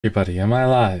Everybody, am I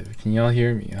live? Can y'all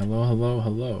hear me? Hello, hello,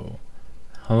 hello.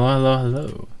 Hello, hello,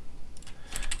 hello.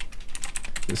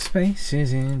 The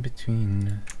spaces in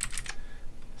between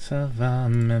of our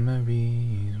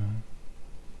memories.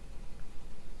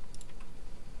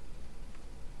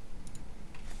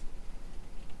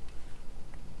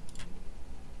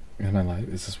 Am I live?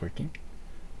 Is this working?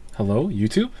 Hello,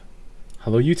 YouTube?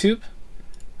 Hello, YouTube?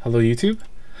 Hello, YouTube?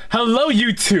 Hello,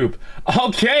 YouTube!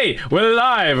 Okay, we're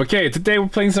live! Okay, today we're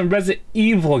playing some Resident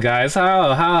Evil, guys. How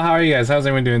are you guys? How's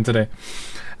everyone doing today?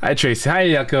 Hi, Tracy. Hi,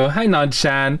 Yako. Hi,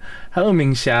 Nod-chan. Hello,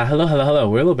 Ming-xia. Hello, hello, hello.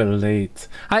 We're a little bit late.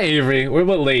 Hi, Avery. We're a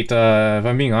bit late. If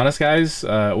I'm being honest, guys,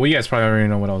 well, you guys probably already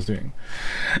know what I was doing.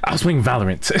 I was playing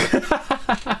Valorant.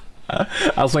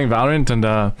 I was playing Valorant, and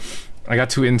I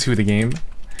got too into the game,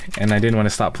 and I didn't want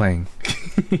to stop playing.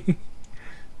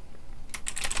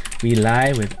 We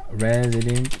lie with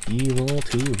Resident Evil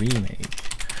 2 Remake.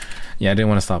 Yeah, I didn't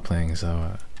want to stop playing,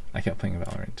 so I kept playing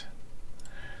Valorant.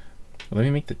 Let me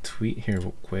make the tweet here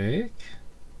real quick.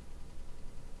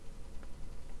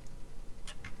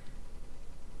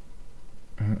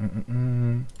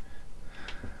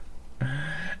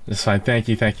 That's fine. Thank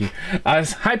you, thank you.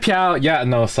 Hi, Piao. Yeah,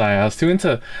 no, sorry. I was too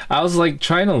into. I was like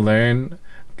trying to learn.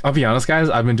 I'll be honest, guys.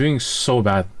 I've been doing so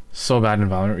bad in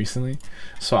Valorant recently.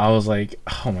 So I was like,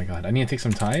 oh my god, I need to take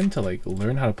some time to like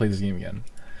learn how to play this game again.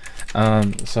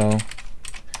 So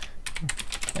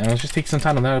I was just taking some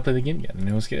time to learn how to play the game again, and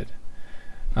it was good.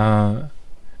 I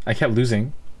kept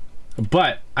losing,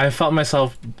 but I felt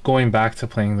myself going back to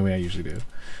playing the way I usually do.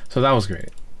 So that was great.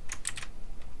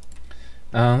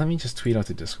 Let me just tweet out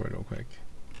to Discord real quick.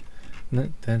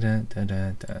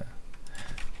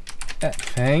 At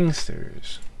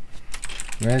Fangsters,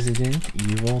 Resident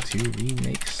Evil 2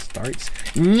 Remake starts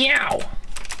now.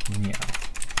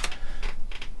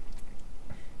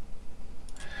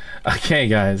 Okay,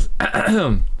 guys,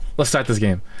 let's start this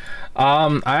game.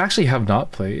 I actually have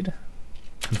not played.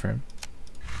 Confirm.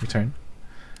 Return.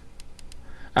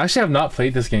 I actually have not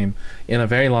played this game in a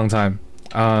very long time.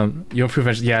 You improve.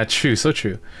 Yeah, true. So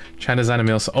true. Trying to design a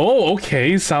meal. Oh,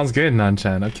 okay. Sounds good,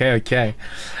 Nan-chan. Okay.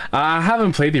 I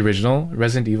haven't played the original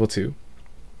Resident Evil 2,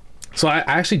 so I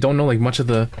actually don't know like much of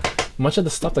the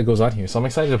stuff that goes on here. So I'm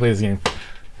excited to play this game.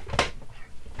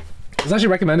 It was actually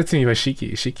recommended to me by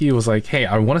Shiki. Shiki was like, "Hey,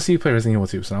 I want to see you play Resident Evil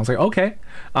 2." So I was like, "Okay,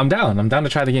 I'm down. I'm down to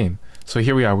try the game." So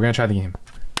here we are. We're gonna try the game.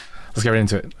 Let's get right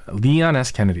into it. Leon S.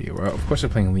 Kennedy. Of course, we're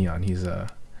playing Leon. He's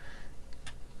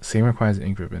same requires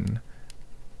ink ribbon.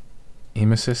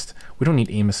 Aim assist. We don't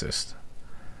need aim assist.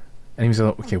 Enemies are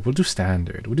okay. We'll do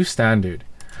standard.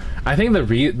 I think the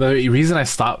reason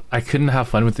I couldn't have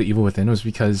fun with the Evil Within was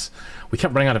because we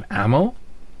kept running out of ammo.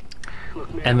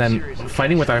 Look, man, and then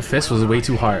fighting with our fists was way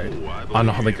too hard on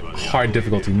like hard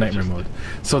difficulty nightmare mode.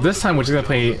 So this time we're just gonna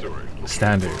play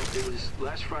standard. It was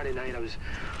last Friday night. I was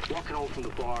walking home from the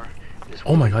bar.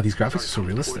 Oh my god, these graphics are so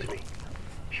realistic.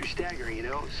 She was staggering, you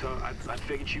know. So I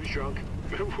figured she was drunk.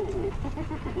 Whoa.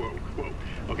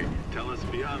 Okay, tell us.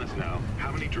 Be honest now.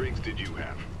 How many drinks did you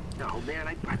have? No, man,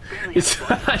 I barely.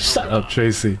 Shut up,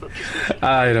 Tracy.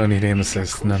 I don't need aim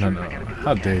assist. No.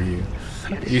 How dare you?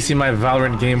 You see my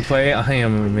Valorant gameplay? I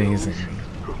am amazing.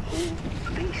 Her whole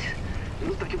face, it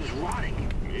looked like it was rotting.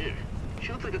 Yeah.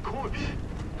 She looked like a corpse.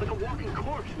 Like a walking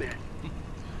corpse, man.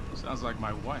 Sounds like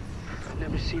my wife. I've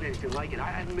never seen anything like it. I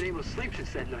haven't been able to sleep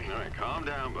since that night. All right, calm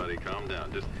down, buddy. Calm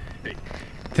down. Just, hey.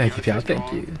 Thank you, Piao.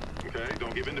 Thank you. Okay,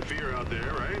 don't give in to fear out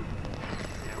there, right?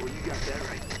 Yeah, well, you got that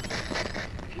right.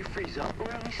 If you freeze up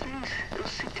around these things, they'll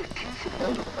sink their teeth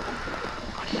in you.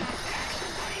 I saw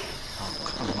somebody. Oh,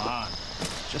 come on.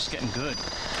 Just getting good.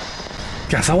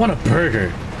 Guys, I want a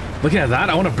burger. Looking at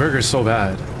that, I want a burger so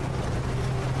bad.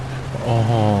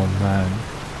 Oh, man.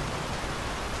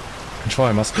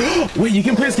 Controller must... Wait, you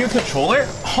can play this game with controller?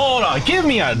 Hold on, give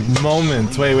me a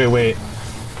moment. Wait.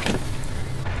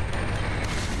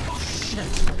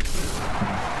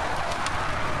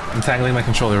 I'm tangling my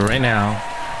controller right now.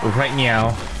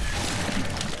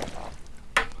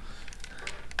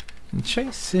 And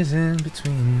traces in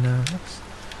between us.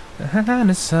 The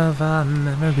hardness of our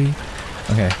memory.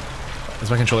 Okay. Is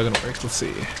my controller gonna work? Let's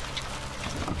see.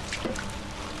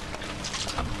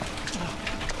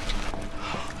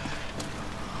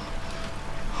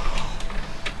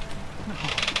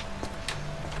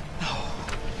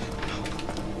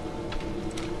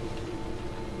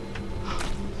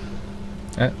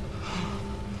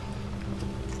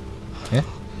 Yeah?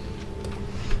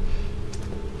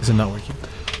 Is it not working?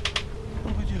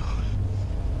 What do we do?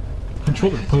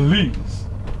 Controller, please.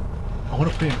 I want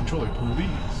to play a controller, please.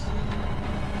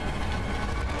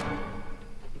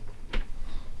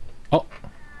 Oh.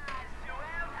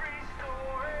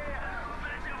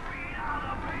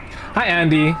 Hi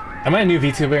Andy. Am I a new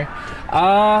VTuber?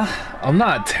 I'm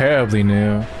not terribly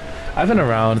new. I've been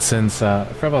around since for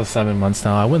about 7 months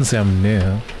now. I wouldn't say I'm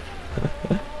new.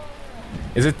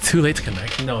 Is it too late to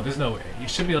connect? No, there's no way. You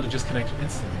should be able to just connect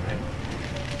instantly, right?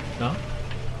 No?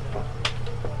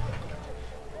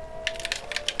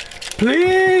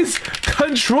 Please!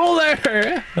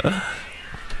 Controller!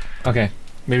 Okay,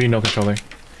 maybe no controller.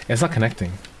 It's not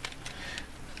connecting.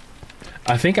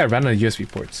 I think I ran out of USB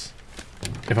ports,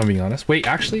 if I'm being honest. Wait,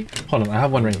 actually, hold on. I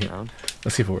have one right here.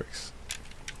 Let's see if it works.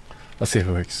 Let's see if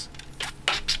it works.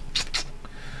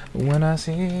 When I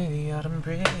see the autumn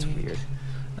breeze,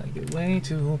 I get way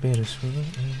too bittersweet.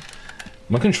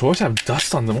 My controllers have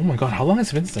dust on them. Oh my god, how long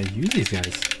has it been since I used these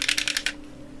guys?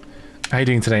 How you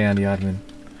doing today, Andy Admin?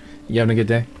 You having a good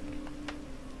day?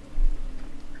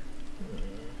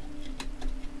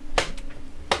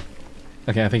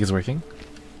 Okay, I think it's working.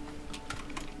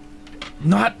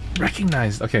 Not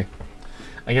recognized. Okay.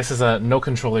 I guess it's a no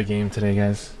controller game today,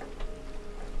 guys.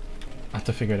 I'll have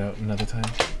to figure it out another time.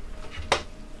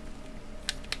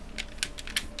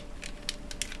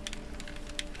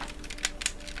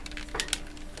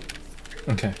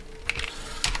 Okay.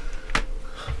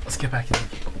 Let's get back in.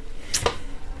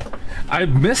 I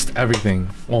missed everything.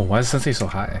 Oh, why is Sensei so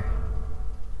high?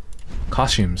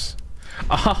 Costumes.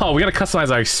 Oh, we gotta customize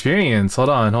our experience. Hold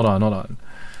on, hold on, hold on.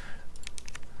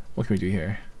 What can we do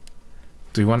here?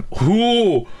 Do we want...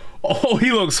 Ooh! Oh,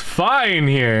 he looks fine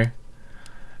here.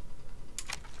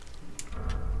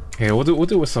 Okay, we'll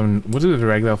do with some... We'll do the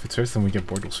regular outfits first, then we get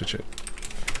bored, we'll switch it.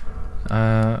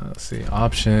 Let's see.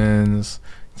 Options.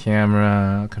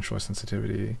 Camera. Control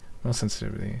sensitivity. No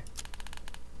sensitivity.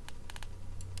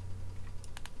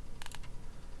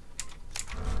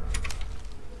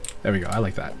 There we go. I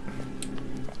like that.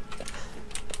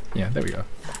 Yeah, there we go.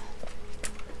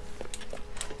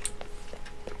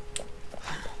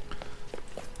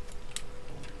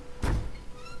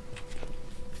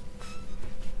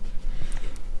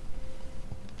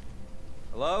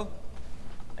 Hello?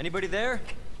 Anybody there?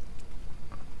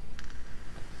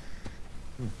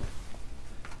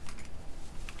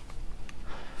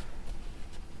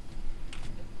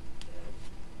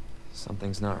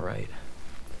 Something's not right.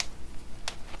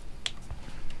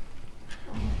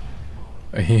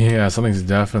 Yeah, something's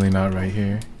definitely not right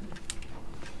here.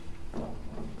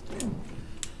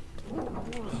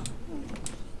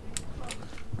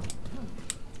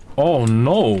 Oh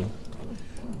no!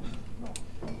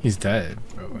 He's dead,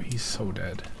 bro. He's so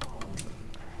dead.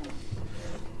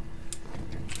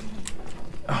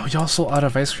 Oh, y'all sold out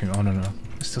of ice cream. Oh no, no.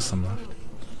 There's still some left.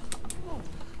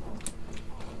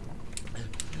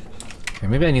 Okay,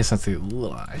 maybe I need something a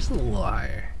little higher. Just a little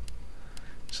higher.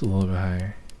 Just a little bit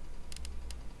higher.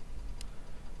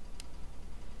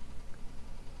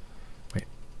 Wait.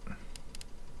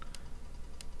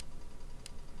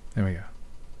 There we go.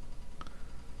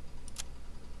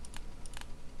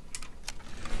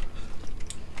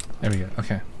 There we go.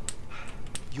 Okay.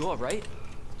 You all right?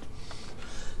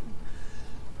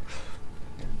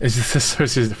 Is this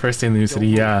the first day in the new city?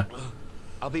 Yeah.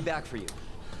 I'll be back for you.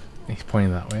 He's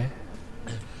pointing that way.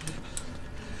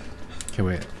 Okay,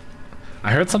 wait.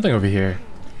 I heard something over here.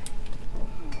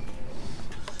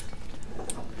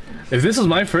 If this is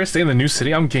my first day in the new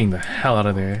city, I'm getting the hell out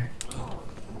of there.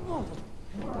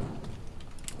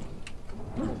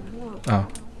 Oh.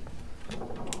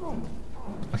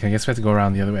 Okay, I guess we have to go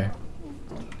around the other way.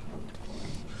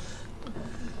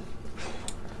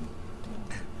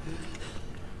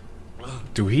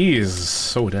 Dude, he is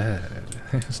so dead.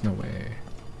 There's no way.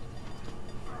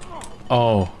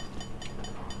 Oh.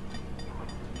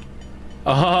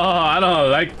 Oh, I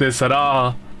don't like this at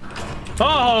all.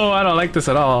 Oh, I don't like this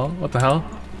at all. What the hell?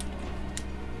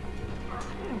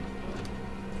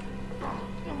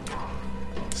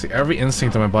 See, every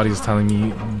instinct of my body is telling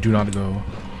me, do not go.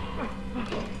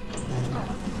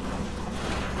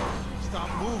 Stop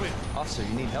moving. Officer,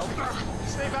 you need help?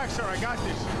 Stay back, sir. I got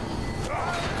this.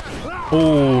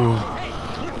 Oh.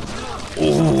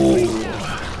 Oh.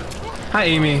 Hi,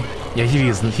 Amy. Yeah,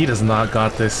 he does not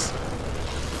got this.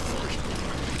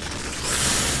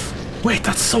 Wait,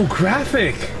 that's so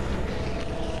graphic.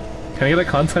 Can I get a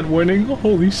content warning? Oh,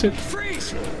 holy shit.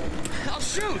 Freeze! I'll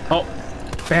shoot! Oh,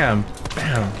 bam,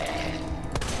 bam.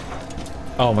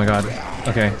 Oh my god.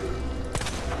 Okay.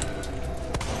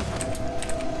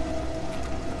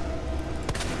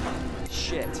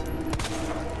 Shit.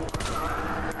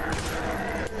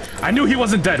 I knew he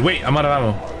wasn't dead. Wait, I'm out of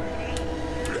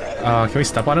ammo. Can we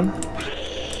step on him?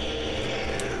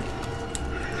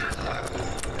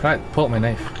 Can I pull out my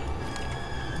knife?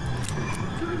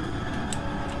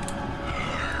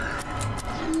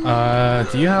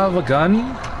 Do you have a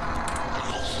gun?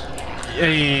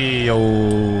 Hey, yo.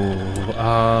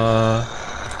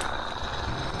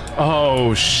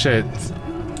 Oh shit.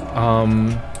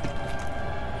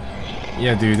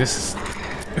 Yeah, dude, this is.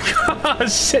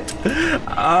 Shit.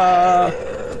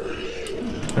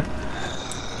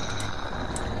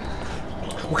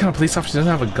 What kind of police officer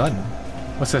doesn't have a gun?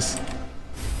 What's this?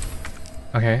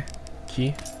 Okay,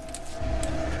 key.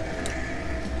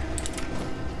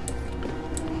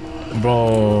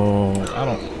 Bro, I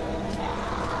don't.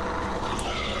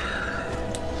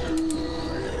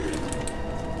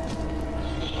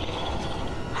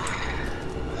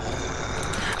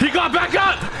 He got back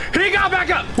up! He got back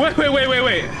up!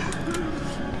 Wait.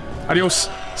 Adios.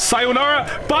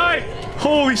 Sayonara. Bye!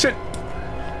 Holy shit.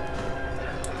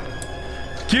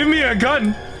 Give me a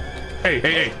gun.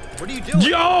 Hey. What are you doing?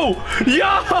 Yo!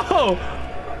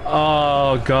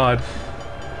 Oh, God.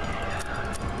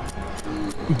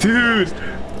 Dude.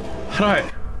 How do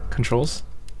I... Controls?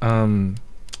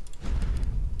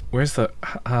 Where's the...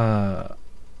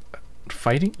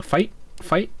 Fighting? Fight?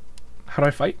 How do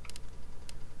I fight?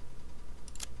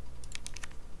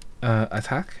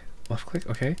 Attack? Left click?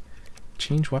 Okay.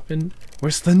 Change weapon.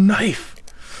 Where's the knife?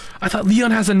 I thought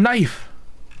Leon has a knife.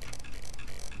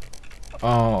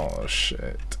 Oh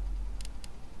shit.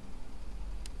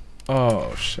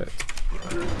 Oh shit.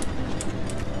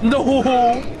 No.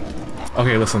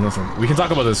 Okay, listen. We can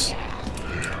talk about this.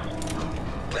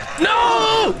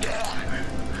 No!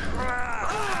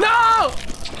 No!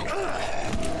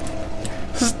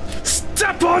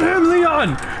 Step on him,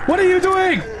 Leon! What are you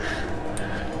doing?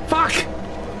 Fuck!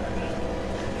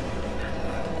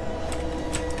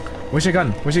 Where's your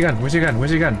gun?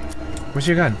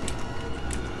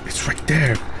 It's right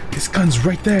there. His gun's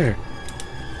right there.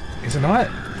 Is it not?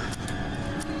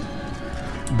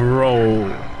 Bro.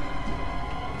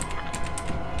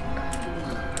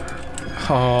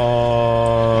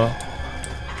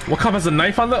 What cop has a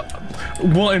knife on the...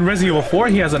 Well, in Resident Evil 4,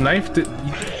 he has a knife.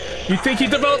 You think he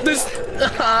developed this?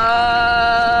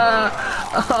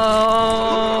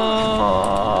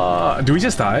 Do we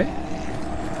just die?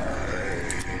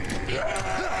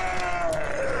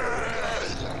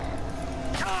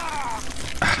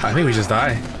 I think we just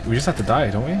die. We just have to die,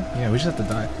 don't we? Yeah, we just have to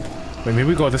die. Wait, maybe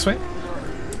we go this way?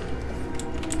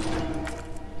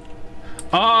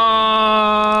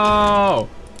 Oh!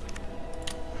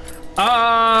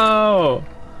 Oh!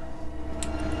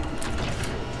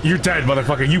 You're dead,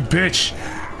 motherfucker, you bitch!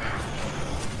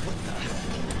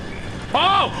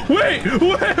 Oh! Wait!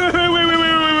 Wait!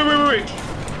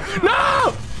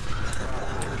 No!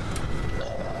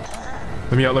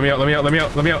 Let me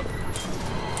out.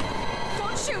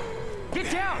 Don't shoot!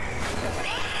 Get down!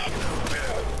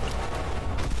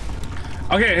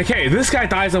 Okay, this guy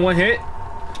dies in one hit.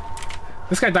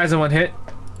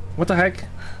 What the heck?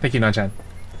 Thank you, Nanchan.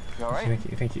 You alright?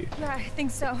 Thank you. Yeah, I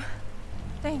think so.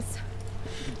 Thanks.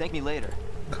 You can thank me later.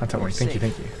 Contact warning.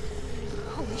 Thank you.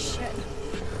 Holy shit.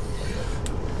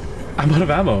 I'm out of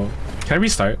ammo. Can I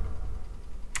restart?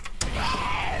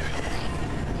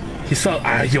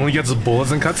 He only gets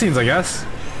bullets and cutscenes, I guess.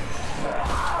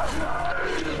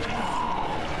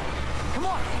 Come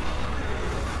on!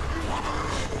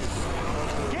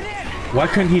 Get in! Why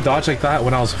couldn't he dodge like that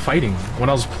when I was fighting? When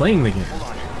I was playing the game?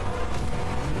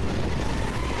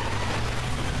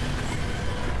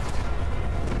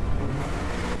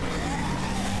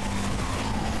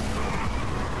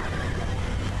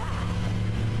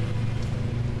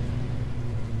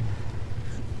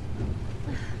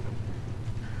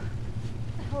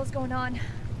 What was going on?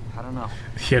 I don't know.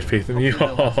 He had faith in me.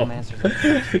 Hopefully we'll have some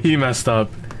answers. He messed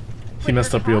up. He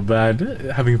messed up real bad.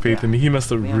 Having faith in me. He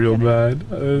messed up real bad.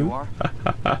 You are?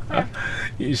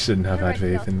 You shouldn't have had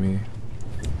faith in me.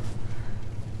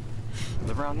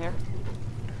 Live around here?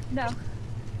 No.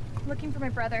 I'm looking for my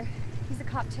brother. He's a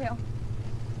cop too.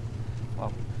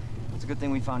 Well, it's a good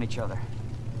thing we found each other.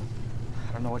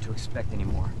 I don't know what to expect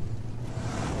anymore.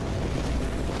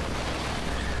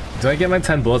 Do I get my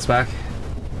 10 bullets back?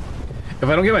 If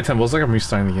I don't get my 10 bullets, like I'm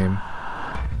restarting the game.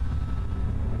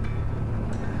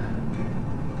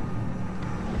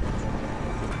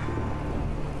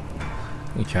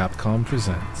 Capcom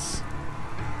presents.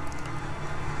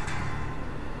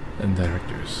 And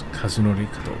directors Kazunori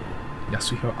Kato,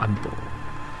 Yasuhiro Ando,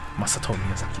 Masato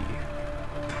Miyazaki,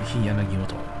 Miki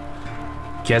Yanagimoto,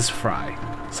 Gez Fry,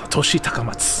 Satoshi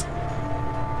Takamatsu,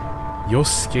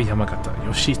 Yosuke Yamagata,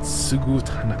 Yoshitsugu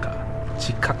Tanaka,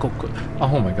 Chikakoku.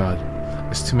 Oh my god,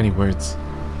 there's too many words.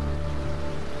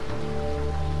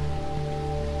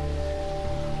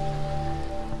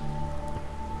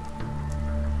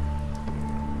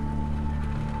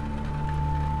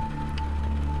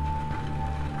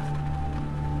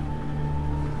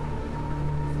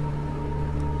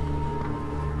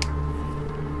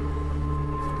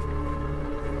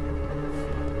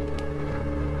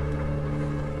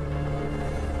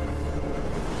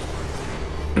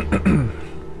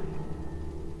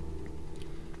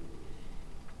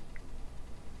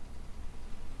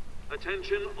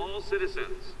 Attention all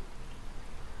citizens.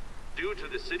 Due to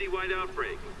the citywide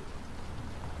outbreak,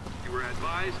 you are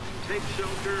advised to take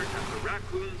shelter at the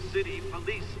Raccoon City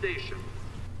Police Station.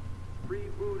 Free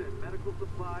food and medical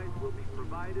supplies will be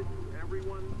provided to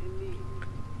everyone in need.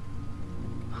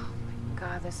 Oh my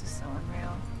god, this is so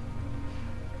unreal.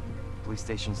 Police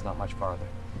station's not much farther.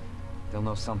 They'll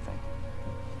know something.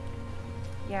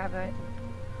 Yeah, but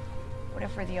what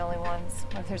if we're the only ones?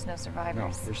 What if there's no No,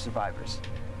 survivors? there's survivors.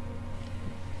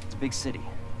 It's a big city.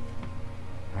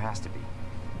 There has to be.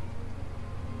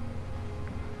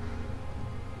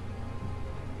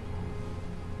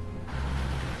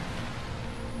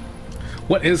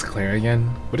 What is Claire again?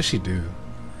 What does she do?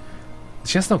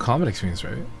 She has no combat experience,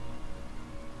 right?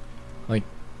 Like,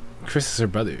 Chris is her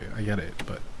brother. I get it,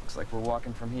 but Looks like we're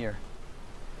walking from here.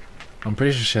 I'm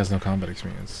pretty sure she has no combat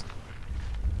experience.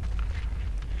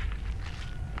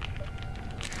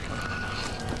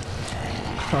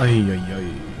 Ay, ay,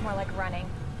 ay. More like running.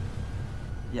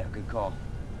 Yeah, good call.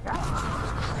 Leon,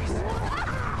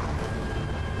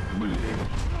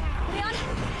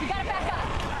 we gotta back up.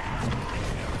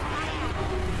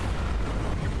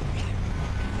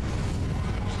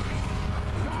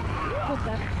 What's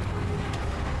that?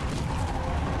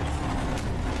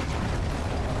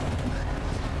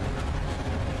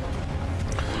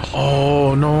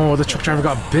 Oh no, the truck driver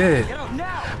got bit.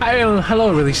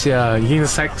 Hello, Alicia. You came to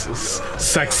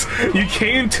sex. You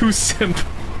came to simp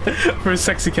for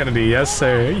sexy Kennedy. Yes,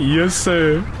 sir. Yes,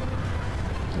 sir.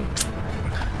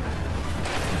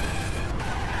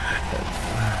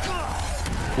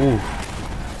 Ooh.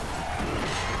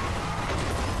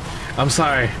 I'm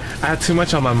sorry. I had too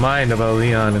much on my mind about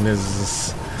Leon and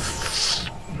his.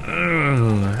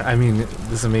 I mean,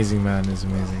 this amazing man is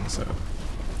amazing. So.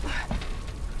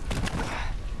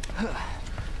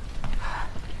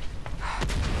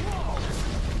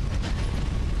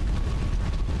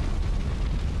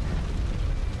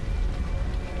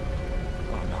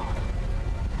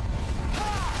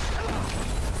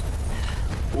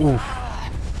 Oof.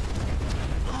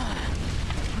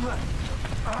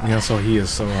 Yeah, so he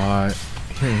is so hot.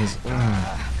 He's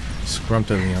scrumped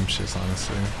umptious,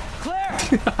 honestly. Claire!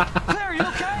 Claire, are you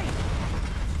okay?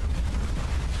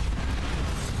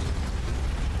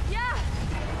 Yeah,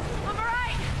 I'm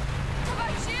alright. How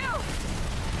about you?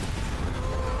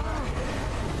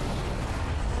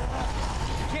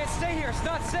 You can't stay here. It's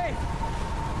not safe.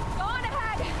 Go on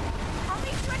ahead. I'll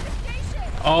meet you at the station.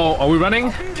 Oh, are we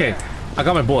running? Okay, I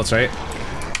got my bullets, right?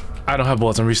 I don't have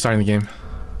bullets. I'm restarting the game.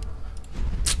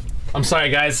 I'm sorry,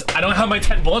 guys. I don't have my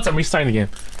 10 bullets. I'm restarting the game.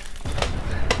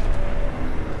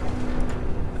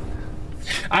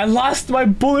 I lost my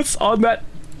bullets on that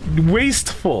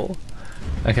wasteful.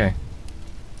 Okay.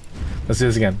 Let's do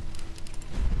this again.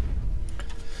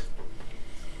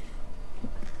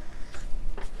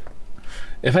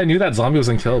 If I knew that zombie was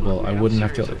unkillable, I wouldn't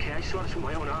have killed it. Okay, I saw this with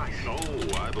my own eyes. Oh,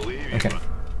 I believe you. Okay.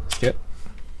 Skip.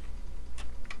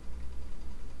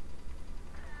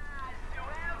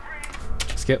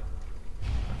 Skip.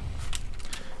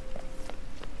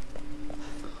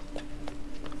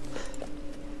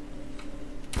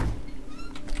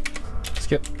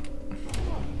 Skip.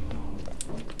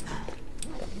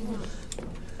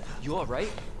 You all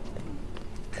right?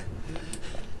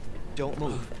 Don't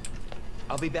move.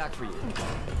 I'll be back for you.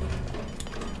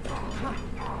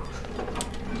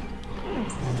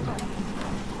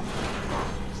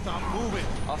 Stop moving.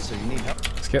 Officer, you need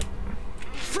help? Skip.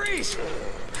 Freeze!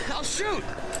 I'll shoot!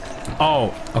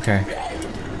 Oh, okay.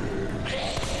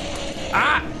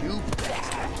 Ah! You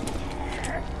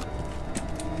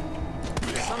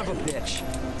son of a bitch.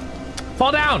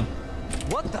 Fall down!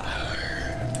 What the?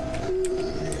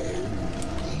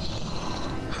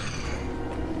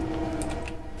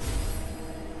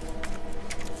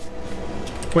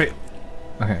 Wait.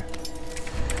 Okay.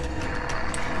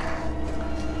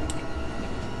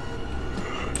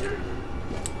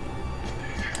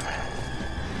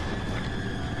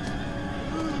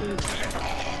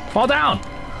 Fall down!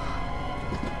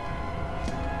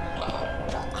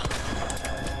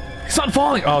 He's not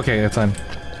falling! Oh, okay, it's on.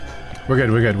 We're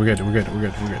good, we're good, we're good, we're good, we're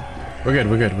good, we're good. We're good,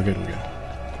 we're good, we're good, we're good.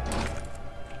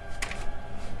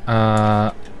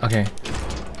 Okay.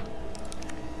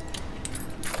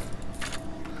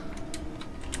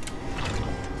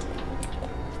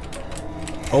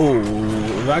 Oh,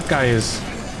 that guy is...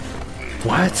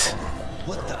 What?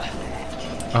 What the?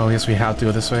 Oh, I guess we have to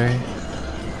go this way.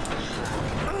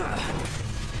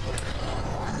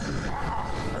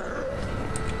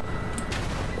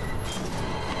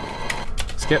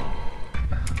 Skip.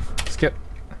 Skip.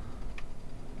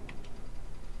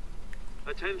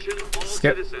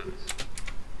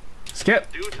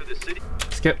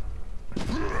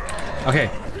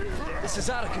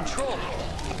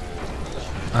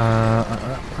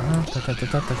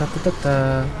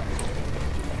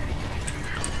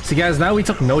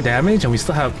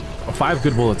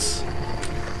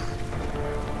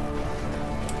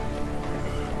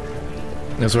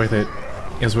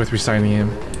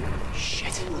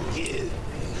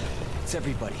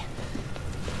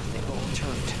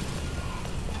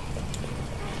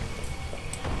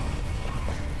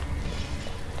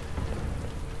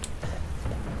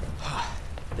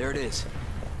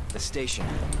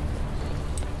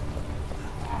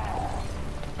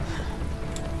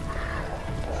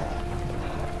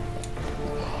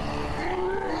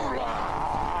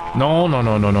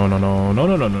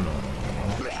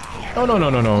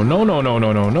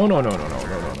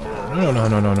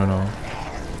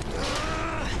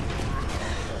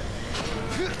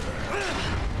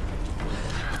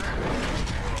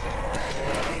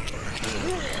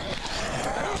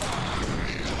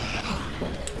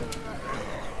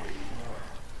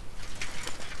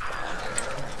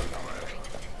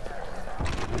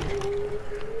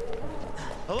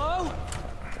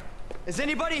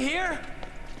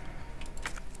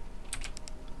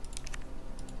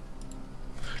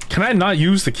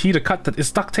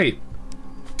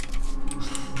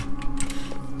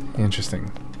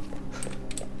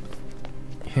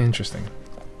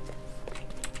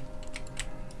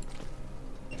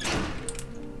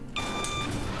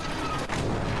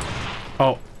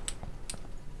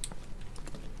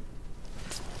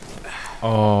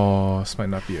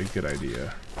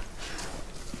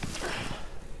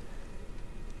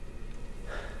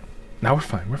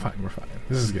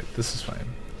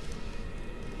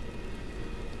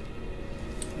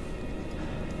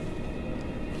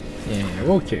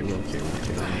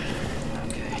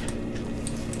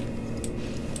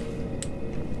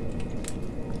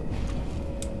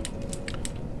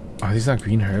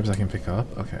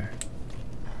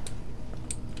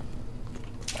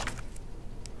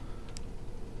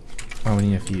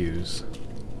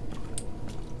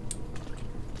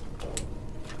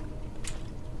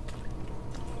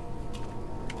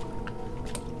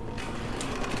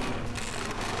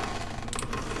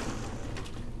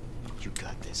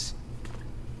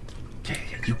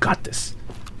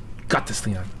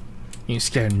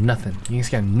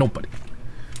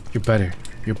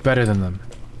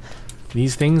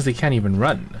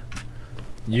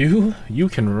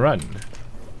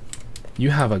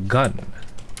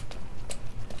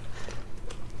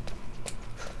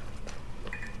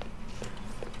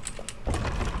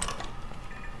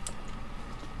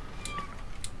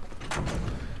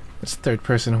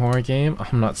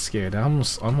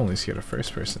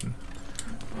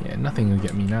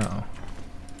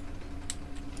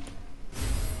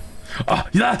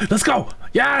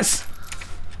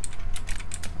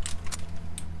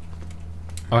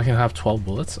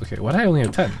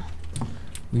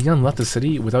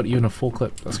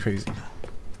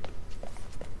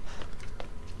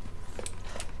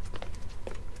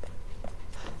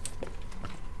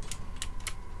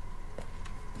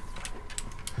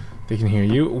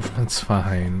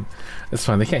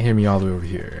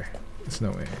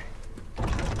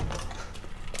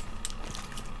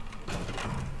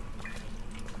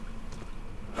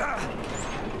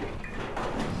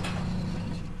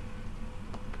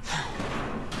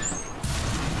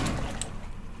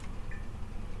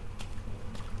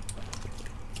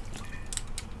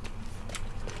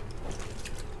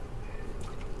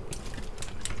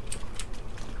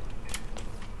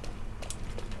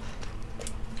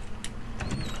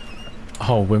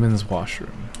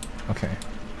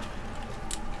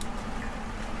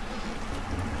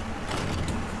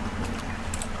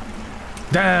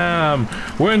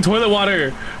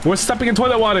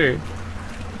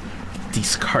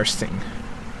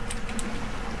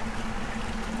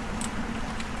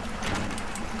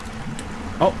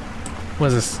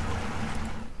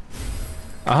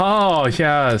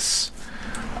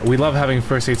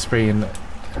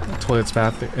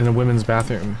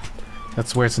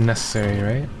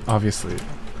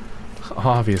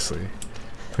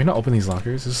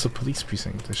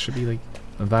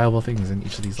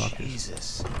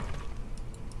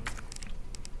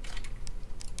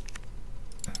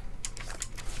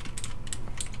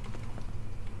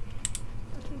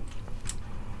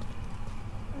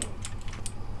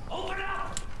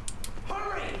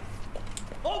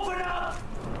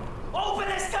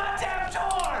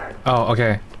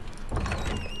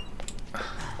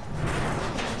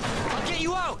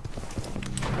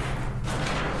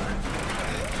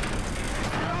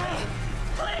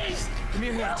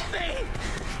 your hand.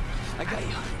 I got you.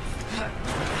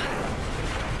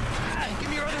 Give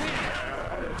me your other hand.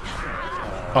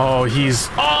 Oh, he's.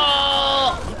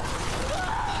 Oh!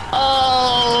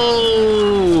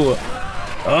 Oh!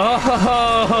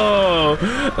 Oh!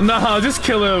 No, just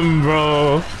kill him,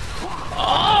 bro.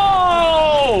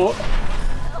 Oh!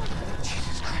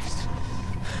 Jesus Christ.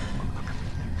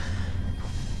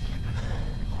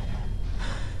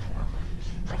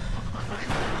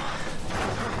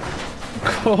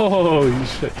 Holy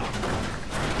shit.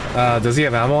 Does he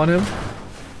have ammo on him?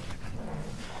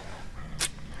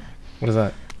 What is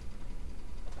that?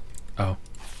 Oh.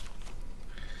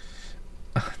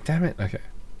 Damn it. Okay.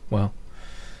 Well.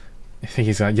 I think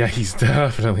he's gone. Yeah, he's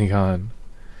definitely gone.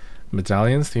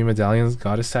 Medallions? 3 medallions.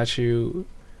 Goddess statue.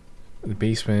 The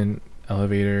basement.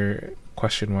 Elevator.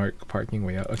 Question mark. Parking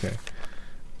way out. Okay.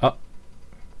 Oh.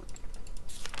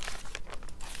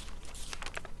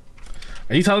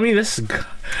 Are you telling me this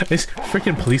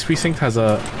freaking police precinct has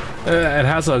a it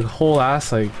has a whole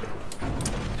ass like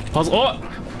puzzle?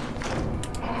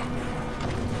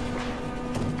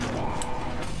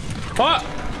 Oh!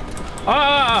 Oh!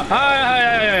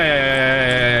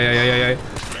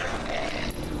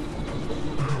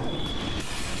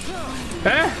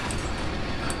 Eh?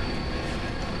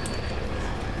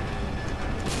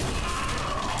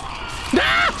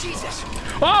 Jesus!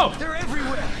 Oh! They're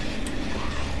everywhere!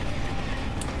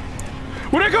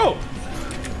 Where'd I go?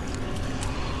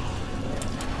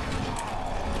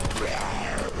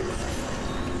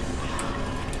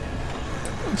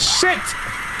 Shit!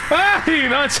 Hey,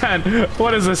 not Chan.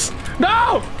 What is this?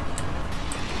 No!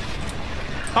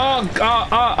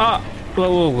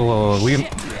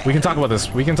 We can talk about this.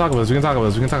 We can talk about this. We can talk about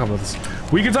this. We can talk about this.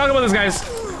 We can talk about this, guys.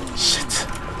 Shit.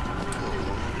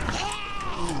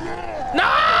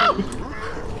 No!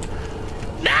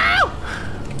 No!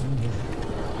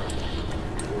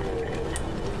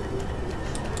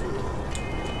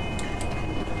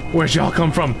 Where'd y'all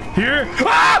come from? Here?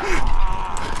 Ah!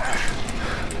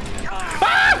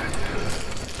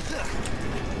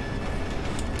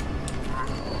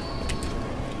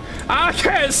 I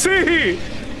can't see!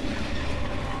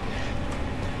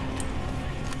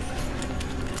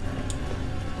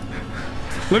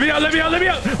 Let me out, let me out, let me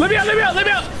out, let me out, let me out, let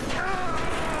me out!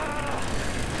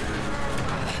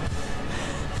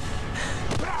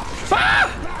 Ah!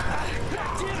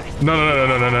 No, no,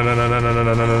 no, no, no, no, no, no, no, no, no,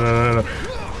 no, no, no, no, no.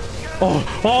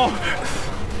 Oh, oh!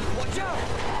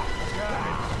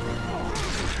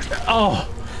 Oh,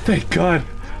 thank God.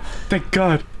 Thank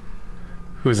God.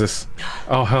 Who is this?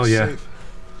 Oh, hell yeah.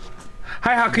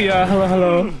 Hi, Hakuya. Hello,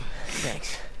 hello.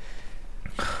 Thanks.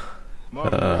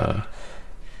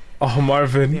 Oh,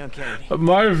 Marvin.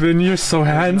 Marvin, you're so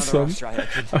handsome.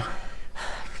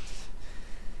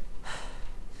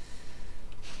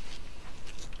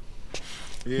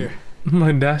 Here.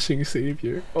 My dashing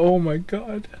savior. Oh my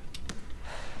God.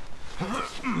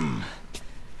 I'm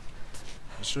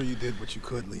sure you did what you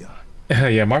could, Leon.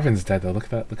 Yeah, Marvin's dead though. Look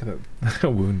at that. Look at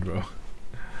that wound, bro.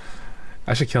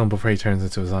 I should kill him before he turns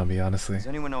into a zombie, honestly. Does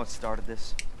anyone know what started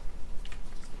this?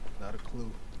 Not a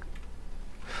clue.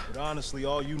 But honestly,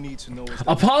 all you need to know is...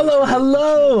 Apollo,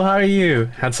 hello! How are you?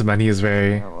 Handsome man, he is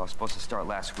very... Yeah, well, I was supposed to start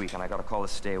last week, and I got a call to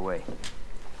stay away.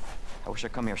 I wish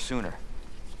I'd come here sooner.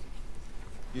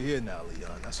 You're here now,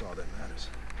 Leon. That's all that matters.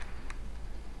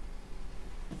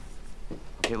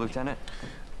 Okay, Lieutenant,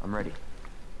 I'm ready.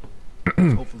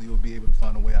 Hopefully you'll be able to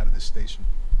find a way out of this station.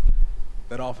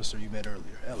 That officer you met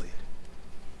earlier, Elliot.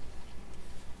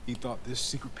 He thought this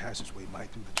secret passageway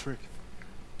might do the trick.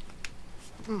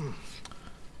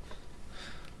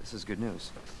 This is good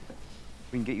news.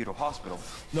 We can get you to a hospital.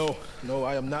 No,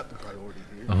 I am not the priority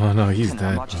here. Oh no, he's And dead.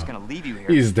 I'm not just gonna leave you here.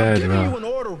 He's dead, I'm giving you bro. an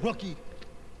order, rookie.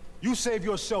 You save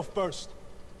yourself first.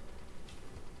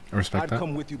 I respect I'd that.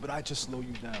 come with you, but I just slow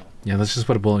you down. Yeah, let's just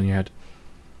put a bullet in your head.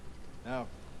 Now,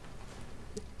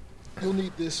 you'll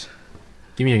need this.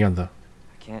 Give me a gun though.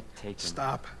 I can't take him.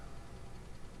 Stop.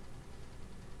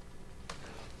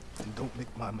 And don't make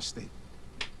my mistake.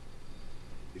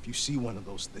 If you see one of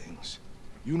those things,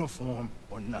 uniform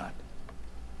or not,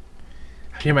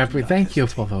 Here, my boy. Thank you,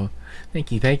 Apollo.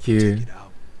 Thank you, thank take you. it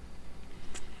out.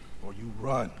 Or you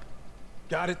run.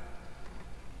 Got it?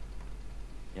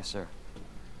 Yes, sir.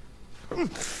 Wait,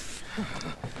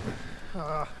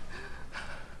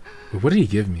 what did he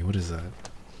give me? What is that?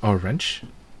 Oh, a wrench?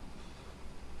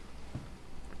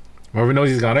 Marvin knows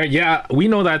he's got it. Yeah, we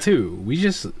know that too. We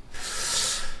should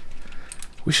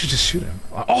just shoot him.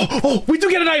 Oh, we do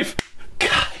get a knife!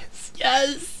 Guys,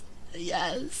 yes!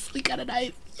 Yes, we got a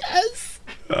knife. Yes!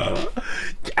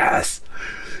 Yes!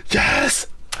 Yes!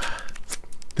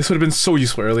 This would have been so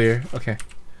useful earlier. Okay.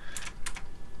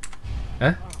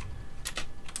 Huh?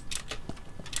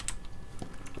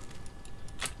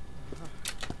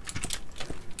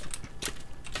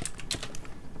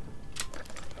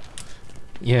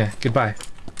 Yeah, goodbye.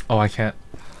 Oh, I can't.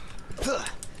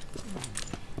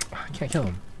 I can't kill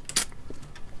him.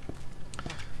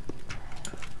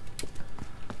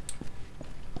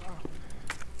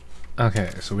 Okay,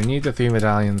 so we need the 3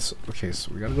 medallions. Okay,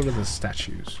 so we gotta go to the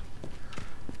statues.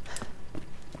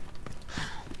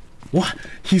 What?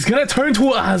 He's gonna turn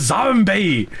to a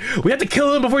zombie! We have to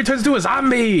kill him before he turns into a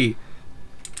zombie! It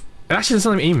actually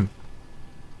doesn't let me aim.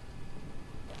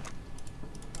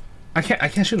 I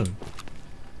can't shoot him.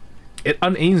 It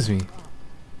unaims me.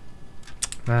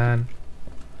 Man.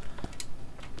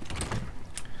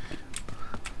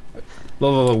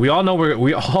 Look, we all know we're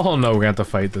gonna have to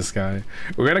fight this guy.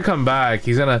 We're gonna come back.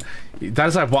 He's gonna.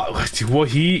 That's like what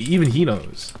he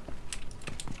knows.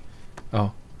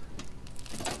 Oh.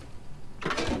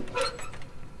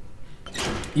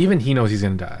 Even he knows he's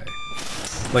gonna die.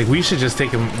 Like we should just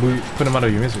take him. Put him out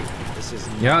of your misery.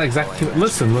 Yeah, exactly.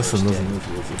 Listen.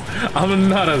 I'm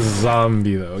not a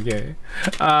zombie though. Okay.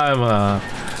 I'm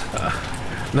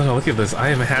no. Look at this. I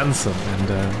am handsome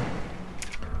and.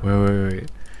 Wait.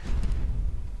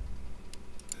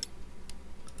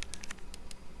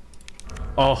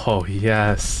 Oh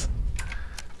yes.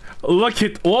 Look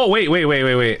at. Oh wait.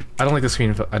 I don't like the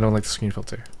screen. I don't like the screen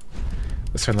filter.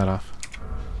 Let's turn that off.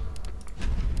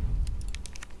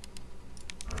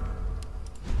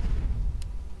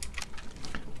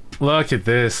 Look at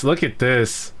this. Look at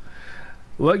this.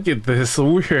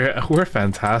 We're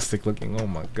fantastic looking. Oh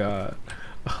my god.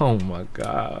 Oh my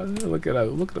god. Look at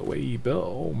the way he built.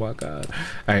 Oh my god.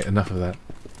 All right, enough of that.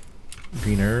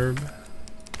 Green herb.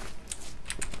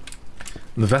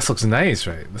 The vest looks nice,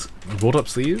 right? This rolled up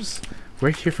sleeves. We're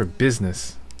here for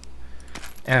business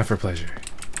and for pleasure.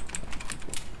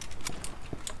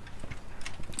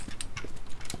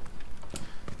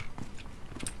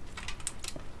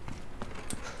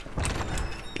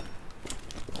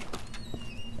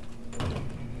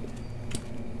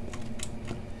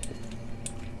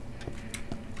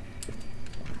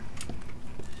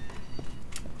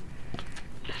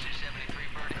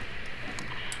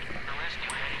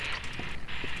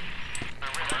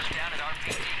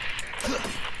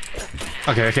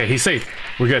 Okay, he's safe.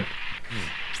 We're good.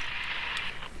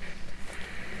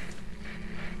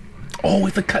 Oh,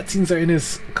 wait, the cutscenes are in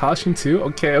his costume too?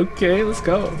 Okay, let's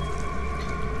go.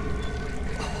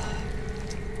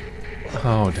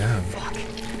 Oh, damn.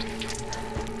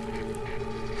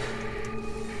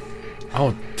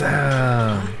 Oh,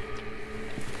 damn.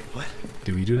 What?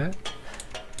 Did we do that?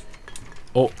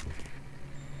 Oh.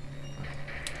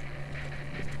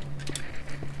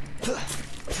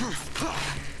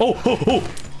 Oh!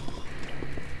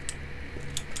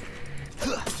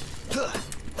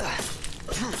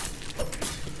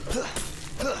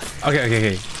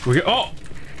 Okay. We're good. Oh!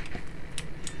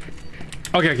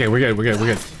 Okay, we're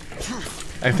good.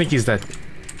 I think he's dead.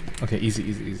 Okay,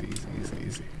 easy.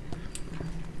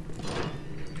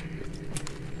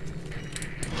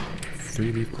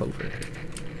 3-leaf clover.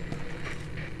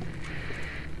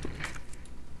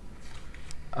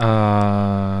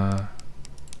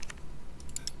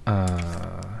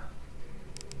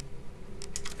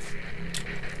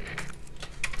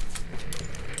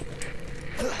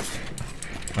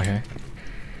 Okay.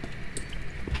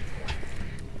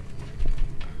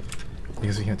 I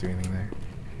guess we can't do anything there.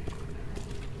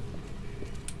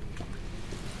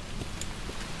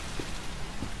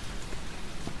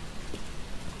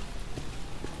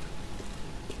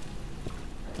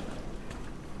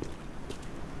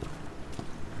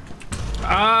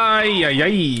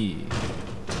 Ay.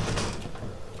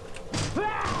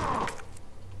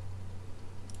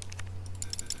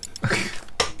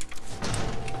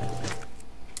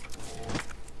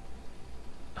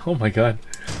 Oh my god.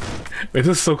 Wait,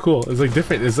 this is so cool. It's like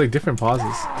different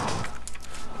pauses.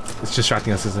 It's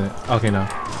distracting us, isn't it? Okay, no.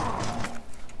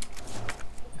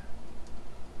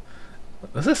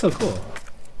 This is so cool.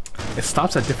 It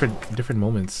stops at different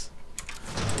moments.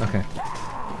 Okay.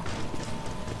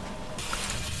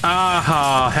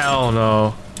 Ah, hell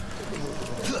no.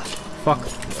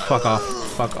 Fuck off.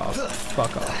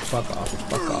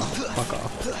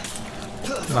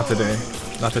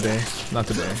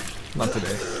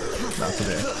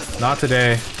 Not today.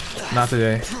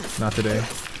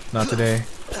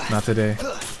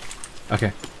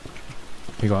 Okay.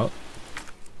 We go out.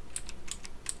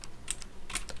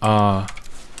 Oh,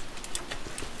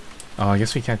 I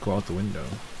guess we can't go out the window.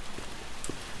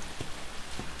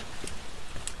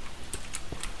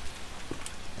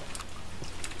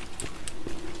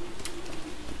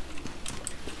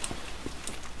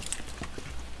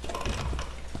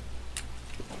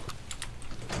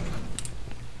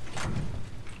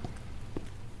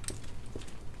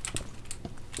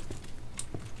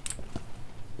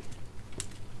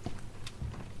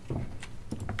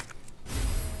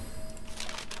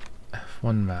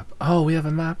 F1 map. Oh, we have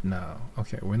a map now.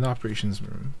 Okay, we're in the operations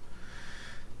room.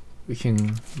 We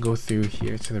can go through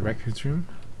here to the records room.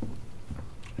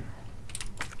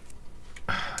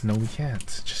 No, we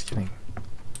can't. Just kidding.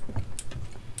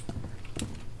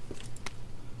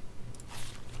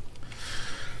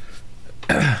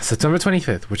 September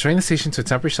 25th. We're trying the station to a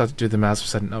temporary shelter due to the massive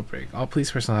sudden outbreak. All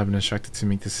police personnel have been instructed to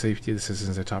make the safety of the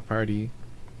citizens their top priority,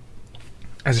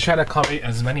 as we try to accommodate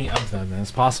as many of them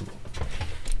as possible.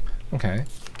 Okay.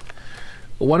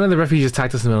 One of the refugees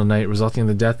attacked us in the middle of the night, resulting in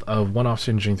the death of one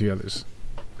officer and injuring 3 others.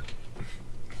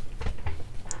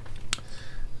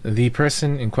 The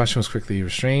person in question was quickly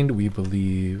restrained. We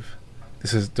believe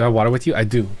this is. Do I have water with you? I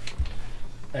do.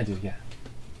 I do, yeah.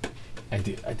 I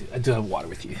do have water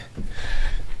with you.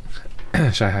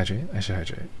 Should I hydrate? I should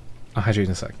hydrate. I'll hydrate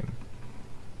in a second.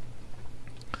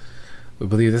 We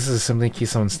believe this is simply in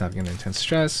case someone's snapping under intense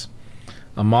stress.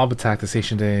 A mob attacked the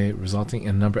station today, resulting in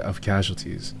a number of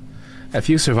casualties. A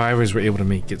few survivors were able to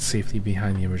make it safely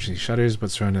behind the emergency shutters,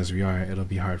 but surrounded as we are, it'll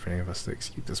be hard for any of us to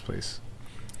escape this place.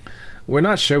 We're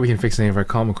not sure we can fix any of our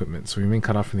comm equipment, so we remain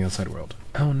cut off from the outside world.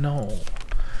 Oh no.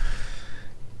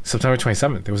 September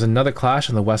 27th, there was another clash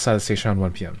on the west side of the station around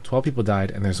 1 p.m. 12 people died,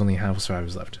 and there's only a handful of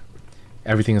survivors left.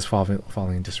 Everything is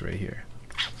falling in disarray here.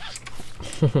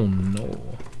 Oh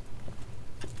no.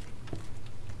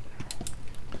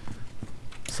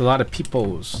 It's a lot of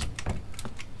peoples.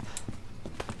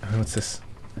 What's this?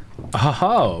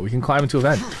 Oh, we can climb into a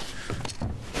vent.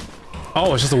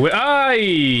 Oh, it's just a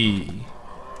Aye!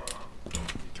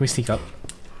 Can we sneak up?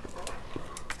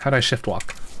 How do I shift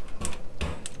walk?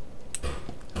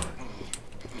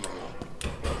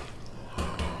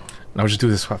 Now we'll just do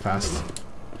this quite fast.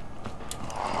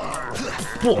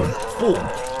 Boom, boom,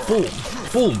 boom,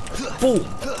 boom, boom,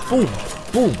 boom,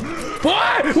 boom.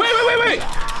 What? Wait!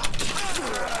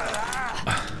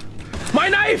 My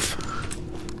knife!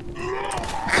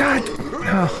 God!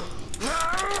 No.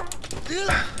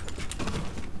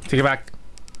 Take it back.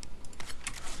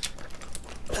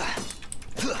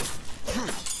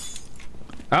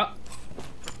 Ah.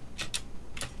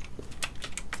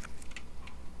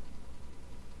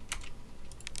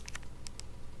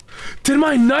 Did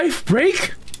my knife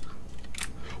break?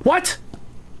 What?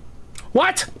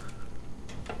 What?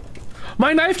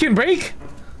 My knife can break?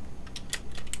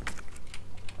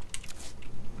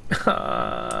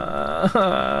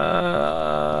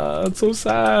 That's so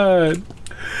sad.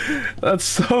 That's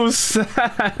so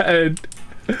sad.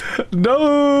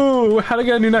 No! How to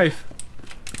get a new knife?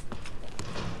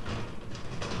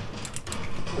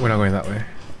 We're not going that way.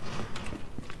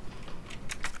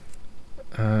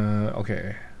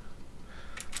 Okay.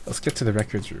 Let's get to the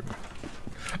records room.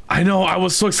 I know, I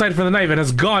was so excited for the knife and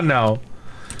it's gone now.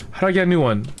 How do I get a new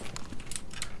one?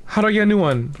 How do I get a new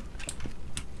one?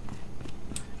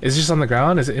 Is it just on the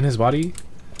ground? Is it in his body?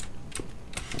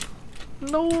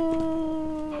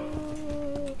 No.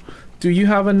 Do you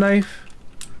have a knife?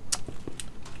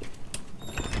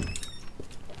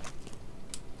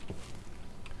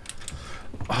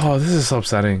 Oh, this is so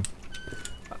upsetting.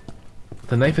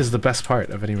 The knife is the best part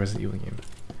of any Resident Evil game.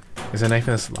 Is there a knife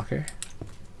in this locker?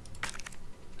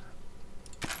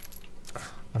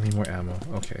 I need more ammo.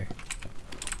 Okay.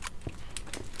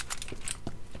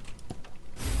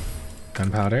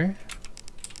 Gunpowder.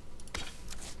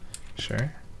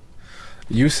 Sure.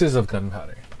 Uses of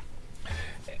gunpowder.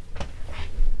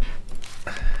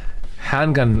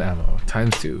 Handgun ammo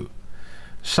 ×2.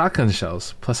 Shotgun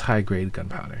shells plus high grade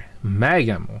gunpowder. Mag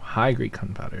ammo, high grade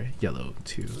gunpowder, yellow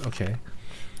 2. Okay.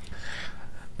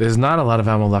 There's not a lot of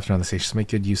ammo left around the station, so make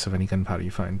good use of any gunpowder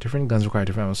you find. Different guns require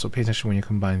different ammo, so pay attention when you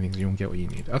combine things, you won't get what you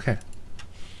need. Okay.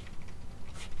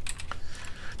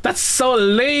 That's so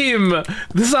lame!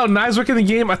 This is how knives work in the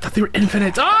game? I thought they were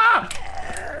infinite. Ah!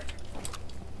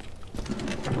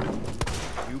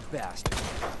 You bastard.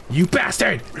 You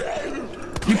bastard!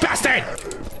 You bastard!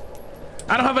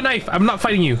 I don't have a knife. I'm not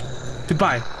fighting you.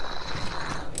 Goodbye.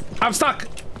 I'm stuck.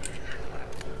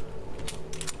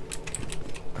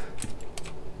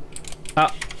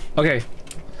 Okay.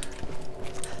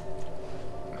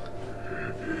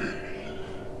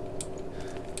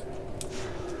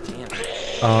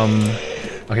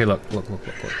 Okay, look.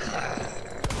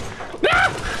 Ah!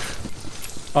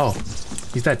 Oh,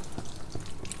 he's dead.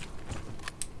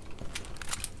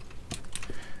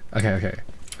 Okay.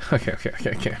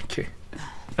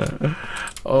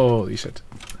 Holy shit.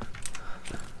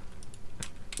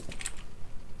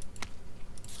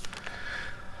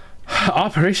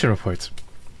 Operation reports.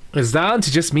 It's down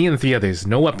to just me and 3 others.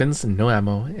 No weapons, no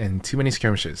ammo, and too many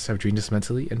skirmishes have drained us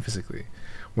mentally and physically.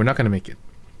 We're not gonna make it.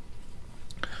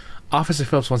 Officer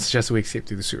Phillips once suggested we escape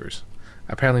through the sewers.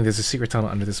 Apparently there's a secret tunnel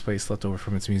under this place left over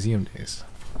from its museum days.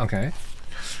 Okay.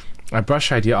 I brushed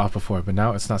the idea off before, but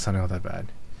now it's not sounding all that bad.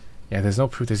 Yeah, there's no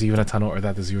proof there's even a tunnel or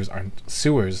that the sewers aren't...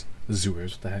 Sewers,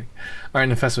 what the heck?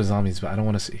 Aren't infested with zombies, but I don't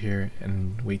want to sit here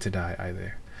and wait to die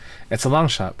either. It's a long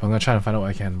shot, but I'm gonna try to find out what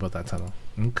I can about that tunnel.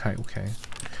 Okay, okay.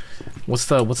 What's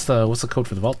the code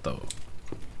for the vault though?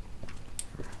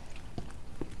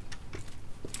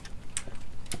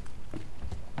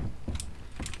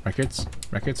 Records?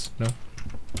 Records? No?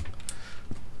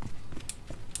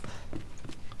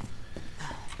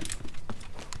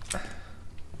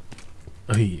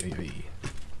 Oy, oy, oy.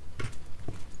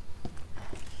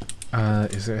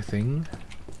 Is there a thing?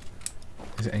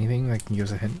 Is there anything that can give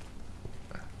us a hint?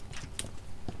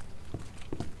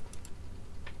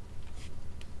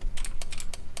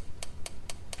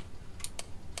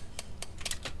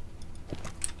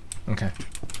 Okay.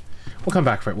 We'll come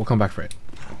back for it. We'll come back for it.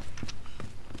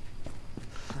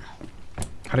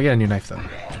 How to get a new knife though?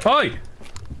 Oi!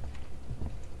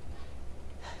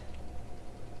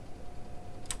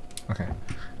 Okay.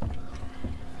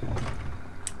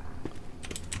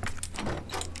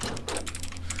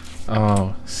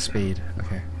 Oh, spade.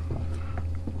 Okay.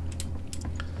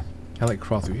 Can I like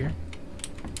crawl through here?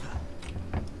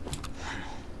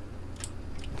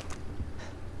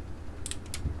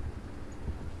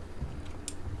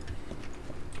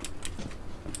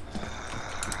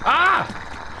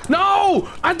 Ah! No!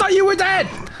 I thought you were dead!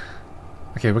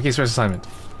 Okay, what case first assignment?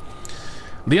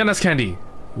 Leon S. Candy.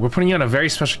 We're putting you on a very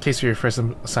special case for your first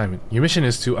assignment. Your mission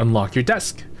is to unlock your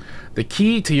desk. The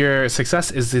key to your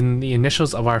success is in the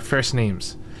initials of our first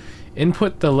names.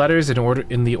 Input the letters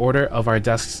in the order of our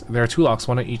desks. There are 2 locks,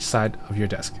 one on each side of your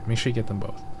desk. Make sure you get them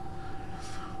both.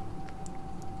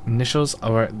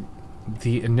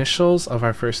 The initials of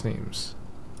our first names.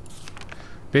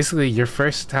 Basically, your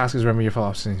first task is remember your fellow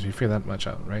officers' names. You figure that much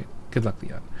out, right? Good luck,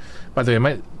 Leon. By the way, it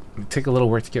might take a little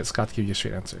work to get Scott to give you a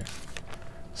straight answer.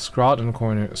 Scrawled in the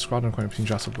corner between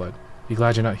drops of blood. Be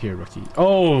glad you're not here, rookie.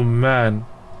 Oh man.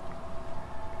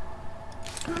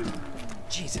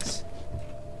 Jesus.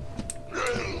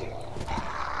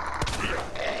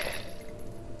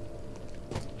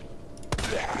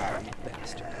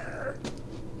 Bastard.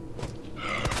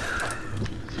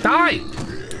 Die!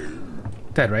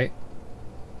 Dead, right?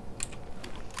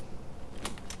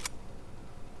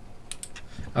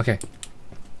 Okay.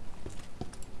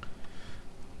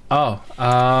 Oh,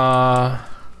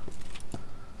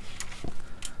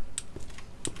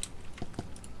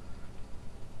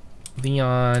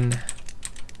 Leon.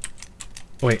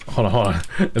 Wait, hold on.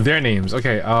 Their names.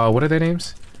 Okay, what are their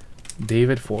names?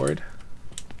 David Ford.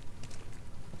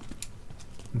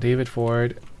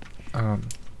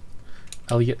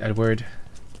 Elliot Edward.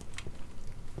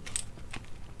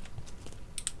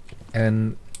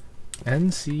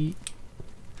 N-C.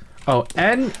 Oh,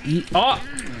 N-E. Oh!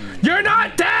 You're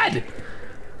not dead!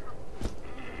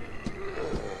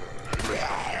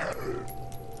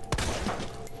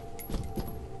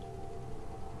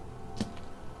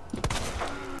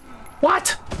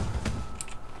 What?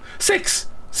 6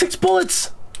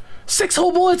 bullets! 6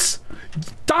 whole bullets!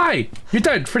 Die! You're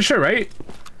dead for sure, right?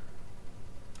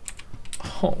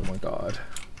 Oh my god.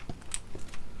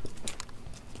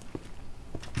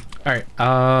 Alright,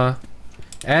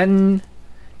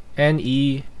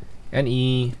 N-E-D.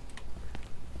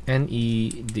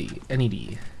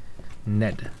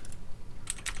 Ned.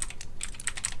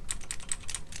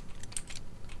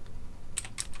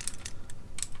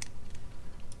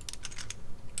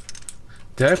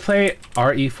 Did I play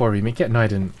RE4 Remake yet? No, I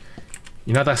didn't.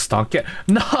 You're not that stonk yet?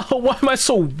 No, why am I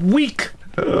so weak?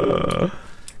 MRI?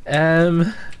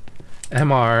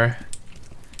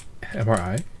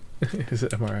 Is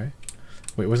it MRI?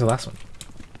 Wait, where's the last one?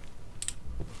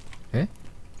 Eh?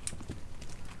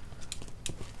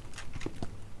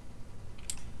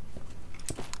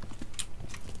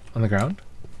 On the ground?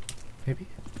 Maybe?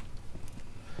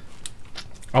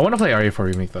 I want to play RE4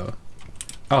 Remake though.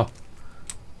 Oh.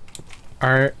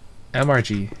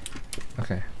 MRG.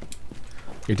 Okay.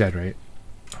 You're dead, right?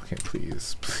 Okay,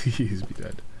 please. Please be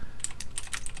dead.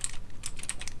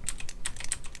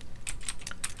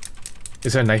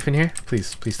 Is there a knife in here?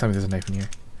 Please, please tell me there's a knife in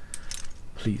here.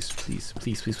 Please, please,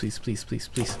 please, please, please, please, please,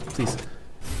 please, please.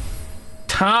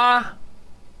 Ta!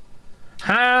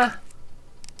 Ha!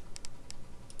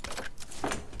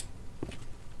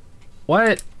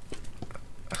 What?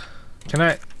 Can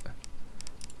I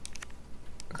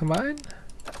combine?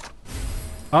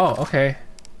 Oh, okay.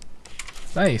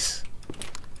 Nice.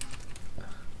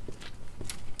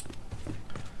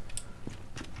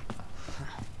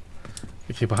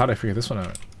 Okay, but how do I figure this one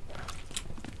out?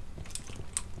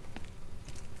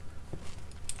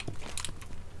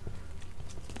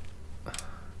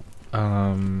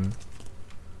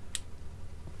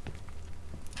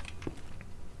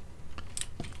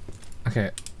 Okay,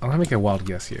 I'm gonna make a wild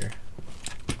guess here.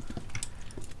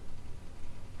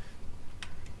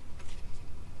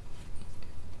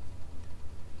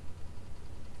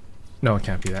 No, it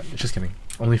can't be that. Just kidding.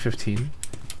 Only 15?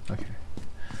 Okay.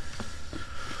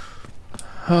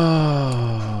 Oh.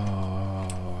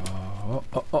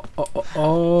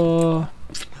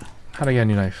 How do I get a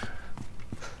new knife?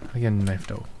 How do I get a new knife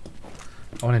though?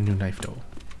 I want a new knife though.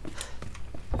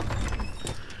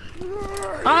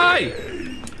 Aye!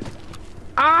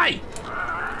 Aye!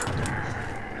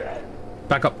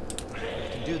 Back up. You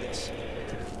can do this.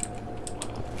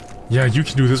 Yeah, you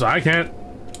can do this. I can't.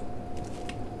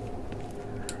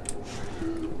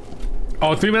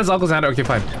 Oh, 3 minutes, Uncle Xander. Okay,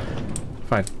 fine.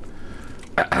 Fine.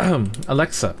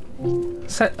 Alexa,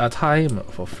 set a timer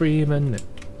for 3 minutes.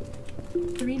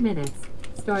 3 minutes.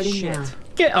 Starting now.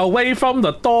 Get away from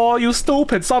the door, you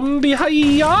stupid zombie!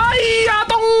 Hiya!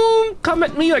 Don't come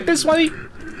at me like this way!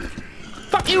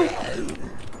 Fuck you!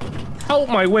 Out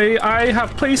my way, I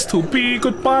have place to be.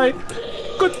 Goodbye!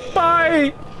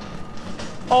 Goodbye!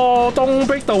 Oh, don't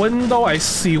break the window, I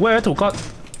see where to go.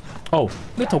 Oh,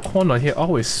 little corner here,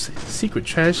 always secret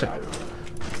treasure.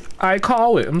 I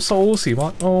call it, I'm so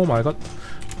smart. Oh my god.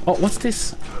 Oh, what's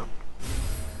this?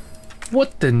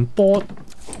 Wooden board.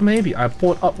 Maybe I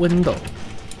board up window.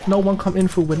 No one come in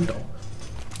through window.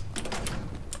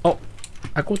 Oh,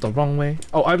 I go the wrong way.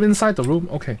 Oh, I'm inside the room.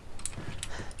 Okay.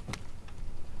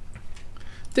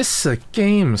 This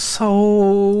game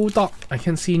so dark. I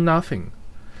can see nothing.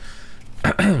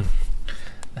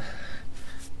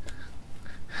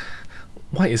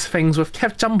 Why is things with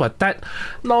Kev Jumper that?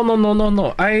 No.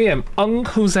 I am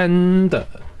Uncle Xander,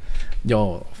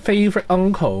 your favorite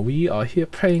uncle. We are here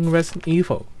playing Resident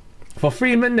Evil. For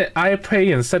 3 minutes, I pray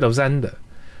instead of Xander.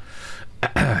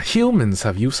 Humans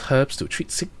have used herbs to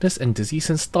treat sickness and disease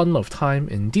since dawn of time.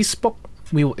 In this book,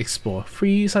 we will explore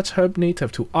 3 such herbs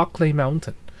native to ℝ𝕌𝕃𝔼𝕊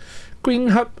Mountain. Green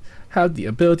herb have the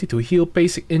ability to heal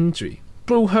basic injury.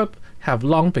 Blue herb have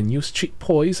long been used to treat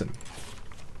poison.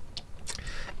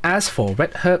 As for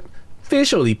red herb,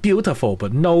 visually beautiful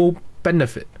but no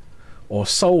benefit, or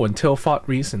so until thought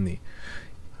recently.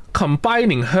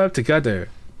 Combining herb together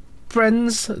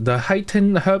brings the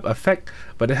heightened herb effect,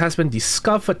 but it has been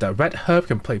discovered that red herb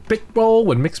can play big role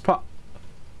when mixed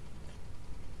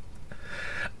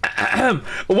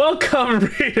Welcome,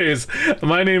 readers!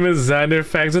 My name is Xander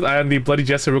Fagsworth. I am the Bloody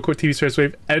Jester RealCorp TV Series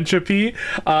Wave Entropy.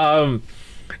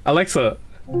 Alexa,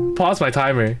 pause my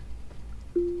timer.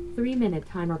 3 minute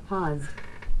timer paused.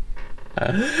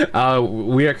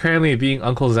 We are currently being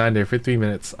Uncle Xander for 3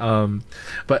 minutes.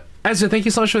 But Ezra, thank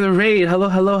you so much for the raid.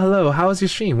 Hello. How was your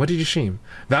stream? What did you stream?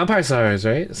 Vampire Stars,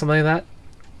 right? Something like that.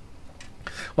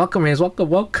 Welcome, Reyes.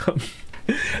 Welcome.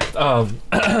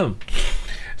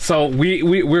 So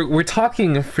we're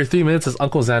talking for 3 minutes as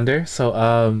Uncle Xander.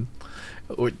 So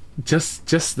just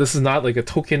this is not like a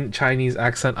token Chinese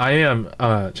accent. I am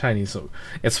Chinese, so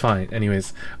it's fine.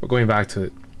 Anyways, we're going back to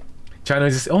it. China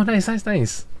is just, oh, nice.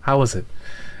 How was it?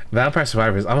 Vampire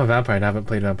Survivors. I'm a vampire and I haven't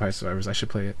played Vampire Survivors. I should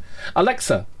play it.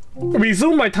 Alexa,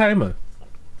 resume my timer.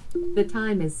 The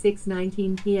time is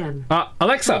 6:19 p.m.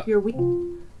 Alexa,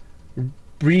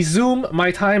 resume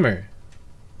my timer.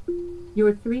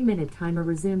 Your 3 minute timer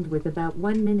resumed with about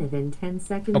 1 minute and 10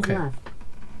 seconds left.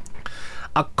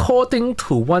 According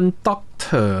to one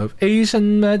doctor of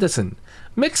Asian medicine,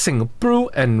 mixing blue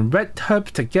and red herb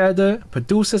together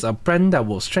produces a blend that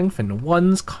will strengthen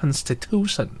one's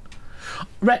constitution.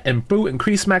 Red and blue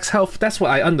increase max health, that's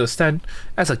what I understand.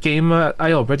 As a gamer,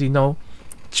 I already know.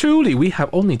 Truly, we have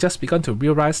only just begun to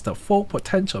realize the full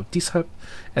potential of this herb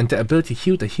and the ability to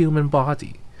heal the human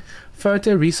body.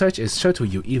 Further research is sure to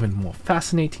yield even more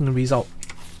fascinating result.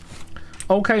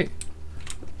 Okay,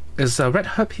 is a red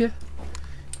herb here?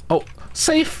 Oh,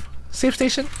 save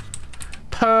station.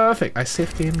 Perfect, I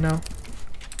saved game now.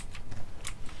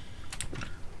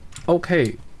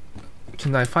 Okay,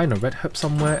 can I find a red herb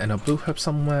somewhere and a blue herb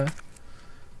somewhere?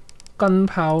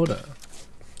 Gunpowder.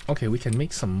 Okay, we can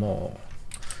make some more.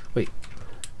 Wait,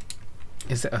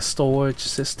 is there a storage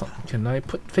system? Can I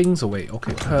put things away?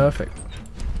 Okay, perfect.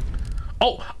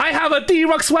 Oh, I have a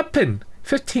deluxe weapon.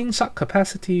 15 shot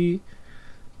capacity.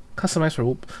 Customized for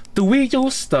whoop. Do we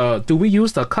use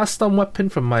the custom weapon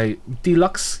from my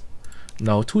deluxe?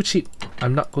 No, too cheap.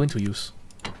 I'm not going to use.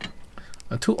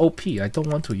 Too OP. I don't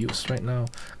want to use right now.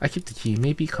 I keep the key.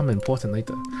 Maybe become important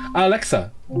later.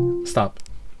 Alexa, stop.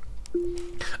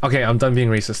 Okay, I'm done being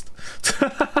racist.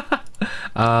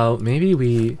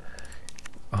 Maybe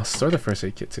I'll store the first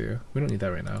aid kit too. We don't need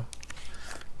that right now.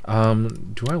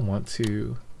 Do I want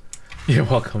to? You're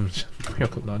welcome. You're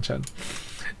welcome, Non-Chen.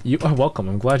 You are welcome.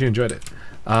 I'm glad you enjoyed it.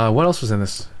 What else was in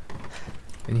this?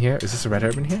 In here? Is this a red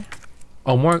herb in here?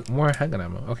 Oh, more handgun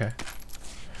ammo. Okay.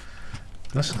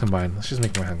 Let's just combine. Let's just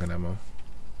make more handgun ammo.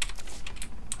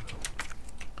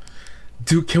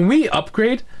 Dude, can we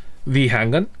upgrade the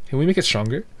handgun? Can we make it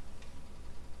stronger?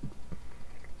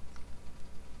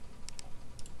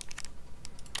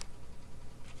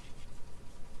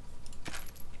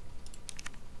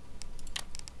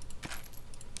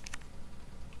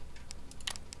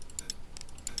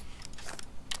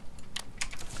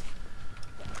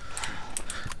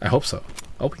 I hope so.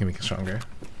 I hope we can make it stronger.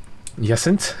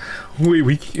 Yesn't?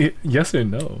 Wait, yes or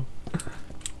no?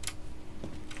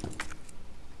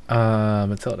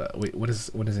 Matilda. Wait, what is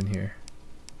in here?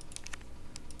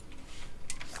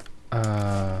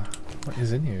 What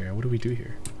is in here? What do we do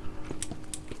here?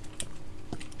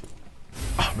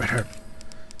 Oh, red herb.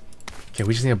 Okay,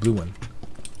 we just need a blue one.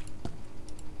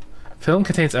 Film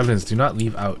contains evidence. Do not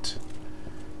leave out.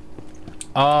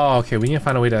 Oh, okay. We need to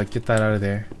find a way to get that out of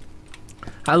there.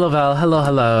 Hello, Val. Hello,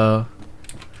 hello.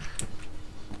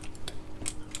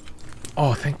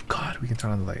 Oh, thank God we can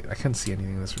turn on the light. I couldn't see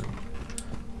anything in this room.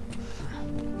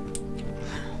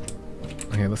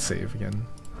 Okay, let's save again.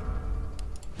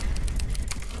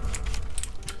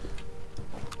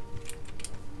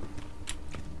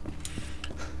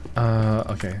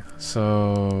 Okay,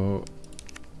 so...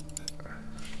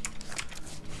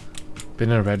 Been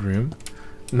in a red room?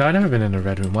 No, I've never been in a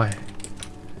red room. Why?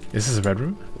 Is this a red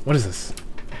room? What is this?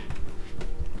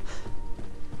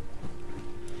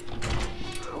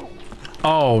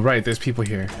 Oh, right, there's people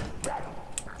here.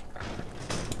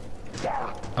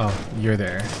 Oh, you're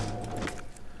there.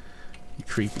 You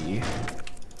creepy.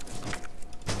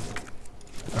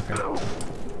 Okay.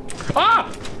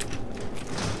 Ah!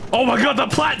 Oh my God, the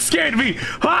plant scared me!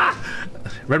 Ah!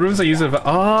 Red rooms are used.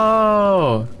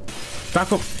 Oh!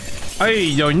 Back up. Hey,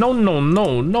 yo, no, no,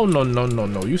 no, no, no, no, no,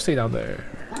 no. You stay down there.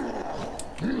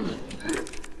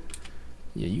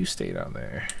 Yeah, you stay down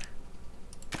there.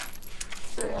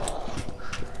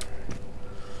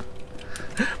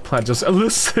 Plant just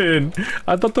listen.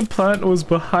 I thought the plant was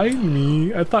behind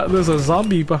me. I thought there's a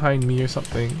zombie behind me or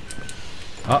something.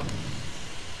 Oh.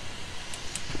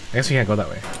 I guess we can't go that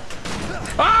way.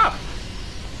 Ah!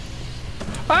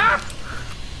 Ah!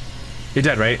 You're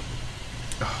dead, right?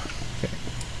 Oh, okay.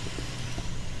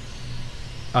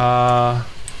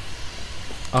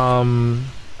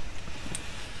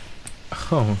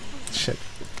 Oh, shit.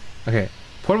 Okay.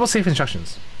 Portable safe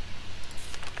instructions.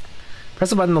 Press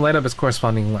the button to light up its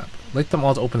corresponding lamp. Light them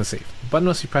all to open the safe. The button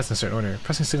must be pressed in a certain order.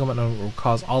 Pressing a single button will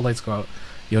cause all lights to go out.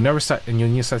 You'll never start, and you'll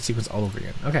need to start the sequence all over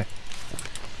again. Okay.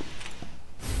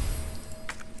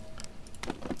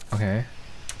 Okay.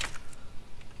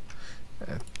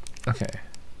 Okay.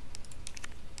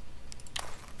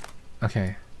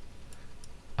 Okay.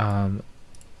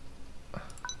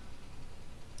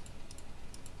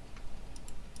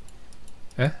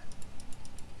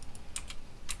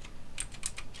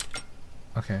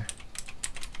 Okay.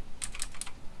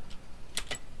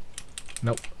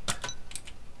 Nope.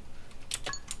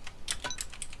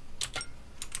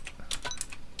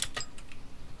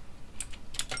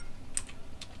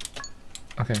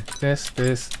 Okay. This.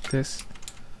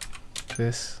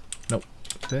 Nope.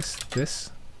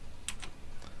 This.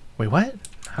 Wait, what?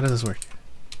 How does this work?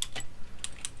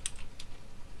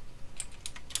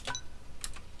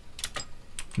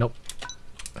 Nope.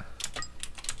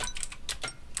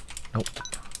 Nope.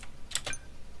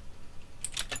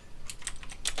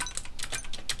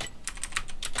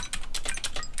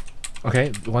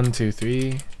 Okay, 1, 2,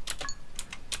 3.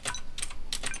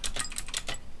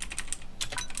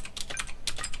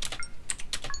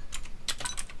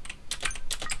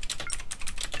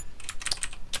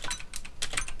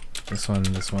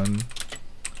 This one.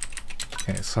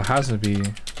 Okay, so how's it be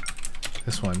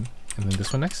this one and then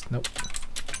this one next? Nope.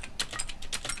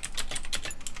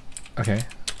 Okay.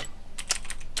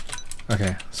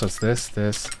 Okay, so it's this.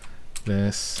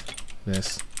 There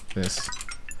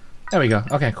we go.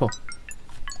 Okay, cool.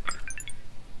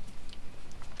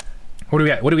 What do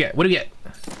we get?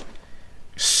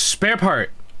 Spare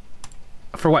part.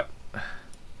 For what?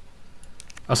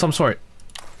 Of some sort.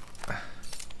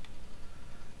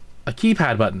 A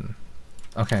keypad button.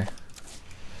 Okay.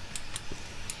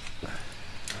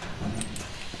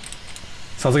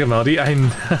 Sounds like a melody.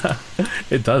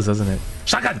 It does, doesn't it?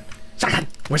 Shotgun! Shotgun!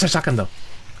 Where's our shotgun though?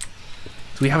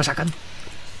 Do we have a shotgun?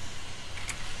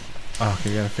 Oh,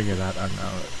 okay, we gotta figure that out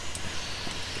now.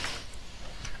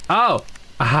 Oh!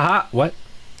 Aha! What?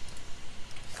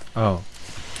 Oh.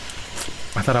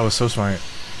 I thought I was so smart.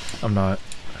 I'm not.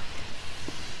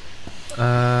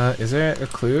 Is there a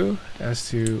clue as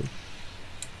to...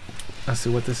 Let's see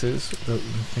what this is. The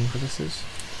thing for this is.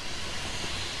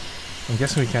 I'm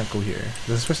guessing we can't go here. Does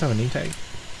this person have a name tag?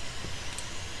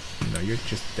 No, you're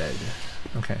just dead.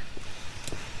 Okay.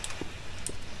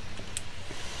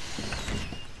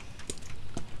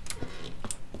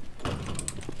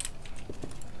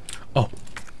 Oh.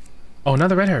 Oh,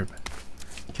 another red herb.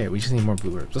 Okay, we just need more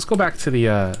blue herbs. Let's go back to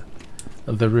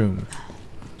the room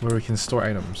where we can store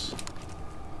items.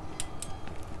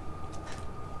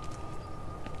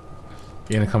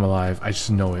 You're gonna come alive. I just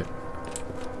know it.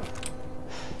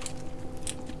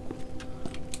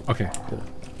 Okay, cool.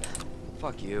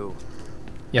 Fuck you.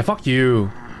 Yeah, fuck you.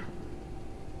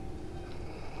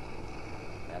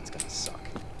 That's gonna suck.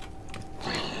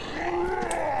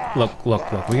 Look,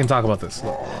 look, look. We can talk about this.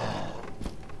 Look.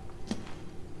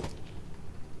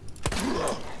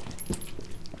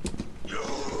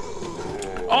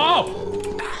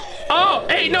 Oh! Oh!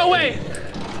 Hey, no way!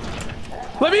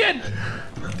 Let me in!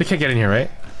 They can't get in here, right?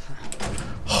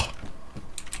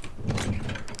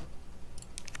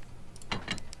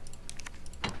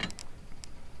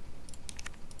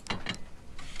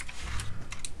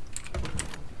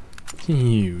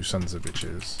 You sons of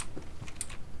bitches.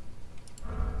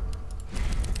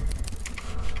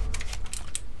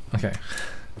 Okay.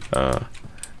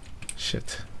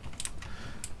 Shit.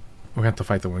 We're gonna have to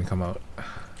fight the one come out.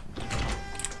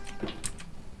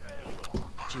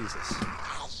 Jesus.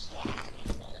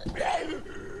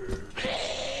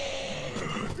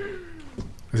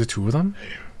 Is it two of them?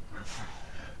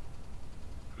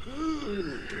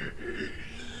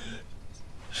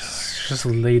 Just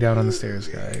lay down on the stairs,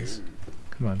 guys.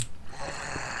 Come on.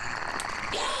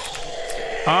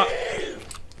 Ah!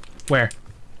 Where?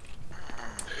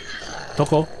 Don't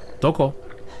go. Don't go.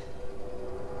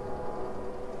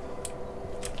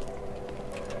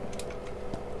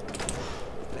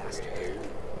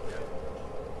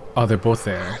 Oh, they're both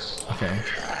there. Okay.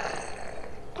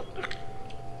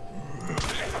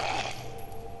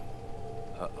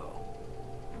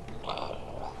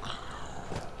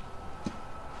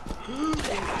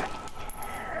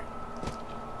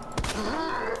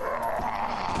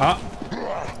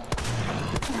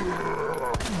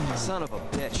 Son of a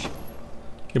bitch.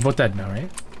 You're both dead now, right?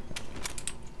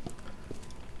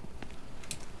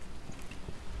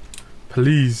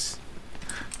 Please.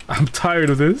 I'm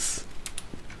tired of this.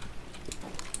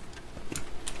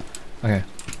 Okay.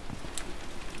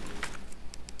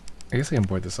 I guess I can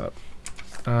board this up.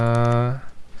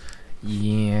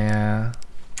 Yeah.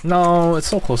 No, it's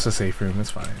so close to safe room. It's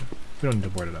fine. We don't need to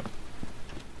board it up.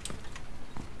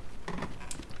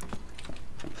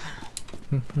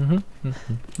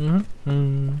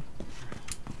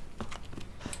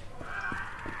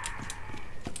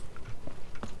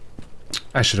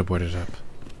 I should have boarded it up.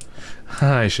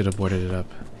 I should have boarded it up.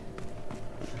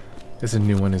 There's a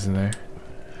new one, isn't there?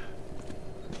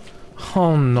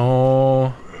 Oh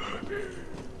no.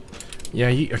 Yeah,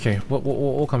 okay.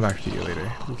 We'll come back to you later.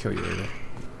 We'll kill you later.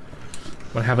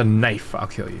 When I have a knife, I'll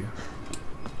kill you.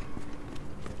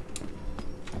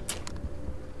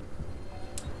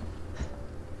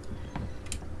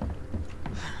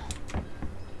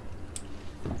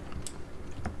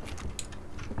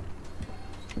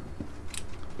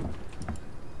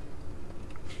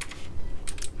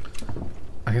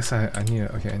 I guess I need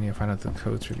to, okay, I need to find out the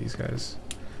codes for these guys.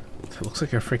 It looks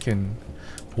like a freaking...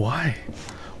 Why?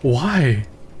 Why?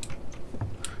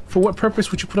 For what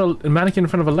purpose would you put a mannequin in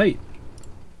front of a light?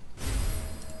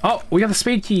 Oh, we got the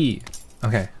spade key.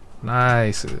 Okay,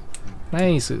 nice,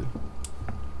 nice.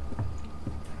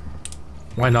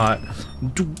 Why not?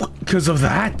 Because of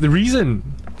that, the reason.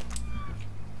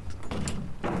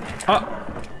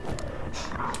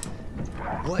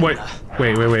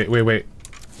 Wait.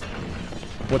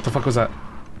 What the fuck was that?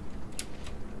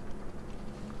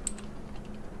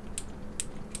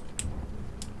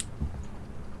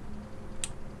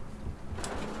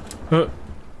 Huh?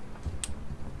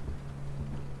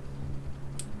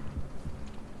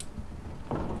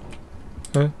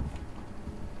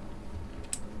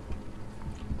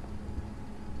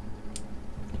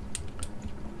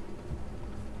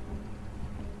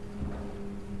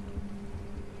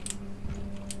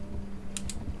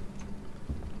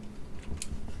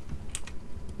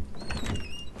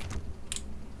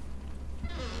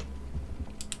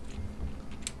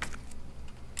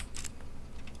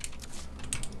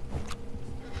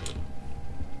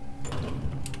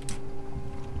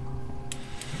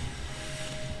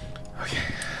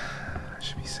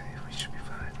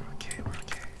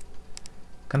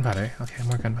 Gunpowder. Okay,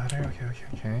 more gunpowder.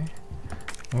 Okay.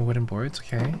 More wooden boards.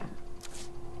 Okay.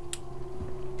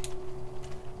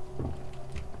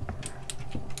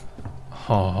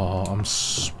 Oh, I'm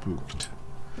spooked.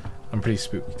 I'm pretty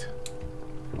spooked.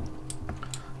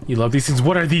 You love these things?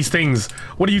 What are these things?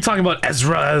 What are you talking about,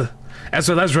 Ezra?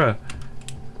 Ezra.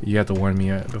 You have to warn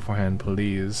me beforehand,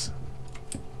 please.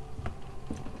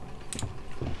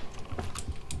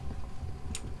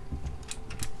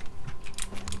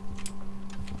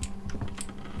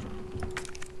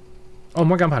 Oh,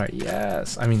 more gunpowder.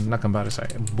 Yes. I mean, not gunpowder, sorry.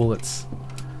 Bullets.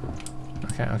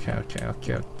 Okay.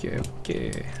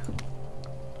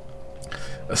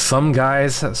 Some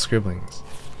guys have scribblings.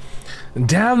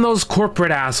 Damn those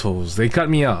corporate assholes. They cut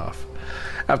me off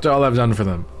after all I've done for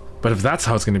them. But if that's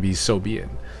how it's going to be, so be it.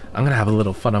 I'm going to have a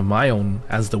little fun of my own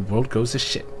as the world goes to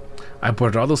shit. I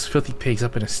boarded all those filthy pigs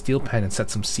up in a steel pen and set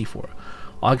some C4.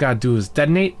 All I gotta do is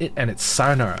detonate it and it's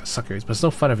sayonara, suckers. But it's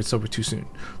no fun if it's over too soon.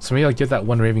 So maybe I'll give that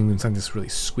one raving loon something to really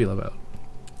squeal about.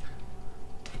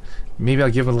 Maybe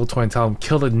I'll give him a little toy and tell him,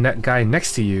 kill the guy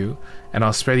next to you, and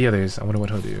I'll spare the others. I wonder what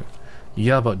he'll do. You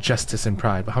yell about justice and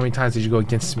pride, but how many times did you go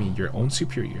against me, your own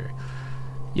superior?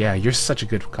 Yeah, you're such a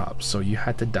good cop, so you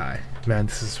had to die. Man,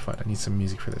 this is fun. I need some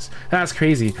music for this. That's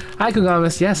crazy. Hi,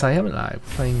 Kugamas. Yes, I am alive.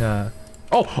 Playing,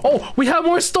 Oh, we have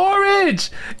more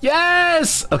storage!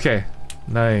 Yes! Okay.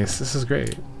 Nice. This is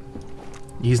great.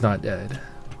 He's not dead.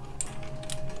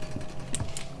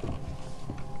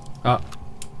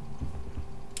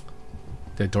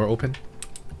 The door open?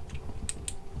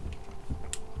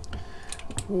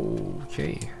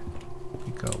 Okay.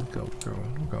 We go.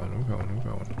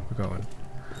 We're going.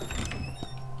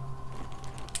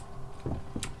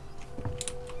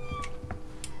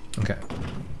 Okay.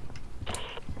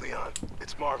 Leon,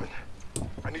 it's Marvin.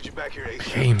 I need you back here, ASAP.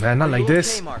 Hey man, not like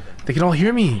this. Okay, Marvin? They can all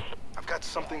hear me. I've got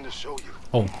something to show you.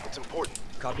 Oh. It's important.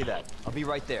 Copy that. I'll be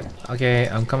right there. Okay,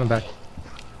 I'm coming back.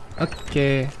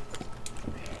 Okay.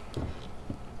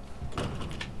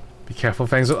 Be careful,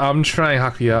 Fangs. I'm trying,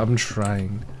 Hakuya. I'm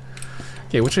trying.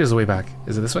 Okay, which way is the way back?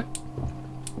 Is it this way?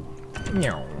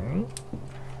 Meow.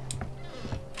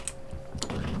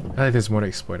 I think there's more to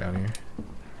explore down here.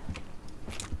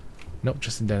 Nope,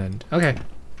 just a dead end. Okay.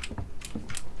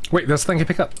 Wait, that's the thing I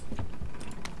pick up.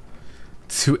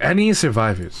 To any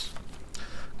survivors,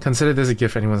 consider this a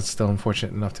gift for anyone that's still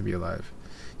unfortunate enough to be alive.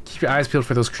 Keep your eyes peeled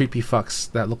for those creepy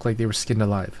fucks that look like they were skinned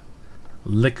alive.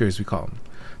 Lickers, we call them.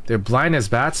 They're blind as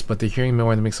bats, but they're hearing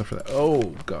more than makes up for that.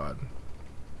 Oh, God.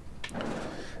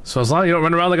 So as long as you don't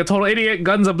run around like a total idiot,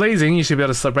 guns a-blazing, you should be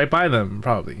able to slip right by them,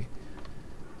 probably.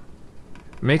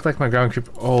 Make like my ground creep.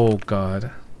 Oh,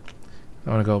 God. I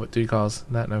want to go, but 3 calls.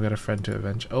 That, and I've got a friend to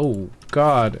avenge. Oh,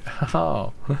 God.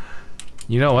 Oh.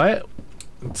 You know what?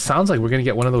 It sounds like we're going to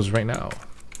get one of those right now.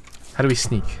 How do we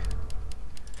sneak?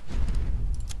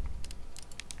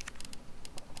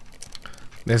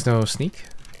 There's no sneak?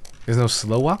 There's no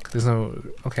slow walk? There's no...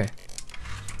 Okay.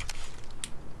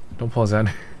 Don't pause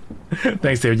that.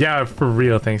 Thanks, David. Yeah, for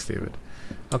real. Thanks, David.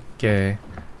 Okay.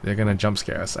 They're going to jump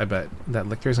scare us, I bet. That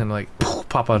licker's going to, like,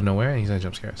 pop out of nowhere, and he's going to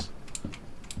jump scare us.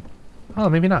 Oh,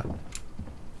 maybe not.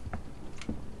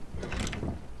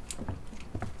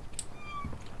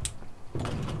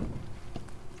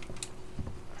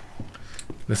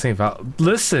 This ain't Val.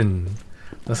 Listen!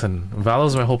 Listen,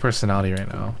 Valo's my whole personality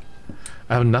right now.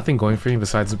 I have nothing going for me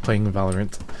besides playing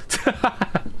Valorant.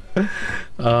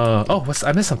 Oh,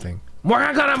 I missed something. More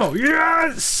handgun ammo!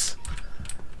 Yes!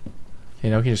 Okay,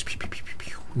 now we can just pew, pew, pew, pew,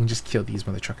 pew. We can just kill these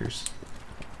mother truckers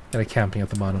that are camping at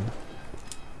the bottom.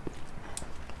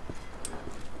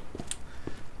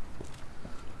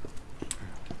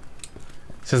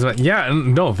 Says, yeah,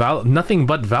 no, nothing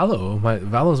but Valo.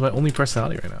 Valo is my only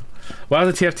personality right now. Well,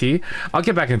 the TFT. I'll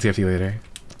get back into TFT later.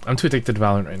 I'm too addicted to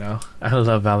Valorant right now. I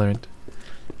love Valorant.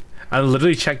 I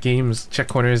literally check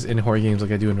corners in horror games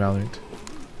like I do in Valorant.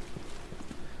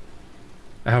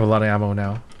 I have a lot of ammo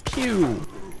now. Pew!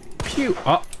 Pew!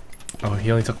 Oh,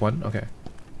 he only took one? Okay.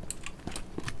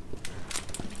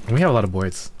 And we have a lot of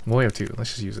boards. Well, we have 2. Let's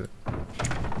just use it.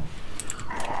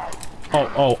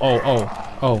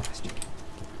 Oh.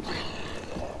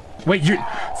 Wait,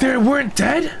 they weren't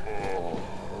dead?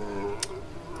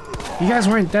 You guys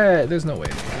weren't dead. There's no way.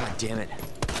 God damn it.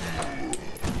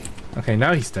 Okay,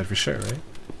 now he's dead for sure, right?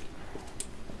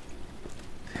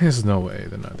 There's no way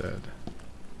they're not dead.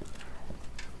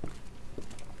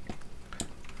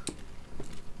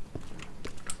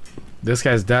 This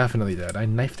guy's definitely dead. I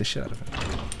knifed the shit out of him.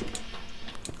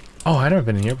 Oh, I've never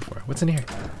been in here before. What's in here?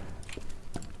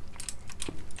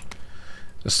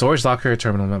 The storage locker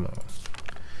terminal memo.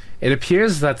 It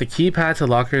appears that the keypad to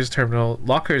locker's terminal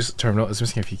is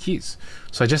missing a few keys.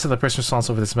 So I just said the person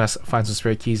responsible for this mess finds some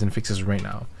spare keys and fixes right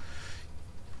now.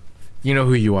 You know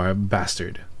who you are,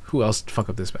 bastard. Who else fuck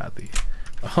up this badly?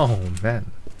 Oh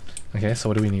man. Okay, so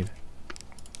what do we need?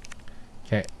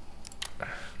 Okay.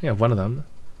 Yeah, one of them.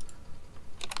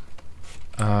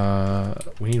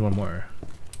 We need one more.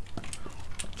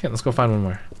 Okay, let's go find one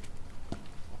more.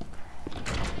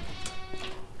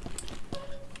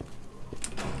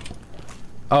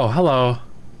 Oh, hello.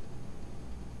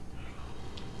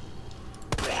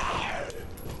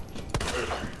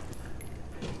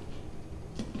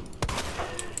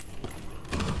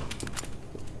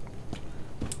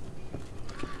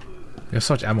 We have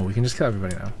so much ammo, we can just kill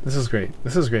everybody now. This is great.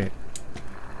 This is great.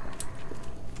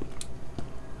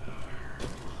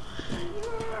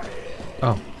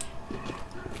 Oh.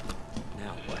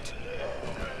 Now what?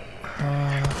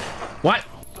 What?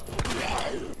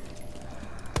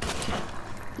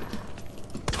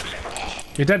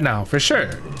 You're dead now, for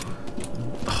sure.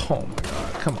 Oh my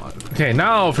god, come on. Okay,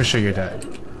 now for sure you're dead.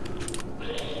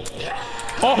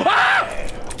 Oh! Ah!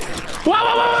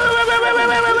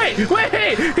 Wait!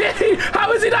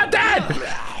 How is he not dead? You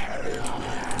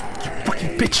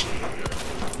fucking bitch!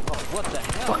 Oh, what the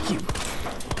hell? Fuck you!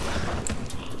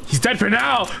 He's dead for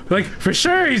now. Like for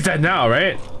sure, he's dead now,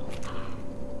 right?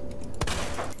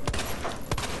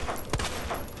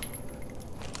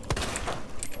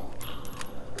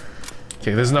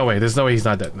 Okay, there's no way. There's no way he's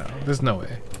not dead now. There's no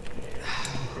way.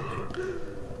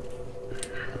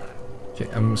 Okay,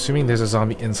 I'm assuming there's a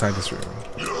zombie inside this room.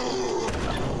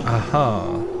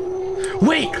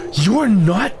 Wait, you're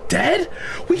not dead?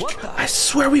 I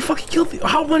swear we fucking killed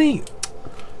how many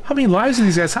lives do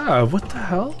these guys have? What the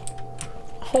hell?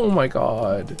 Oh my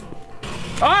god.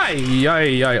 Ay.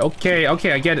 Okay,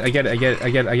 I get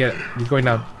it. He's going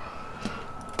down.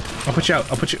 I'll put you out.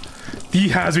 He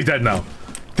has me dead now.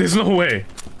 There's no way.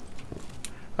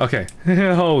 Okay.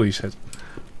 Holy shit.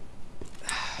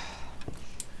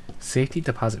 Safety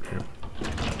deposit room.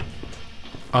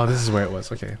 Oh, this is where it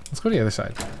was. Okay, let's go to the other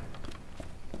side.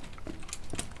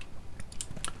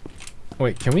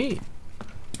 Wait, can we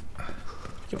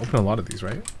open a lot of these,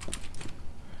 right?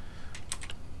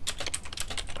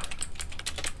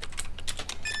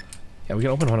 Yeah, we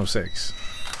can open 106.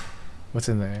 What's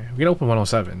in there? We can open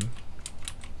 107.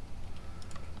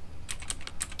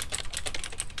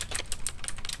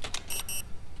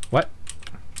 What?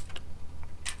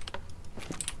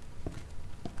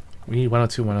 We need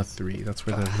 102, 103. That's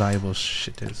where the valuable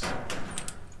shit is.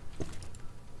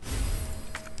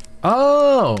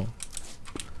 Oh!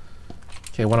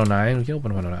 Okay, 109. We can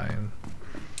open 109.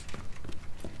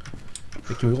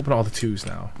 Okay, can we open all the 2s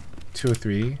now?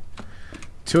 203.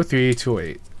 203,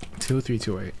 208. 203,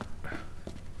 208.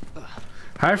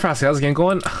 Hi, Frosty. How's the game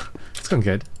going? It's going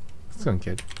good. It's going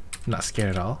good. I'm not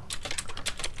scared at all.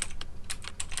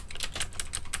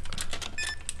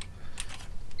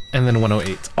 And then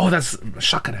 108. Oh, that's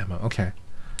shotgun ammo. Okay.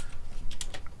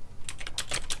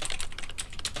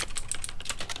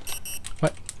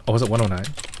 What? Oh, was it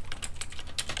 109?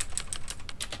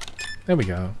 There we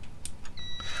go.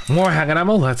 More handgun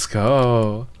ammo. Let's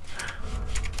go.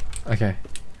 Okay.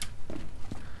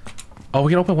 Oh,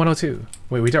 we can open 102.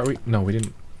 Wait, no, we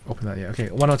didn't open that yet. Okay,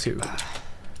 102.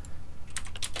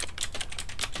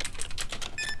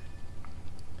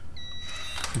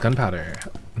 Gunpowder.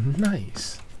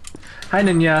 Nice. Hi,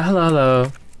 Ninya.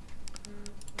 Hello.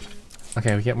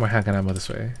 Okay, we get more handgun ammo this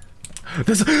way.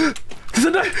 There's a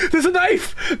knife! There's a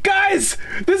knife! Guys!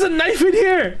 There's a knife in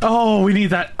here! Oh, we need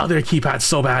that other keypad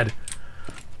so bad.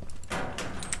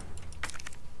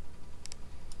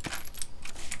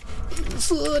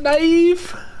 It's a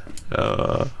knife!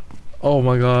 Oh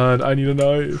my god, I need a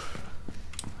knife.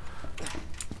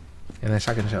 And then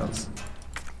shotgun shells.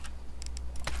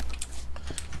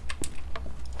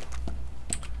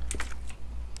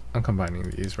 I'm combining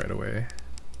these right away.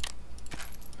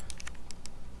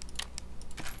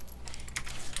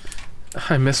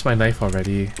 I missed my knife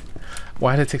already.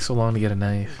 Why did it take so long to get a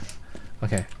knife?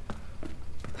 Okay.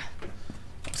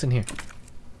 What's in here?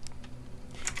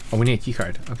 Oh, we need a key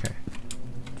card. Okay.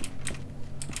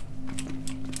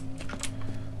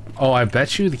 Oh, I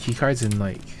bet you the key card's in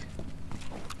like...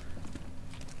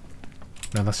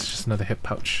 No, that's just another hip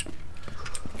pouch.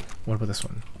 What about this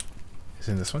one? Is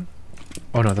it in this one?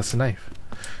 Oh no, that's a knife.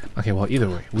 Okay, well either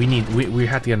way, we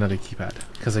have to get another keypad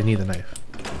because I need the knife.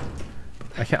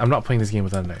 I'm not playing this game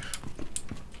without a knife.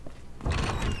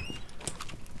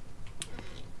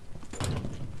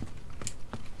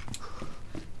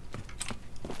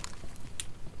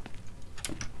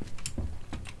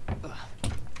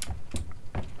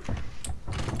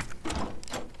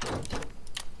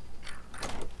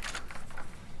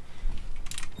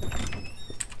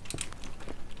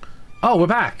 Oh, we're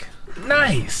back.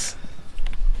 Nice.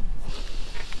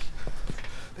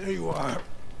 There you are.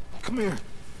 Come here.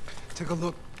 Take a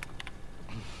look.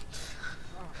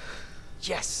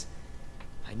 Yes!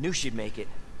 I knew she'd make it.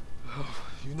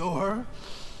 You know her?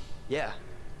 Yeah.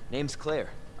 Name's Claire.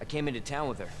 I came into town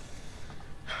with her.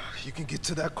 You can get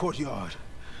to that courtyard.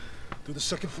 Through the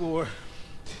second floor.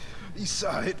 East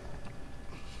side.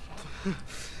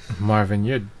 Marvin,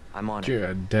 you're I'm on you're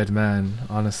it. a dead man,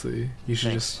 honestly. You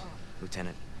should Thanks,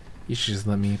 Lieutenant. you should just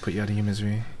let me put you out of your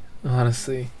misery.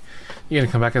 Honestly. You're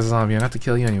gonna come back as a zombie. I have to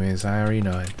kill you anyways. I already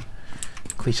know it.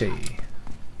 Cliche.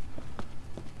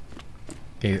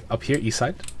 Okay, up here, east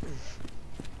side.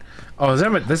 Oh,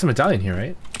 there's a medallion here,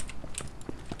 right?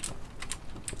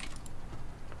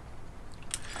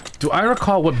 Do I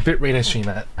recall what bitrate I stream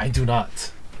at? I do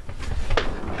not.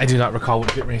 I do not recall what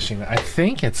bitrate I stream at. I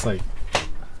think it's like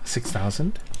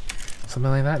 6,000?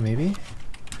 Something like that, maybe?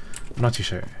 I'm not too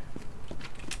sure.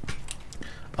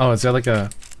 Oh, is there like a...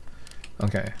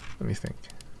 Okay, let me think.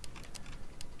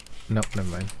 Nope, never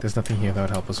mind. There's nothing here that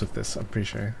would help us with this, I'm pretty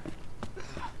sure.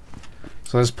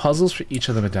 So there's puzzles for each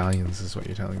of the medallions, is what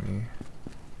you're telling me.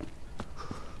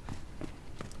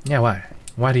 Yeah, why?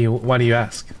 Why do you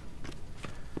ask?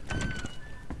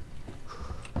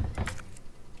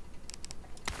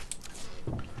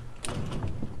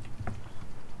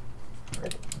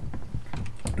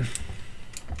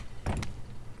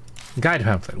 Guide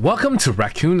pamphlet. Welcome to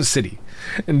Raccoon City.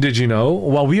 And did you know,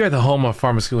 while we are the home of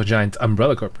pharmaceutical giant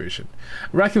Umbrella Corporation,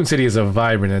 Raccoon City is a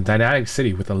vibrant and dynamic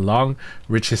city with a long,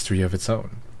 rich history of its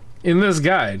own. In this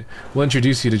guide, we'll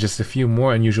introduce you to just a few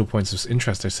more unusual points of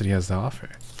interest our city has to offer.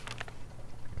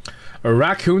 A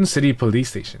Raccoon City Police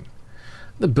Station.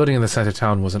 The building in the center of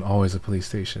town wasn't always a police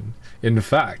station. In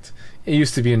fact, it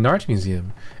used to be an art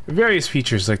museum. Various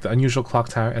features like the unusual clock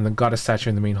tower and the goddess statue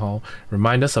in the main hall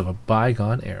remind us of a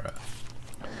bygone era.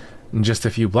 And just a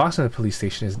few blocks from the police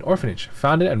station is an orphanage,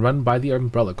 founded and run by the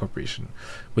Umbrella Corporation,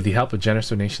 with the help of generous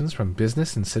donations from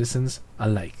business and citizens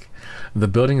alike. The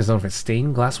building is known for its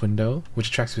stained glass window, which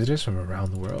attracts visitors from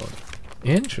around the world.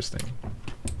 Interesting.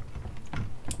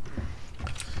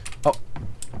 Oh,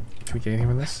 can we get anything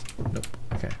from this? Nope.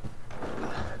 Okay.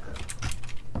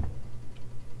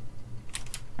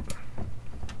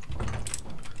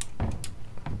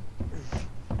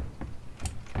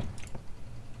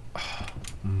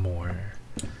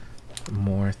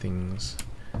 More things,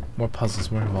 more puzzles,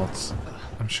 more vaults.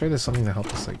 I'm sure there's something that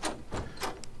helps us, like...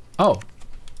 Oh!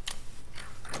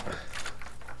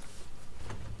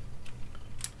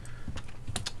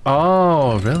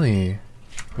 Oh, really?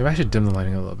 Maybe I should dim the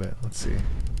lighting a little bit. Let's see.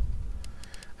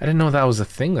 I didn't know that was a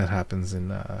thing that happens in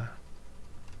what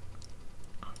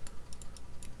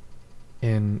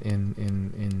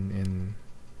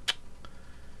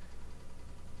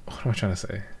am I trying to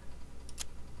say?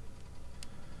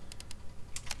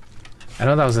 I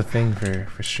know that was a thing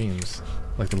for streams,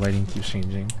 like the lighting keeps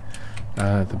changing,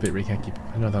 the bitrate can't keep.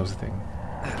 I know that was a thing.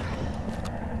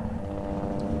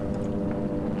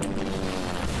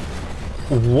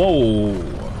 Whoa.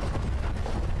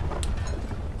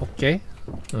 Okay,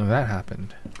 oh, that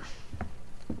happened.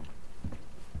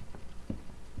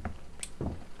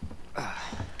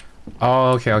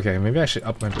 Oh, okay. Maybe I should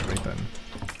up my bitrate then.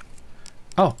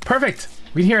 Oh, perfect.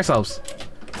 We can hear ourselves.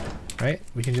 Right?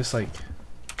 We can just like.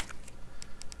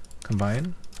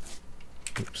 Combine.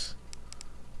 Oops.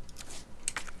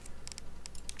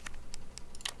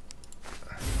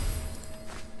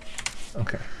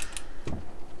 Okay.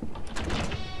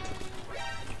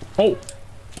 Oh!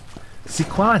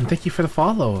 Siquan, thank you for the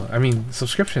follow. I mean,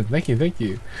 subscription. Thank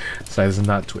you. Sorry, this is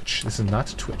not Twitch. This is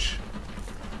not Twitch.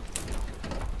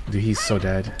 Dude, he's so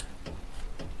dead.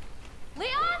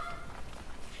 Leon?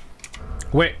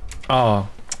 Wait. Oh.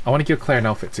 I want to give Claire an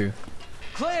outfit too.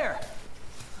 Claire!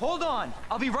 Hold on!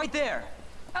 I'll be right there!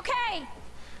 Okay.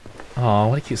 Oh,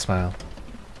 what a cute smile.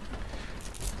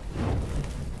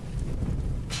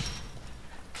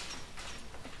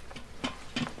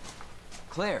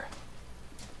 Claire!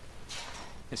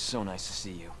 It's so nice to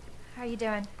see you. How are you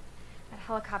doing? That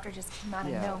helicopter just came out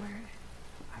of nowhere.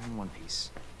 I'm in one piece.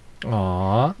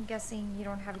 Aww. I'm guessing you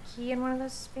don't have a key in one of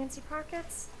those fancy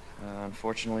pockets?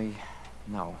 Unfortunately,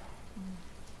 no.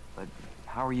 But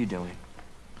how are you doing?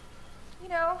 You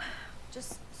know,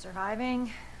 just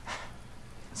surviving.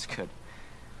 That's good.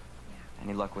 Yeah.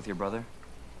 Any luck with your brother?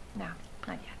 No,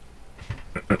 not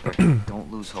yet.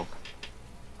 Don't lose hope.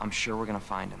 I'm sure we're gonna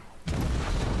find him.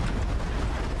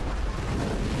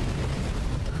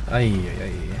 Ay.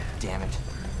 Damn it.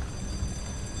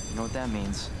 You know what that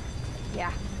means?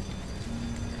 Yeah.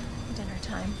 Dinner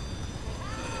time.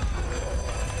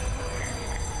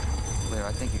 Claire,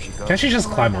 I think you should go. Can't she just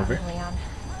Don't climb worry over? about it, Leon.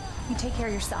 You take care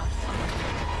of yourself.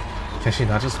 Can she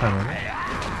not just climb over?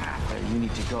 Claire, you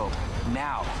need to go.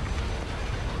 Now.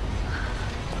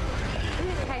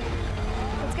 Okay,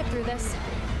 let's get through this.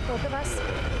 Both of us.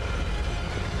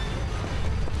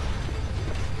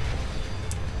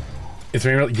 It's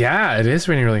raining really, yeah, it is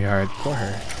raining really hard. Poor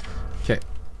her. Okay,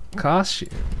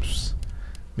 costumes.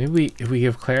 Maybe if we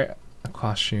give Claire a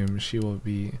costume, she will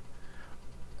be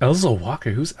Elsa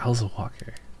Walker. Who's Elsa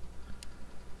Walker?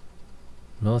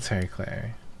 Military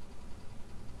Claire.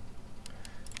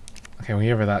 Okay, we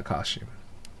give her that costume.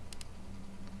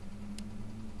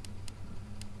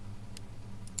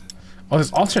 Oh,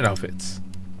 there's alternate outfits.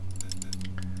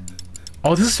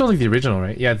 Oh, this is still like the original,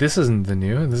 right? Yeah, this isn't the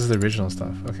new. This is the original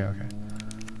stuff. Okay, okay.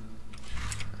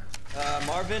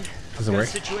 Marvin, Does it work?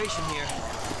 situation here.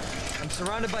 I'm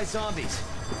surrounded by zombies.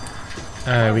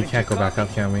 We can't go back up,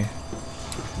 can we?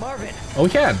 Marvin. Oh, we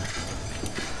can.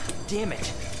 Damn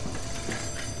it.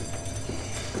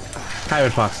 Hi,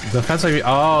 Red Fox. Defense like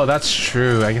oh, that's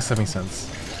true. I guess that makes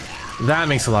sense. That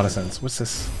makes a lot of sense. What's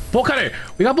this? Bolt cutter.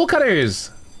 We got bolt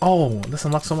cutters. Oh, this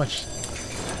unlocks so much.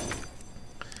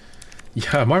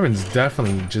 Yeah, Marvin's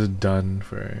definitely just done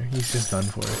for. He's just done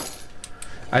for.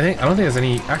 I don't think there's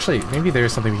any. Actually, maybe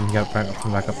there's something we can get back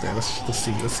up there. Let's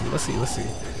see.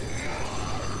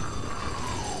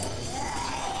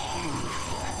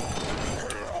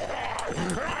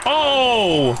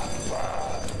 Oh!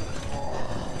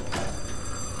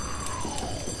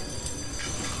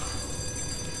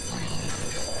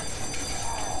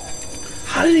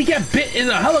 How did he get bit in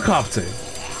a helicopter?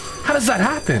 How does that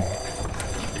happen?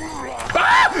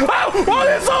 Ah! Oh,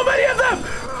 there's so many of them!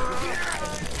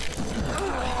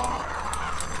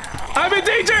 I'm in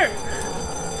danger!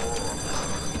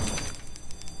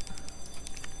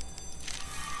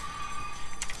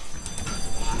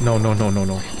 No.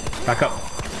 Back up.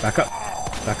 Back up.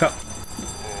 Back up.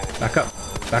 Back up.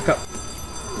 Back up.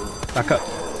 Back up.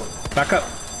 Back up.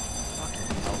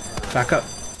 Back up.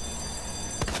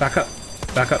 Back up.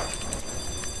 Back up.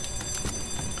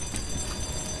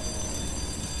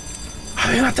 How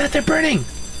are they not dead? They're burning!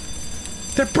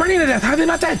 They're burning to death! How are they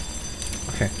not dead?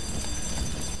 Okay.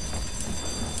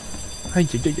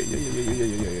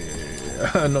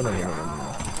 No.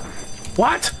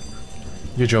 What?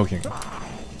 You're joking.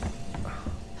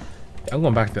 I'm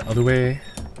going back the other way.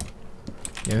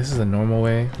 Yeah, this is a normal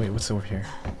way. Wait, what's over here?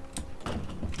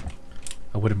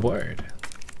 A wooden board.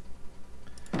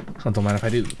 Don't mind if I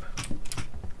do.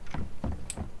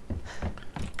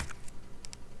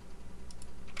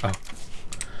 Oh.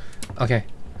 Okay.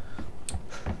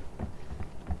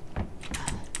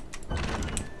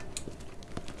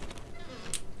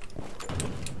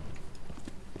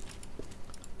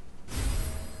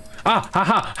 Ah!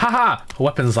 Ha!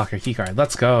 Weapons locker keycard.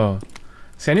 Let's go.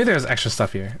 See, I knew there was extra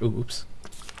stuff here. Ooh, oops.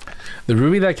 The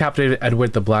ruby that captivated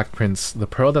Edward the Black Prince, the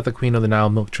pearl that the Queen of the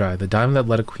Nile milked dry, the diamond that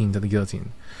led a queen to the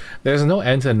guillotine. There is no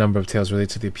end to the number of tales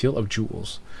related to the appeal of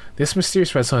jewels. This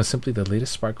mysterious redstone is simply the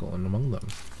latest sparkle among them.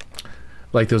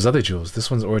 Like those other jewels,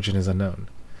 this one's origin is unknown.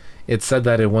 It's said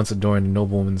that it once adorned a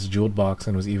nobleman's jeweled box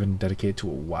and was even dedicated to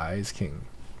a wise king.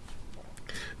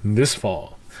 This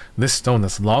fall, this stone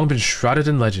that's long been shrouded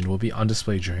in legend will be on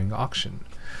display during auction.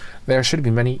 There are sure to be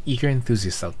many eager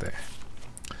enthusiasts out there.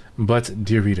 But,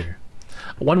 dear reader,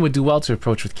 one would do well to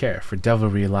approach with care, for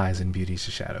devilry lies in beauty's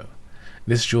shadow.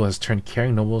 This jewel has turned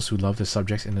caring nobles who love their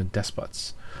subjects into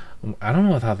despots. I don't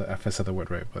know if I said the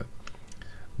word right, but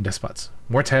despots.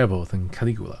 More terrible than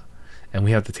Caligula. And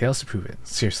we have the tales to prove it.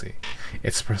 Seriously.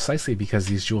 It's precisely because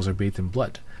these jewels are bathed in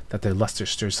blood that their luster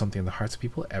stirs something in the hearts of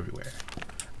people everywhere.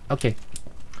 Okay.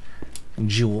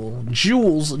 Jewels!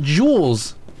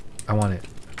 I want it.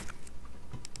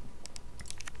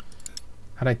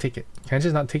 How'd I take it? Can I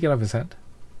just not take it off his head?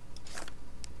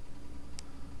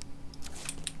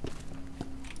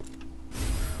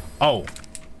 Oh.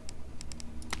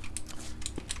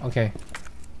 Okay.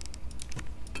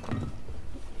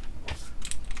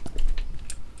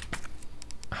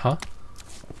 Huh?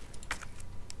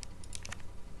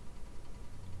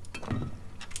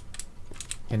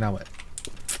 Okay, now what?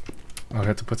 Oh, I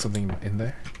have to put something in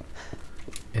there?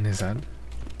 In his head?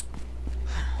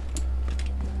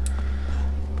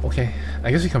 Okay,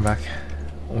 I guess we come back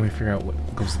when we figure out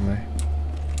what goes in there.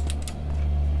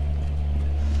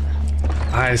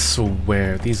 I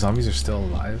swear, these zombies are still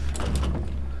alive.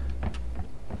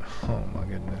 Oh my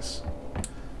goodness.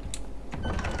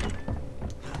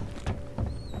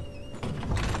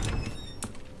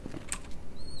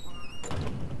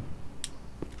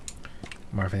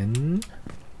 Marvin.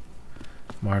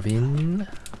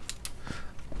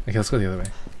 Okay, let's go the other way.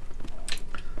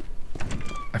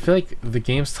 I feel like the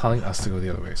game's telling us to go the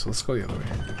other way, so let's go the other way.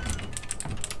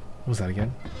 What was that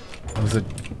again? What was it?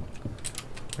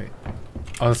 Wait.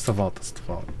 Oh, that's the vault. That's the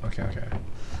vault. Okay, okay.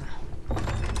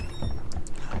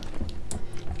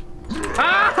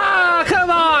 Ah! Come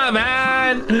on,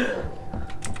 man!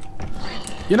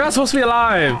 You're not supposed to be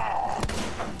alive.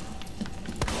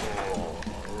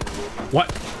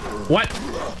 What? What?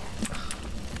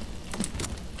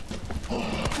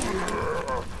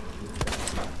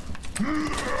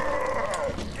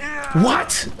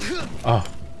 What? Oh,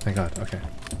 thank God. Okay.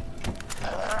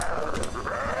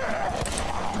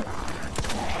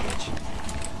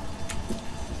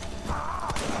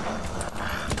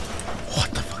 What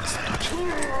the fuck is that dodge?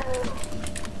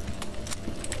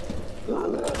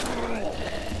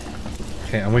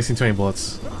 Okay, I'm wasting 20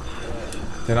 bullets.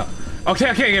 They're not.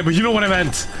 Okay, okay, okay, but you know what I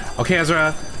meant. Okay,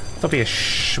 Ezra, don't be a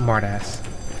smartass.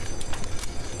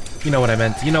 You know what I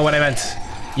meant. You know what I meant.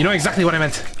 You know exactly what I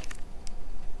meant.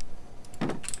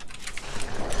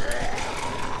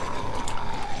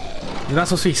 You're not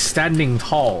supposed to be standing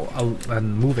tall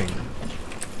and moving.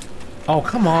 Oh,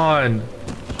 come on.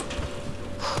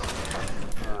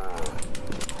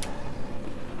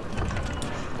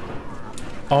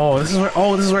 Oh, this is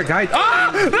where it guides.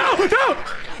 Ah! No! No!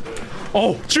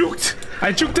 Oh, juked!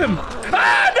 I juked him!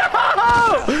 Ah, no!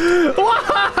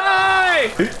 Why?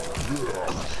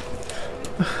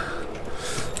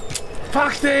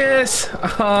 Fuck this!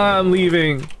 I'm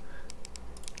leaving.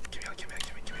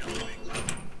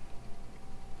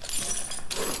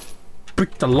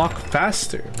 Break the lock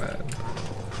faster, man.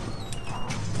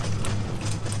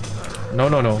 No,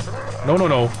 no, no. No, no,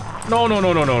 no. No, no,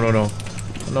 no, no, no, no, no.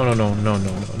 No, no, no, no, no,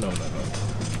 no, no, no, no.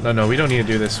 No, no, we don't need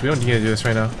to do this. We don't need to do this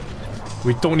right now.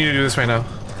 We don't need to do this right now.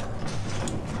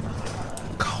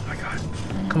 Oh my God.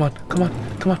 Come on, come on,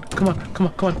 come on, come on, come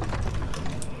on, come on.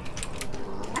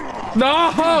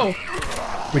 No!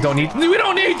 We don't need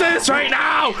this right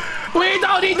now! We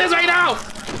don't need this right now!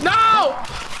 No!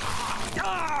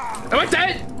 Am I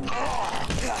dead?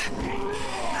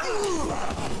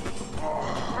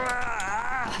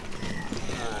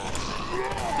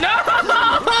 No!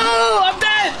 I'm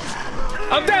dead!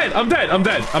 I'm dead! I'm dead! I'm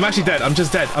dead! I'm actually dead. I'm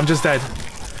just dead. I'm just dead.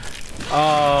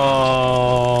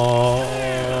 Oh.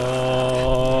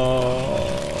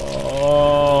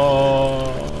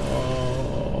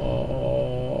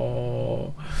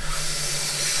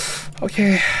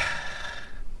 Okay.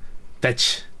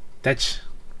 Detch. Detch.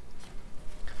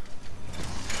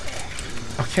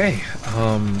 Okay.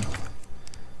 Oh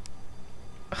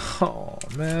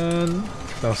man,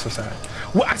 that was so sad.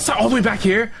 What? I saw all the way back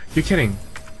here? You're kidding?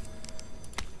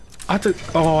 I have to.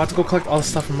 Oh, I have to go collect all the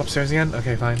stuff from upstairs again.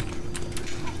 Okay, fine.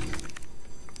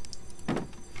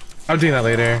 I'm doing that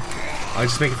later. I'll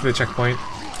just make it to the checkpoint.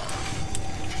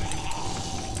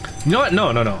 You know what?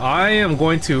 No, no, no. I am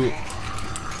going to.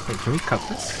 Wait, can we cut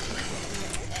this?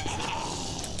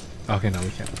 Okay, no,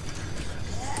 we can't.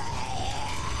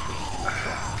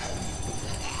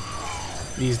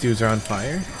 These dudes are on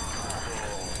fire.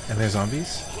 And they're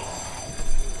zombies.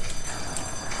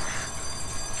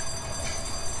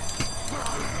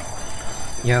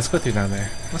 Yeah, let's go through down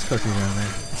there. Let's go through down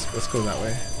there. Let's go that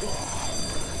way.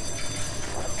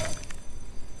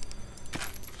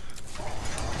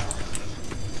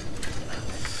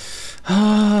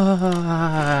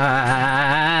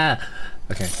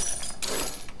 Okay.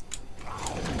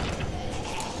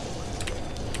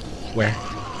 Where?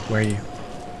 Where are you?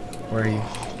 Where are you?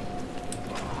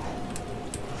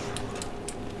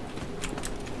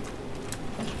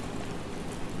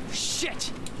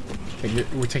 Shit! Okay,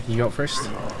 we're taking you out first.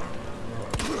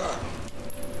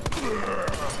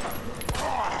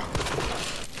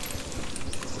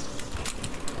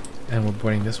 And we're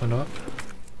boarding this window up.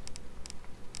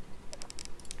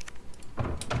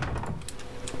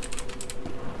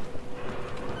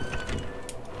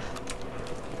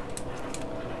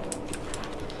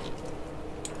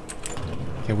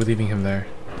 Okay, we're leaving him there.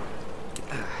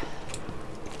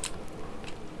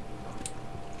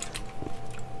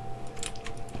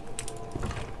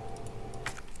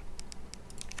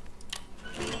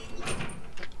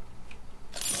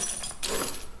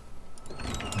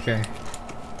 Okay.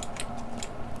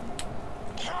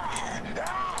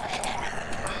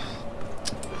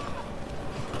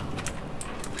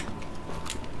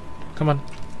 Come on.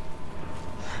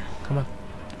 Come on.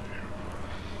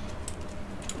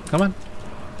 Come on.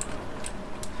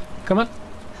 Come on.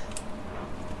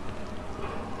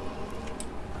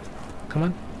 Come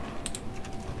on.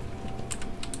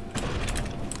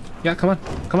 Yeah, come on.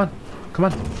 Come on. Come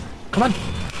on. Come on.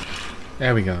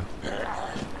 There we go.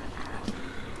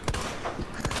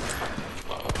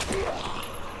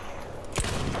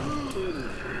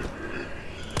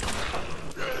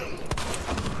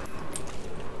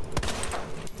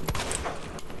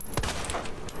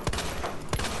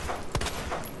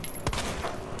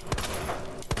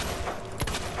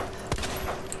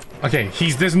 Okay,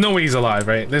 there's no way he's alive,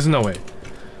 right? There's no way.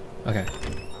 Okay.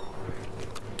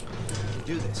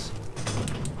 Do this.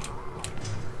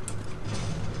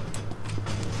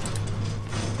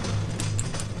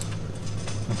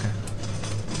 Okay.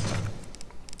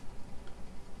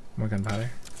 More gunpowder.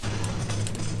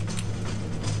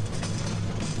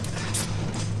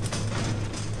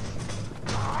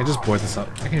 I just board this up.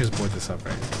 I can just board this up,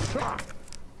 right?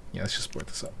 Yeah, let's just board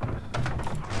this up.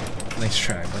 Nice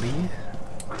try, buddy.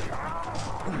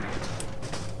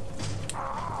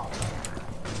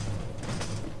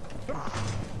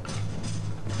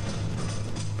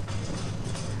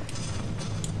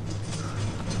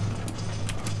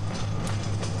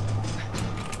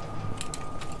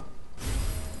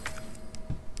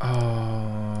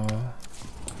 Oh,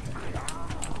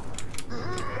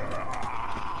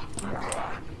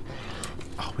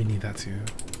 we need that too.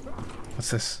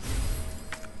 What's this?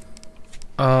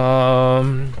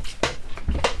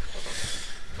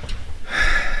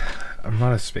 I'm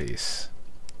out of space.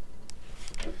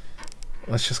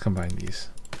 Let's just combine these.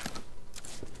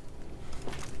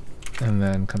 And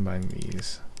then combine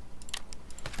these.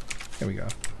 There we go.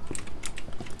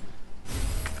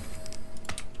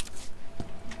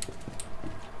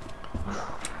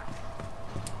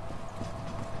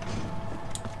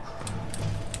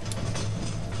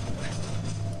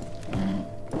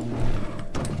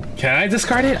 Can I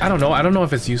discard it? I don't know. I don't know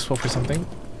if it's useful for something.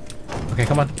 Okay,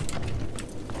 come on.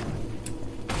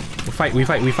 We fight, we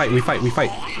fight, we fight, we fight, we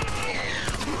fight.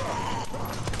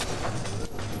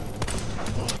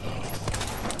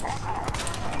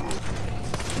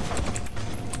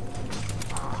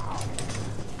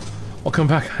 Welcome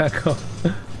back, Echo.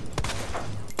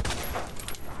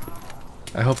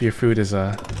 I hope your food is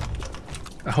I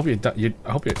hope you're done.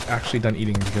 I hope you're actually done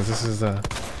eating, because this is a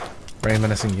very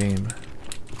menacing game.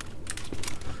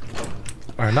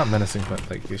 Or not menacing, but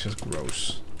like it's just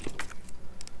gross.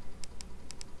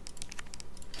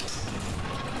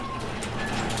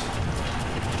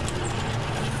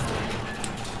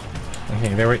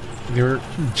 Okay, there were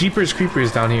Jeepers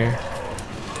Creepers down here.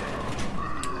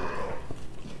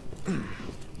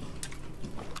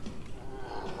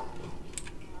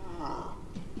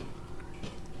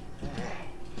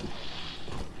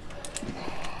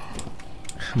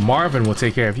 Marvin will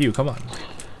take care of you. Come on.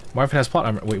 Marvin has plot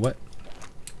armor. Wait, what?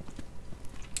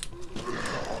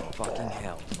 Fucking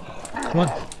hell. Come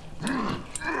on.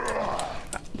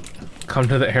 Come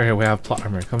to the area where I have plot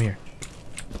armor. Come here.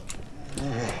 You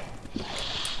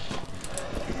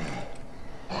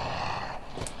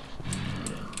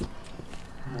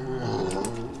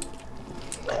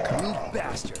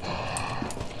bastard.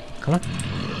 Come on.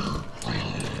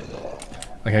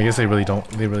 Okay, I guess they really don't.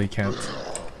 They really can't.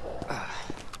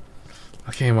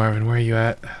 Okay, Marvin, where are you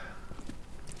at?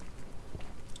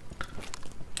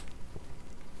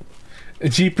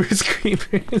 Jeepers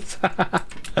Creepers.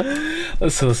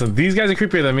 Listen, these guys are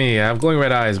creepier than me. I have glowing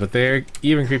red eyes, but they're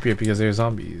even creepier because they're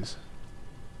zombies.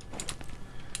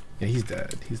 Yeah, he's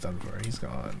dead. He's done for. He's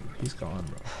gone. He's gone,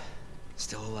 bro.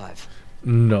 Still alive.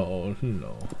 No,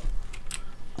 no.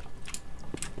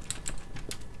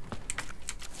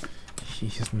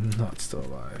 He's not still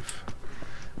alive.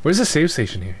 Where's the save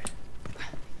station here?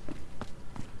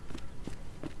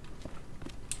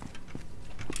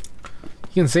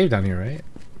 You can save down here, right?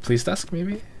 Police desk,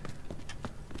 maybe?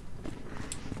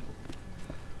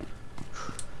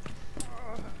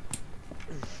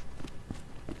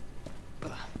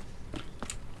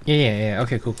 Yeah.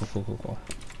 Okay, cool. Can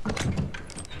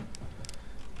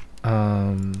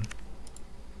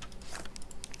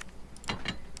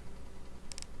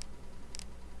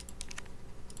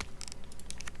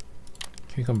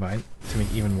we combine to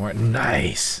make even more?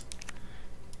 Nice!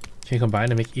 Can we combine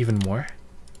to make even more?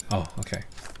 Oh, okay.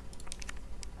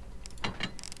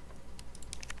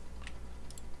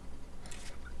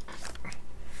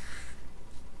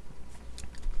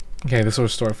 Okay, this will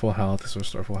restore full health. This will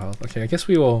restore full health. Okay, I guess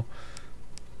we will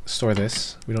store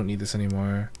this. We don't need this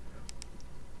anymore.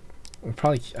 I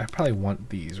probably want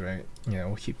these, right? Yeah,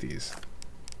 we'll keep these.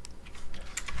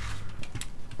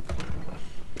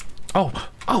 Oh!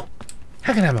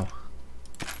 Heckin' ammo!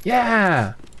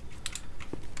 Yeah!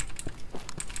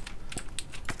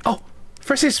 Oh!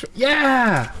 First aid!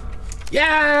 Yeah!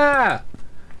 Yeah!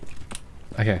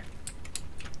 Okay.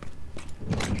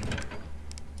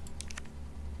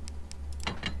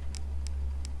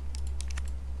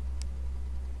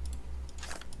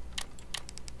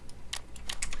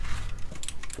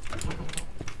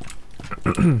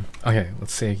 Okay,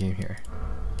 let's save game here.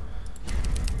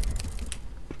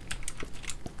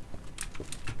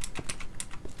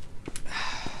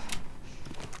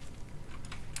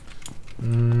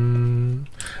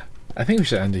 I think we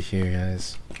should end it here,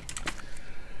 guys.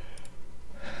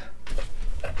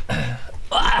 I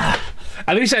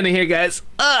think we should end it here, guys.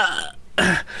 I'm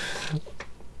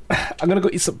gonna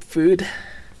go eat some food,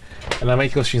 and I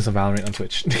might go stream some Valorant on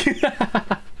Twitch.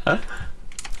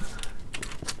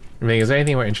 Is there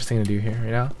anything more interesting to do here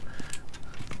right now?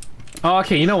 Oh,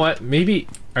 okay. You know what? Maybe.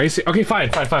 Are you okay?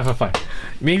 Fine.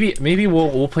 Maybe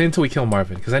we'll play until we kill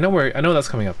Marvin, because I know that's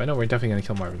coming up. I know we're definitely gonna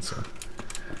kill Marvin soon.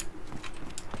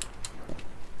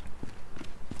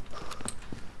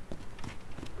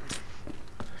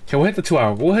 Okay, we'll hit the 2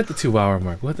 hour. We'll hit the 2 hour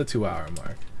mark. We'll hit the 2 hour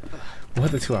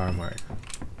mark.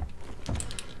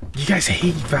 You guys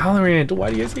hate Valorant. Why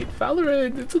do you guys hate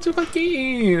Valorant? It's such a fun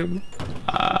game.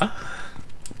 Okay,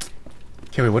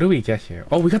 wait. What do we get here?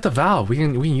 Oh, we got the valve. We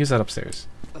can use that upstairs.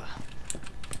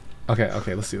 Okay.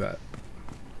 Let's do that.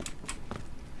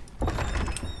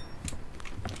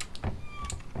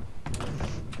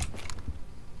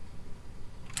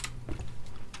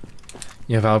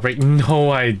 Yeah, valve break.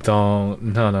 No, I don't.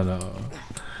 No.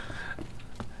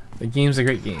 The game's a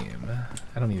great game.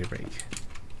 I don't need a break.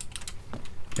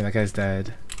 Okay, that guy's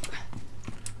dead.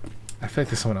 I feel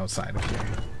like there's someone outside of here.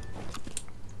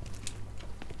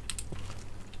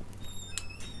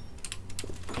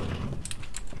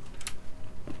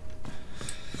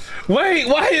 Wait,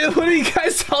 why? What are you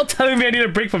guys all telling me I need a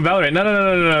break from Valorant?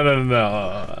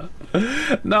 No.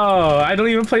 No, I don't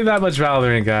even play that much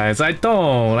Valorant, guys. I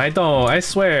don't. I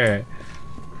swear.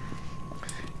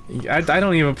 I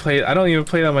don't even play that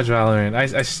much Valorant.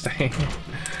 I stay.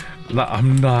 No,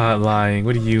 I'm not lying.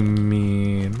 What do you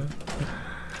mean?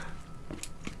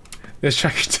 This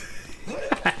tracker.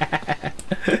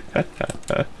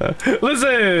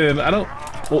 Listen, I don't.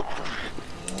 Oh.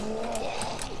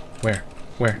 Where?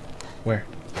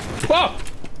 Whoa!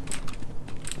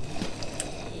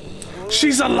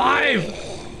 She's alive!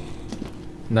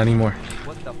 Not anymore.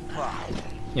 What the fuck?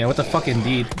 Yeah, what the fuck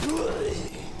indeed.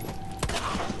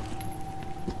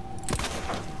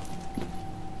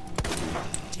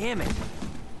 Damn it.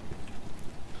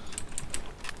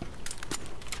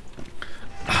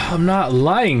 I'm not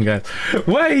lying, guys.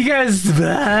 Why are you guys?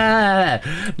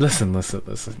 Listen.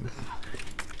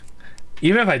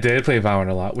 Even if I did play Valorant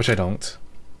a lot, which I don't.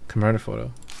 Convert a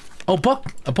photo. Oh,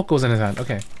 a book goes in his hand.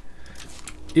 Okay.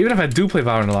 Even if I do play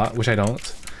Valorant a lot, which I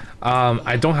don't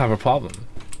have a problem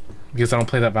because I don't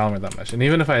play that Valorant that much. And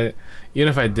even if I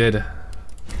did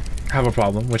have a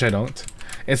problem, which I don't,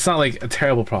 it's not like a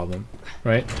terrible problem,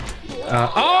 right?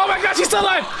 Oh my God, she's still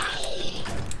alive!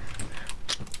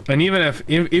 And even if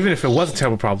it was a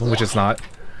terrible problem, which it's not,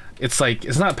 it's like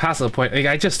it's not past the point. Like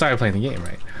I just started playing the game,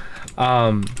 right?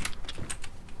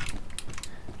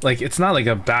 Like it's not like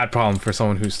a bad problem for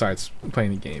someone who starts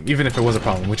playing the game, even if it was a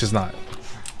problem, which is not.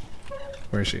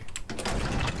 Where is she?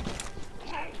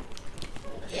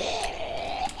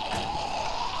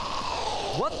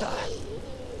 What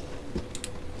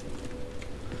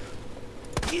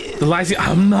The lies.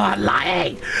 I'm not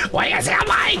lying. Why do you guys say I'm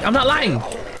lying? I'm not lying.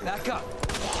 Back up.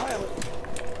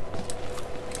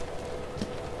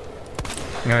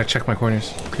 I gotta check my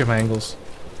corners, clear my angles.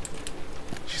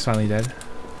 She's finally dead.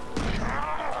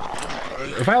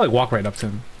 If I like walk right up to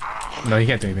him, no, he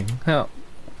can't do anything. Hell.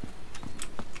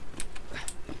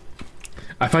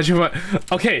 I thought you were.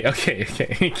 Okay.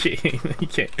 Hey,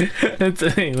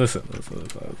 listen.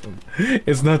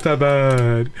 It's not that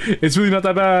bad. It's really not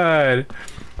that bad.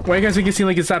 Why you guys make it seem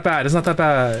like it's that bad? It's not that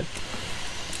bad.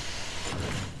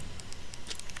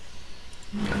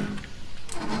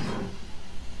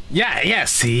 Yeah.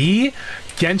 See,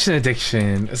 Genshin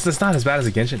addiction. It's not as bad as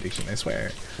a Genshin addiction. I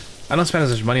swear. I don't spend as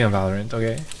much money on Valorant.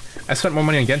 Okay, I spent more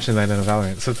money on Genshin than I did on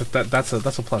Valorant. So that's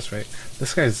a plus, right?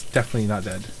 This guy's definitely not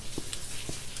dead.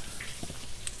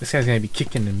 This guy's gonna be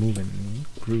kicking and moving, and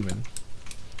grooving.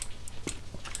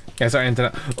 Guys are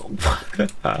into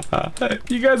that.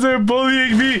 You guys are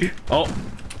bullying me. Oh,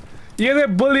 you guys are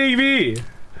bullying me.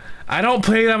 I don't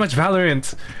play that much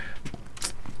Valorant.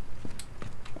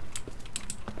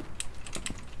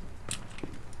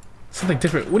 Something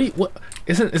different. What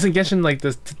isn't Genshin like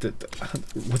this?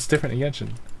 What's different in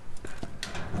Genshin?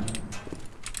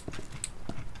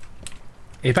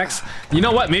 Apex? You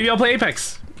know what? Maybe I'll play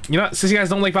Apex. You know what? Since you guys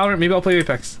don't like Valorant, maybe I'll play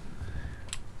Apex.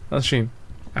 On stream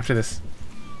after this.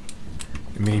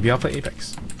 Maybe I'll play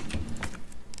Apex.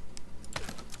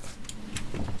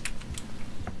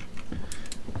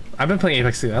 I've been playing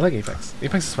Apex too. I like Apex.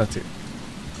 Apex is fun too.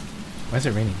 Why is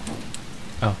it raining?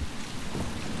 Oh.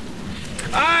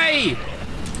 Aye!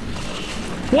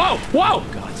 Whoa!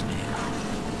 God's man.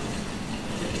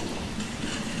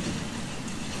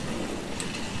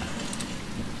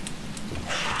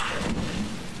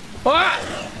 Ah!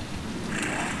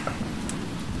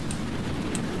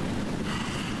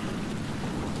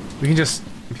 We can just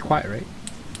be quiet, right?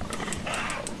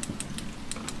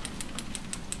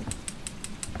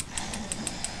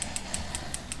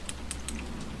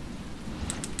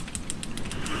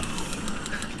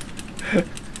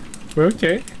 We're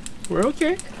okay. We're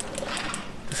okay.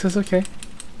 This is okay.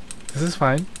 This is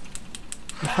fine.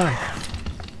 We're fine.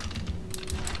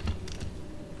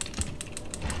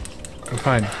 We're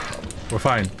fine. We're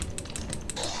fine.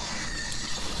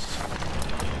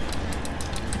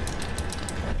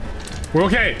 We're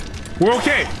okay. We're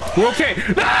okay. We're okay.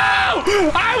 No!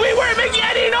 We weren't making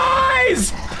any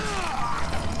noise!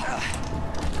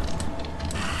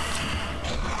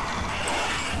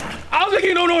 I was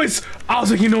making no noise! I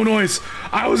was making no noise!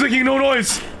 I was making no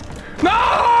noise!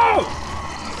 No!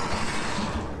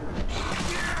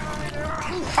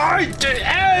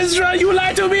 Ezra, you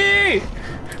lied to me!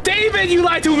 David, you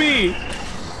lied to me!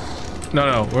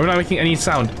 No, we're not making any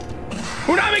sound.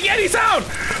 We're not making any sound!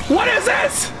 What is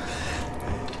this?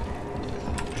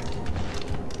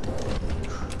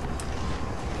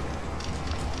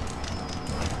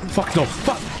 Fuck no,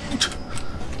 fuck!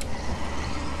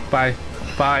 Bye,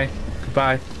 bye,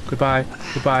 goodbye, goodbye,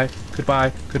 goodbye,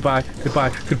 goodbye, goodbye,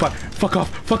 goodbye, goodbye. Fuck off,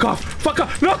 fuck off, fuck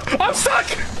off! No, I'm stuck!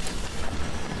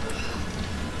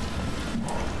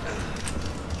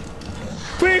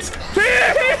 Please,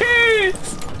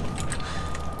 please!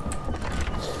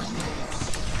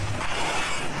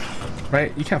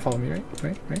 Right, you can't follow me, right?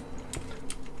 Right?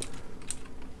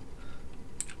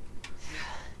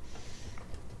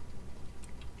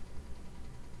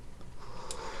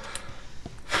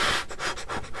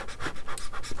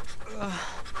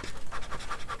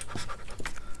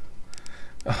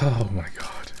 Oh my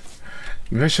god.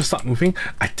 Maybe I should stop moving.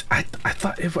 I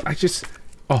thought if I just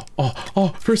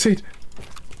oh, first aid.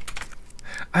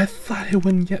 I thought he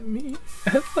wouldn't get me.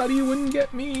 I thought he wouldn't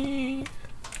get me.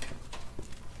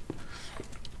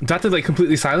 That did like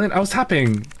completely silent. I was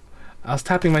tapping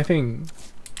my thing.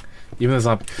 Even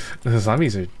the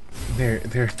zombies are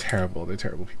they're terrible. They're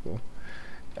terrible people.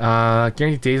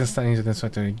 Guaranteed days and stunnings within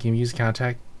inspector. Game use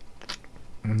counterattack.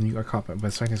 You are caught,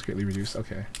 but strength is greatly reduced.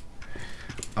 Okay.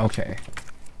 Okay.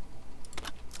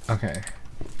 Okay.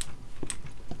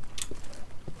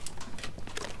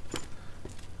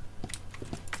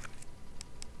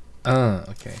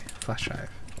 Flash drive,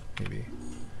 maybe.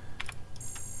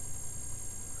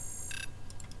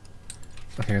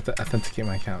 Okay, I have to authenticate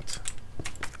my account.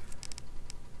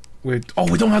 Wait.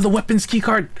 Oh, we don't have the weapons key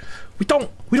card. We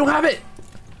don't have it.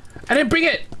 I didn't bring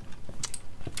it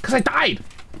because I died.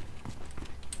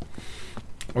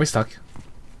 Are we stuck?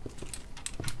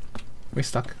 We're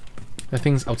stuck. The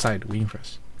thing's outside waiting for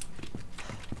us.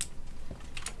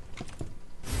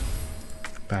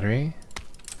 Battery?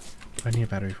 What do I need a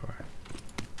battery for?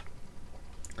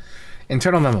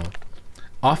 Internal memo.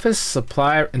 Office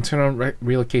supply internal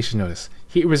relocation notice.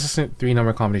 Heat resistant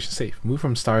 3-number combination safe. Move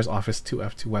from Star's office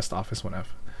 2F to West office 1F.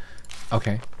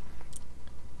 Okay.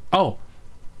 Oh!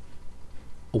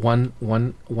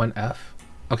 1F?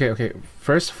 Okay.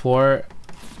 First floor.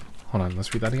 Hold on,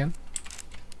 let's read that again.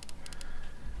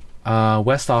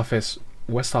 West office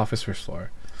first floor,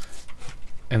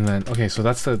 and then okay, so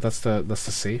that's the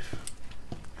safe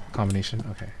combination.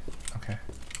 Okay.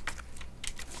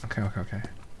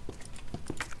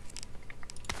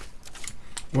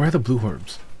 Where are the blue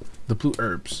herbs? The blue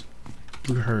herbs.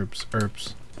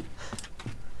 Herbs.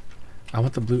 I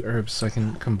want the blue herbs so I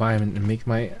can combine them and make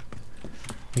my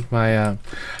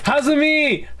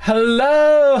Hazumi!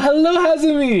 Hello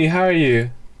Hazumi! How are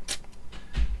you?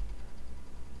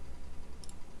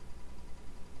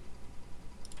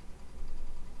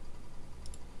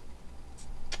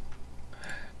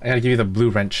 I gotta give you the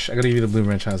blue wrench.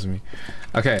 Hazumi.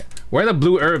 Okay, where are the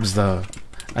blue herbs though?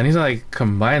 I need to like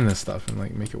combine this stuff and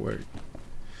like make it work.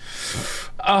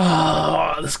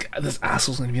 Oh, this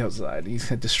asshole's gonna be outside. He's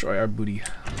gonna destroy our booty.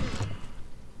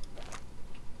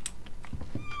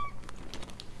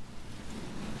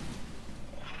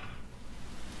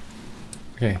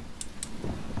 Okay.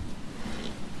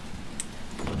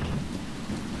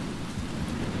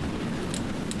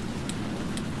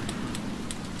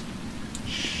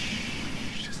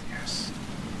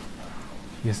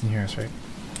 He doesn't hear us, right?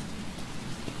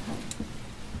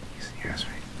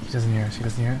 He doesn't hear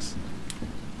us.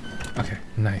 Okay,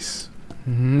 nice.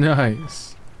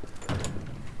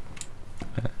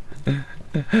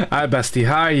 Hi, bestie.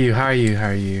 How are you?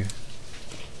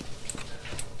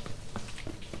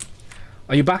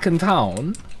 Are you back in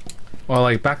town? Or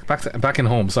like back in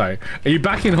home? Sorry. Are you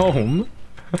back in home?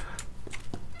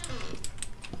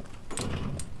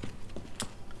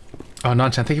 Oh,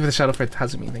 Nanchan, thank you for the shadow for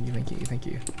Hazumi. Thank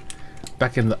you.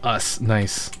 Back in the us.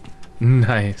 Nice.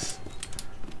 Nice.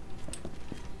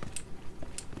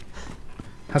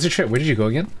 How's your trip? Where did you go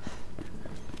again?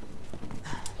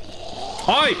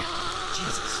 Oi!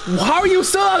 How are you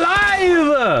still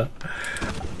alive?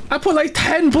 I put like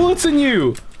 10 bullets in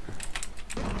you.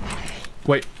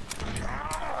 Wait.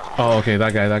 Oh, okay,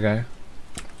 that guy.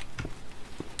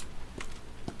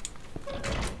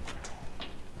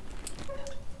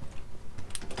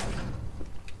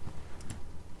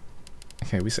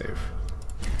 Okay, we save.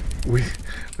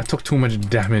 I took too much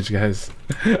damage, guys.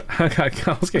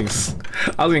 I was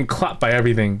getting clapped by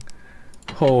everything.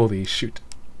 Holy shoot.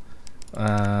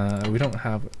 We don't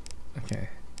have. Okay,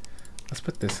 let's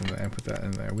put this in there and put that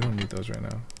in there. We don't need those right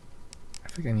now. I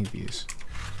think I need these.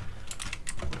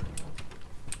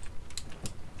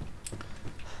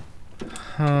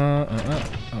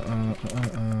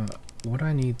 What do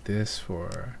I need this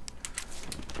for?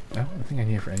 I don't think I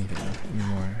need it for anything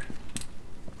anymore.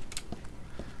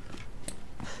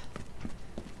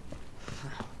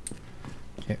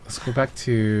 Okay, let's go back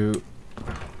to...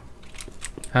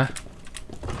 Huh?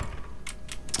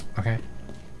 Okay.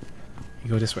 You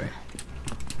go this way.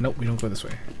 Nope, we don't go this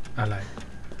way. I lied.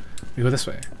 We go this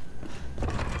way.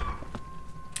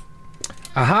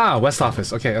 Aha! West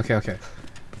office. Okay.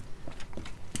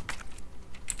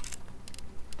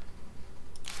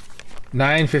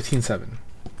 9:15:7.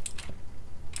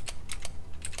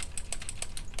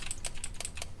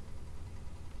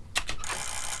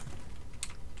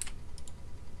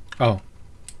 Oh.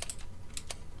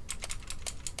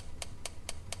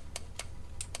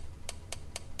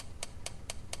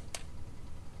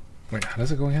 Wait, how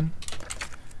does it go again?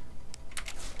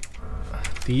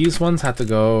 These ones have to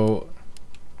go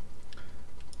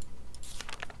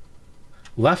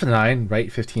left 9,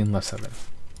 right 15, left 7.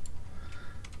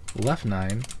 Left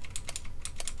 9.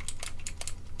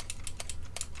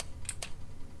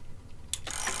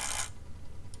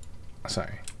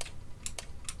 Sorry.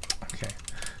 Okay.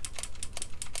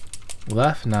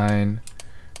 Left 9,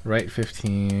 right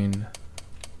 15,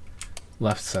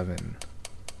 left 7.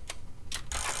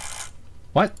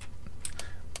 What?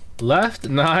 Left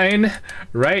 9,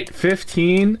 right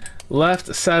 15,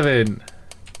 left 7.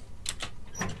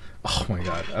 Oh my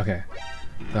god. Okay.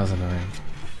 That was annoying.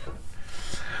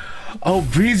 Oh,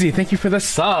 Breezy, thank you for the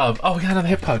sub. Oh, we got another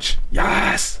hip pouch.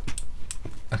 Yes!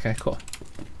 Okay, cool.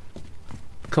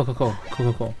 Cool.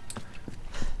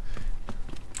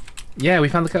 Yeah, we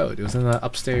found the code. It was in the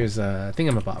upstairs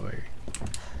thingamabobber.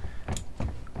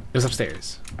 It was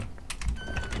upstairs.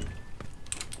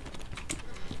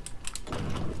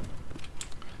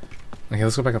 Okay,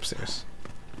 let's go back upstairs.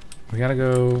 We gotta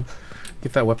go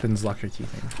get that weapons locker key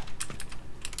thing.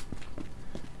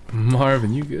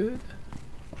 Marvin, you good?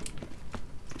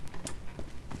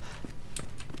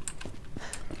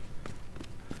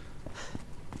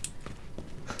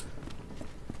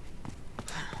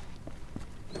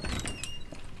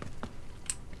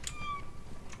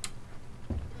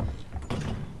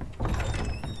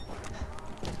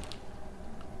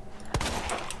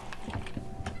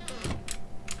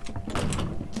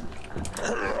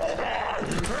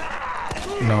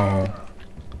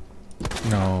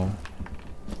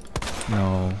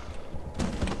 No.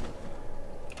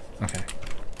 Okay.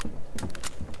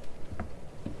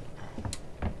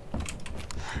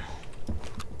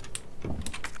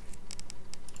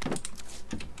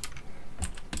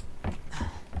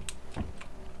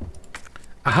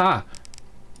 Aha!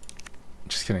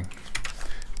 Just kidding.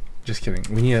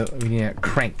 We need a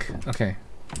crank. Okay.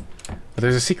 But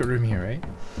there's a secret room here, right?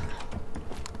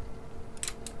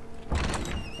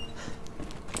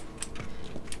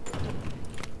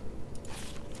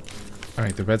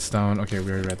 Alright, the redstone. Okay,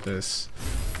 we already read this.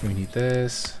 We need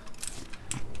this.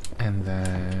 And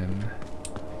then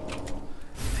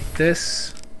take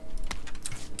this.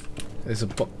 There's a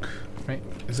book, right?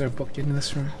 Is there a book in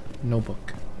this room? No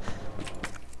book.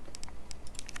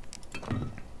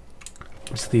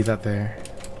 Just leave that there.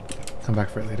 Come back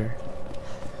for it later.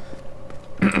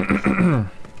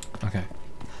 Okay.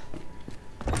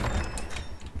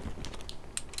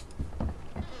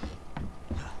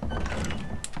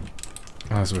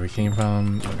 Oh, that's where we came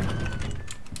from.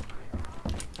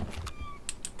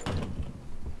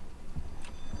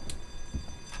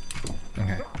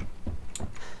 Okay.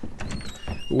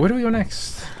 Where do we go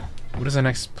next? What is our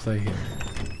next play here?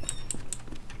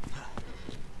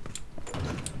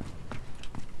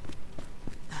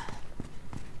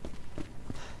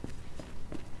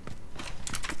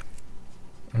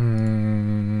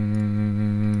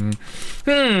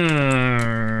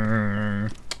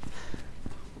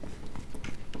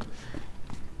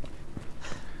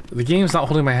 The game's not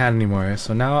holding my hand anymore,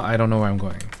 so now I don't know where I'm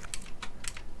going.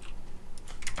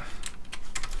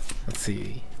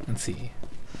 see. Let's see.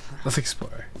 Let's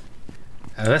explore.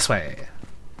 This way.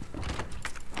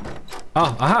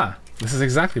 Oh, aha! This is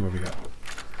exactly where we go.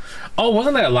 Oh,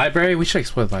 wasn't that a library? We should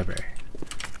explore the library.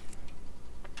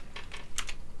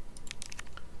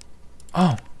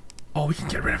 Oh. Oh, we can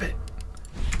get rid of it.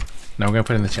 Now we're gonna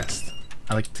put it in the chest.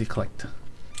 I like to collect.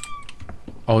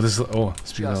 Oh, this is... Oh,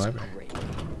 speaking of the library.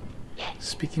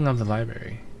 Speaking of the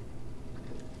library.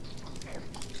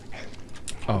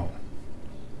 Oh.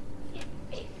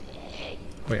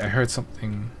 Wait, I heard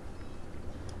something...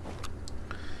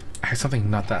 I heard something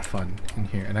not that fun in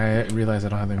here, and I realized I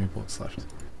don't have any bullets left.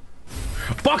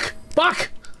 Fuck!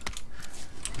 Fuck!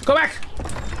 Go back!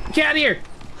 Get out of here!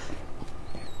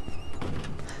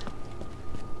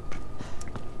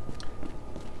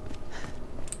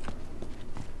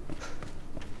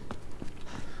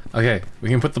 Okay, we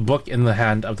can put the book in the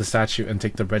hand of the statue and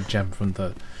take the red gem from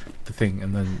the thing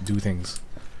and then do things.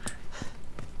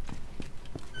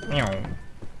 Meow.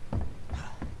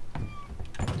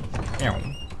 Meow.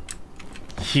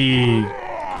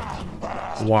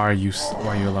 Why are you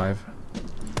alive?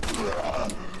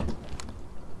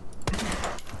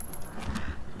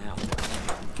 Now.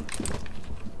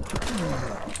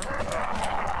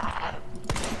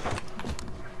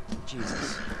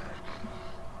 Jesus.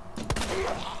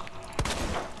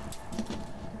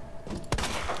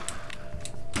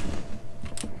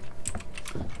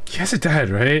 You guys are dead,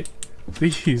 right?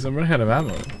 Please, I'm running out of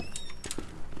ammo.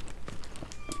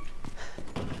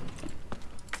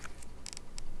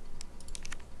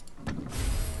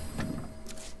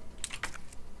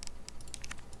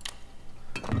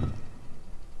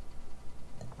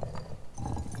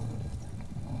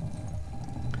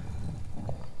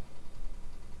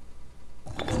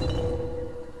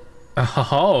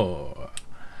 Oh,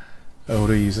 what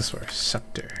do we use this for?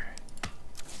 Scepter.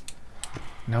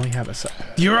 Now we have a scepter.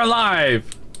 You're alive!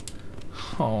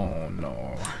 Oh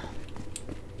no.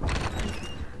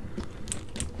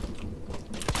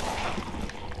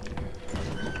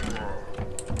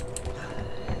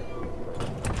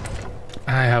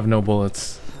 I have no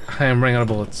bullets. I am running out of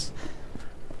bullets.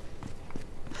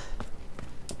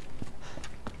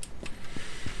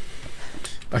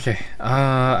 Okay,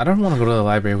 I don't want to go to the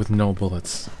library with no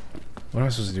bullets. What am I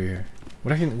supposed to do here?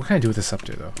 What can I do with this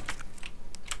scepter though?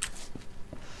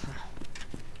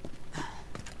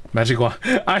 Magical.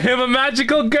 I am a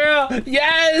magical girl!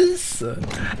 Yes!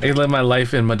 I can live my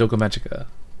life in Madoka Magica.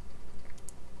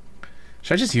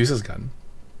 Should I just use this gun?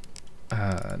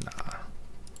 Nah.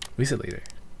 We use it later.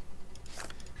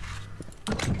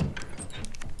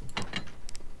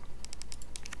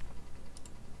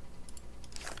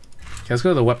 Okay, let's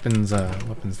go to the weapons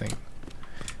thing.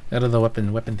 Go to the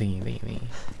weapon thingy.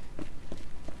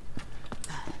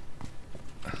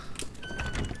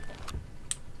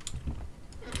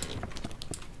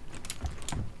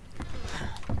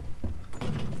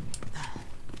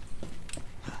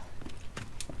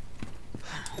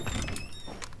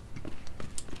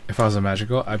 If I was a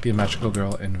magical, I'd be a magical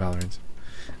girl in Valorant.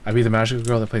 I'd be the magical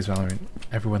girl that plays Valorant.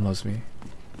 Everyone loves me.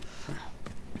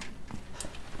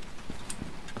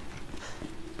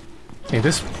 Okay,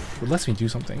 this lets me do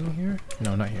something here?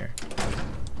 No, not here.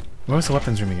 Where was the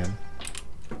weapons room again?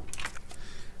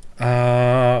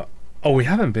 Oh, we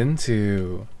haven't been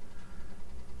to...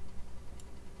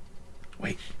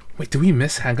 Wait, do we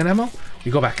miss handgun ammo?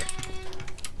 We go back.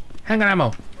 Handgun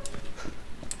ammo!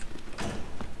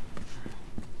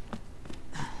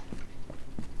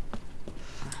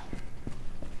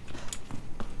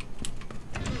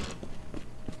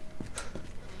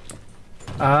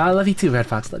 I love you too, Red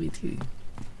Fox. Love you too.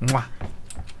 Mwah.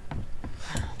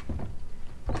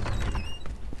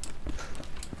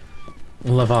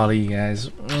 Love all of you guys.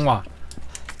 Mwah.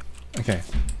 Okay,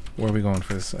 where are we going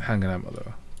for this handgun ammo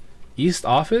though? East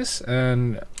office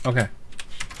and okay.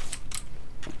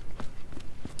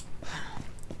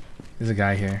 There's a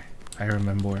guy here. I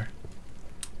remember.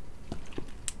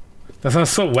 That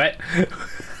sounds so wet.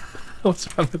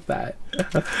 What's wrong with that?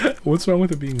 What's wrong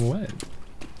with it being wet?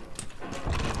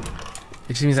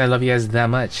 It just means I love you guys that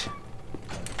much.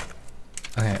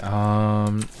 Okay,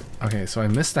 okay, so I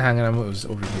missed the handgun ammo. It was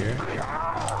over here.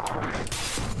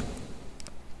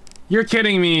 You're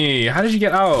kidding me! How did you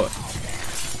get out?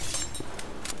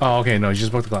 Oh, okay, no, you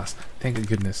just broke the glass. Thank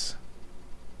goodness.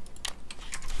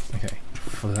 Okay,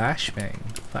 flashbang,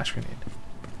 flash grenade.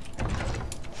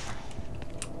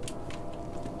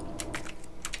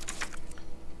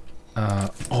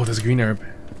 Oh, there's a green herb.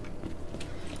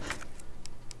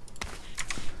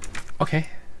 Okay,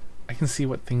 I can see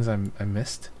what things I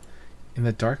missed in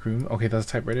the dark room. Okay, that's a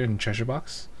typewriter and treasure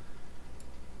box.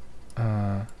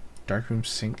 Dark room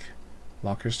sink.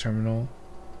 Lockers terminal.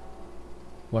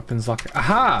 Weapons locker.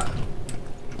 Aha!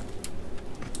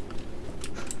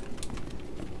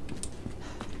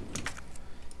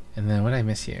 And then what did I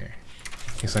miss here?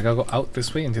 Okay, so I gotta go out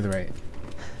this way and to the right.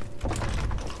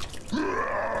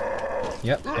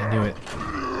 Yep, I knew it.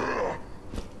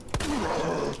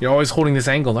 You're always holding this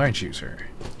angle, aren't you, sir?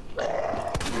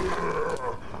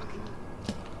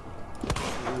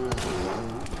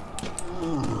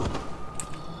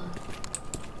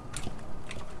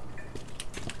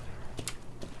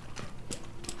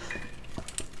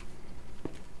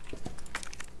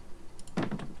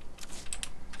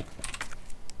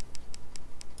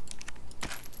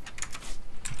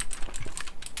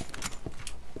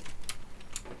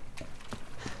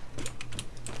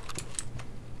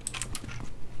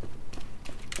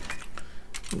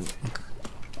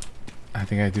 I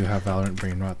think I do have Valorant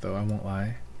brain rot though, I won't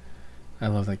lie. I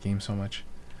love that game so much.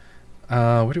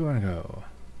 Where do we want to go?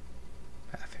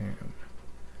 Bathroom.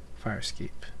 Fire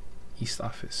escape. East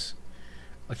office.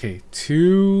 Okay,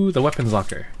 to the weapons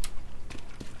locker.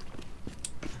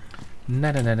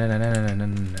 Na na na na na na na na na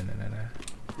na na.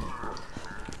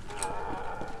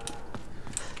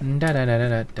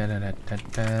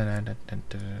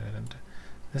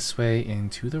 This way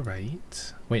and to the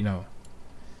right. Wait, no.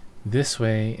 This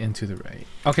way and to the right.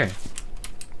 Okay.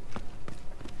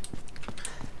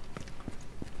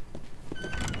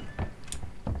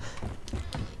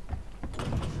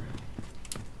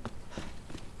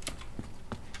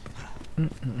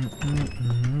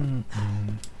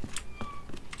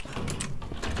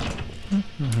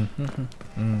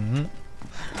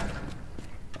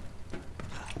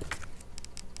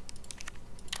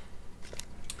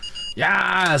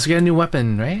 Yes, we got a new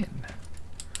weapon, right?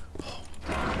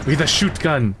 We get the shoot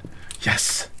gun.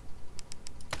 Yes.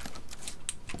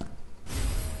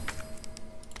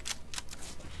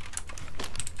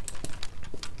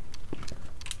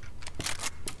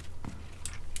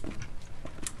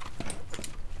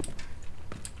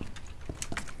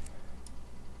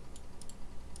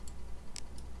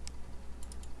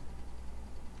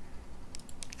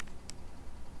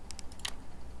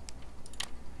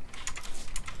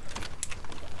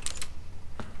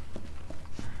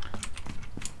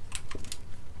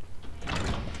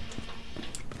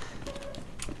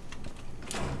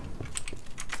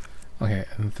 Okay,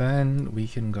 and then we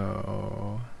can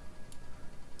go...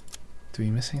 Do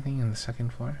we miss anything in the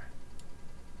second floor?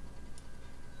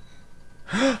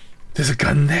 There's a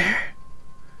gun there?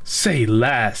 Say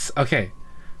less! Okay.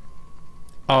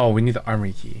 Oh, we need the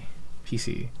armory key.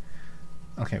 PC.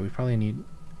 Okay, we probably need...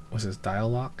 What's this? Dial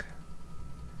lock?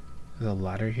 There's a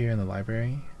ladder here in the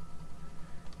library.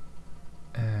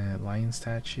 Lion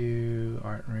statue,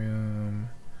 art room...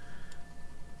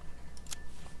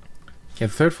 Yeah,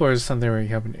 the third floor is something where you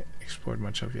haven't explored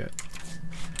much of yet.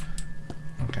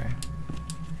 Okay.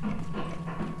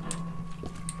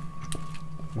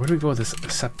 Where do we go with this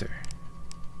scepter?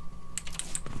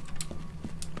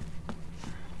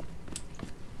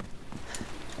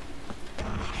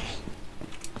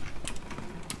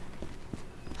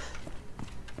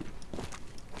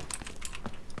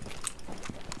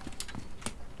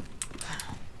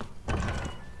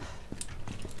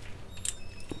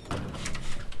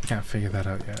 Can't figure that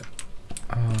out yet.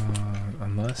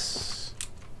 Unless...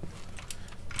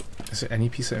 Is there any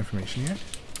piece of information here?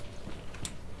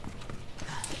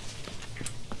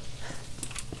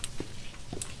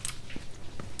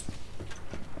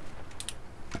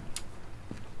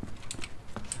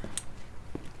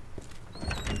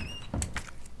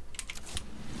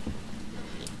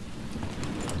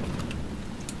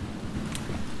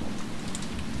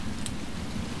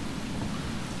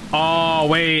 Oh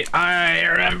wait, I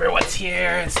remember what's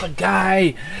here. It's the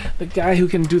guy who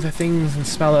can do the things and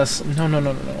smell us. No, no,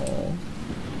 no, no, no.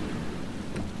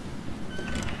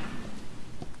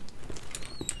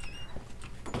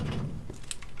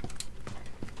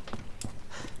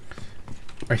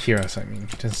 Or hear us, I mean.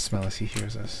 He doesn't smell us, he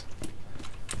hears us.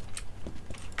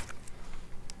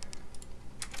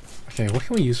 Okay, what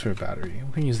can we use for a battery?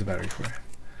 What can we use the battery for? We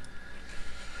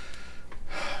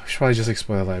should probably just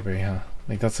explore the library, huh?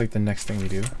 Like, that's like the next thing we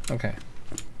do. Okay.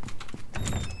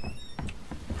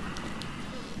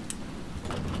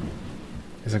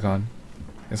 Is it gone?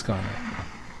 It's gone.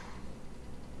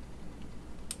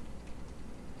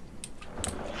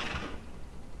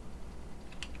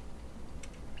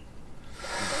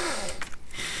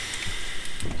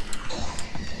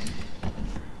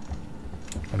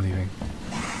 I'm leaving.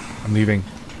 I'm leaving.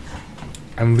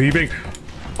 I'm leaving.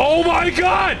 Oh my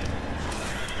god!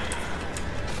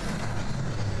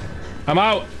 I'm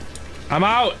out. I'm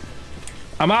out.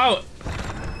 I'm out.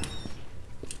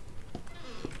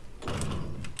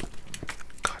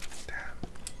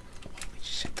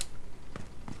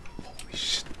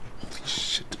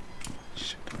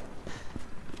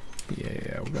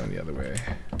 way.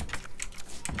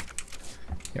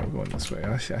 Yeah, we're going this way.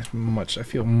 I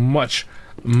feel much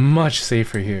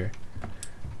safer here.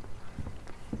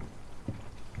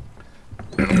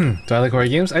 Do I like horror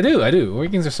games? I do. Horror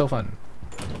games are so fun.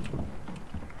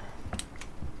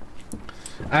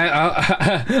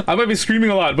 I might be screaming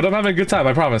a lot, but I'm having a good time.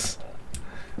 I promise.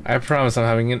 I promise I'm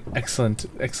having an excellent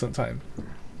time.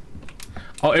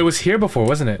 Oh, it was here before,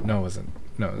 wasn't it? No, it wasn't.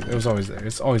 No, it was always there.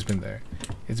 It's always been there.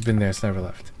 It's been there. It's never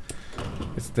left.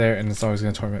 It's there, and it's always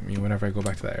gonna torment me whenever I go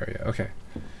back to that area. Okay,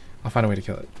 I'll find a way to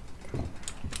kill it.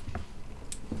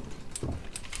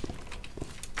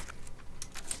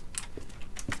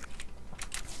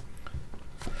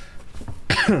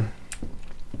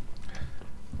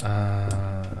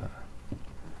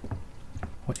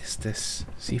 What is this?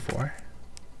 C4?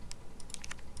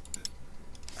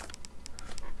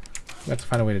 We have to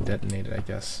find a way to detonate it, I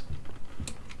guess.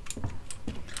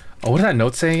 Oh, what did that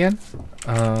note say again?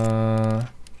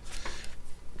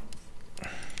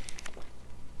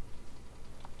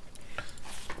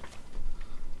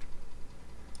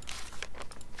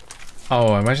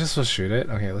 Oh, am I just supposed to shoot it?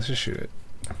 Okay, let's just shoot it.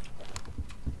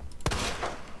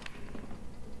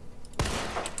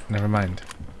 Never mind.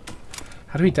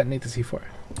 How do we detonate the C4?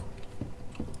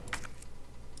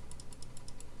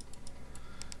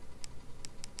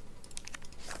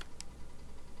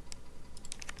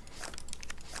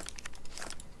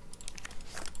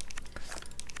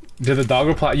 Did the dog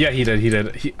reply? Yeah, he did.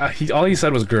 He all he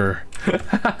said was grr.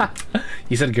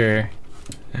 He said grr.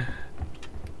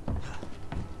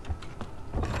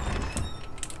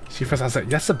 She first outside.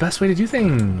 That's the best way to do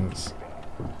things.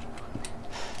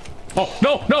 Oh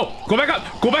no! Go back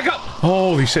up! Go back up!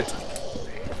 Holy shit!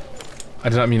 I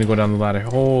did not mean to go down the ladder.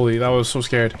 Holy, that was so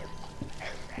scared.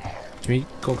 Can we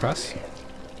go across?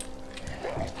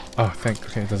 Oh,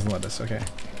 okay, it doesn't let us. Okay.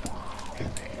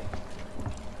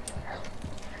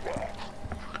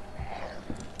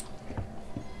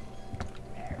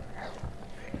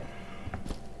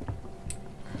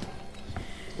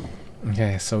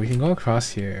 Okay, so we can go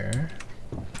across here.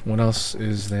 What else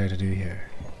is there to do here?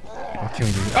 What can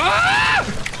we do? Ah!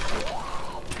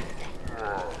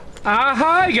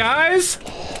 Hi guys!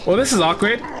 Well, this is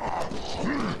awkward.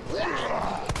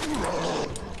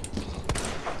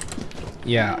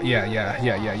 Yeah.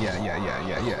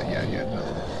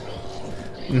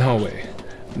 No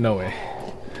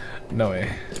way.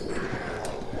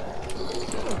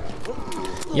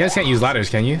 You guys can't use ladders,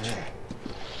 can you?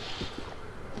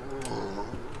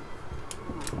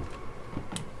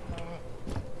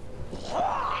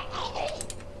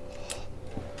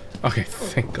 Okay,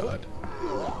 thank God.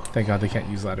 Thank God they can't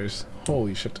use ladders.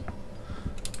 Holy shit.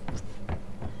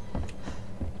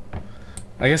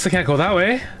 I guess I can't go that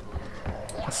way.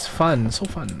 That's fun. So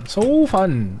fun. So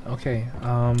fun. Okay,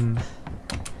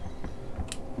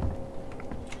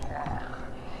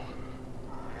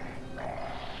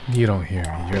 you don't hear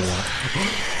me. You're like...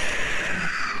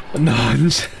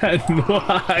 Non-chat.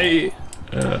 Why?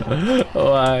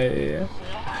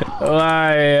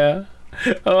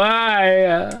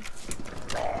 Why?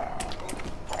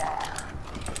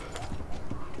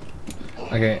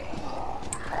 Okay.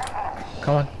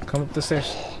 Come on, come up the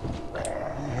stairs.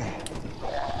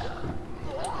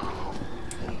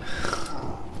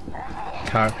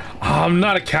 Oh, I'm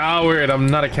not a coward. I'm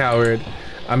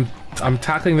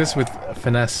tackling this with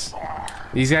finesse.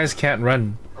 These guys can't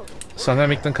run, so I'm gonna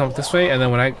make them come up this way, and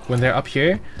then when they're up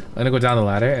here, I'm gonna go down the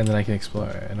ladder, and then I can explore,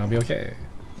 and I'll be okay.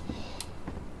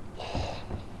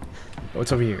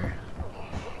 What's over here?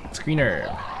 It's green herb.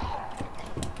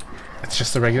 It's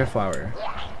just a regular flower.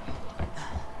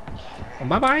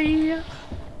 Bye bye.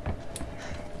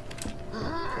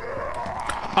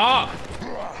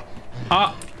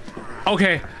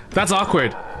 Okay, that's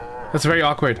awkward. That's very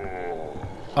awkward.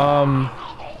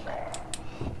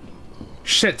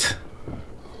 Shit.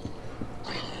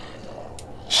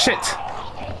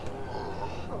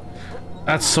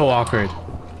 That's so awkward.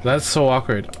 That's so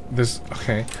awkward. This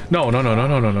okay. No.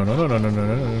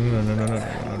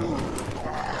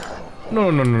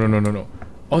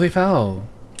 Oh, they fell.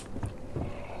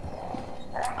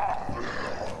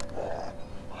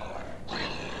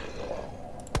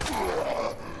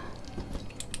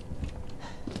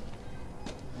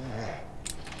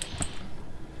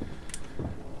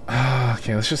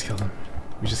 Okay, let's just kill them.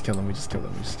 We just kill them.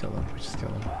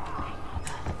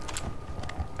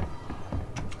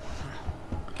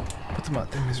 Put them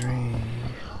out their misery.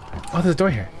 Oh, there's a door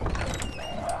here.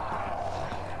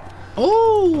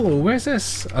 Oh, where's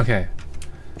this? Okay.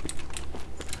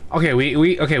 Okay, we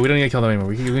don't need to kill them anymore.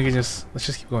 We can just let's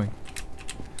just keep going.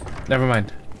 Never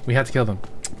mind. We had to kill them.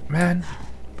 Man.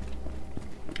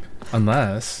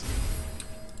 Unless...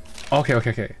 Okay, okay,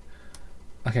 okay.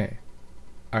 Okay.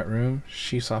 Art room,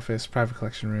 chief's office, private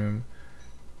collection room.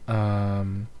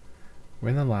 We're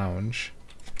in the lounge.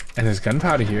 And there's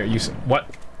gunpowder here. You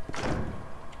what?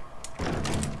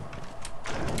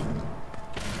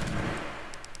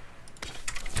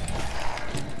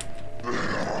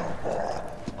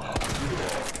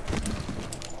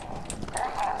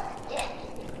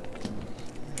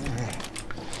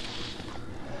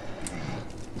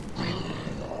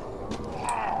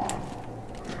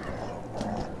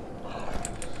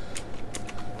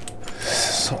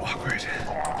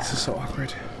 This is so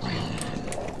awkward.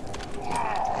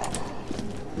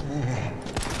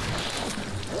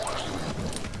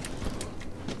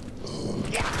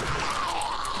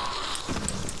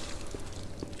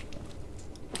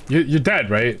 You're dead,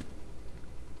 right?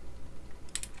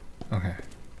 Okay.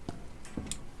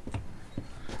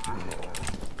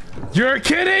 You're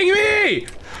kidding me!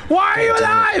 Why are you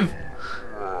alive?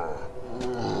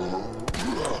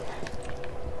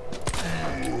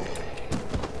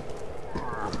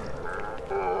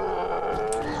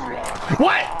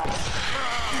 What?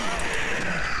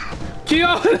 Keep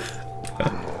going!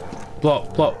 Blow,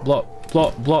 blow, blow,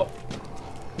 blow, blow.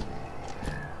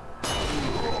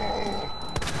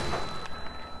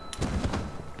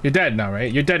 You're dead now,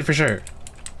 right? You're dead for sure.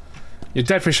 You're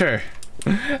dead for sure.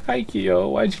 Hi, Kyo.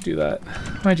 Why'd you do that?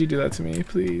 Why'd you do that to me,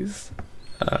 please?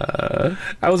 I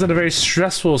was in a very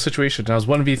stressful situation. I was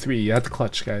 1v3. You had to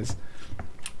clutch, guys.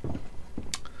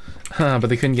 But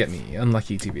they couldn't get me.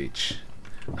 Unlucky, TBH.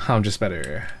 I'm just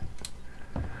better.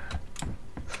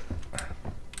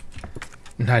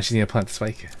 Now I just need to plant the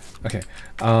spike. Okay.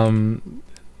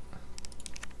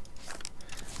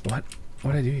 What?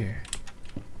 What'd I do here?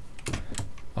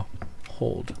 Oh,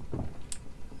 hold.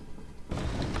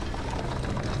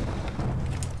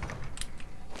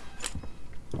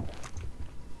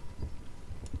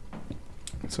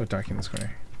 It's so dark in this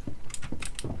corner.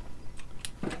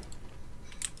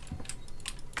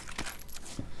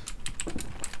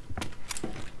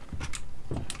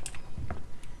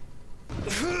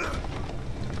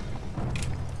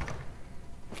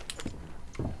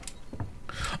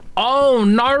 Oh,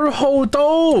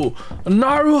 Naruhodo!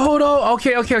 Naruhodo!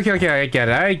 Okay, okay, okay, okay, I get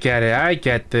it, I get it, I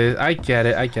get this, I get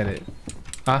it, I get it.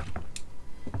 Huh?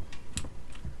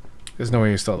 There's no way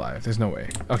you're still alive, there's no way.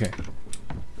 Okay.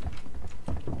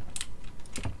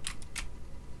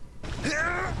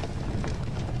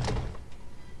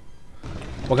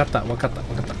 Wakata, wakata,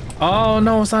 wakata. Oh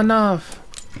no, it's not enough!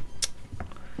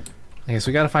 Okay, so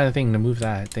we gotta find a thing to move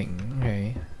that thing,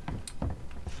 okay.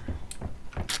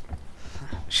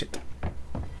 Shit.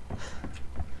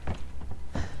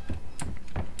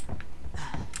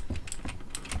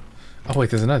 Oh wait,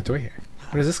 there's another door here.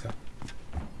 Where does this go?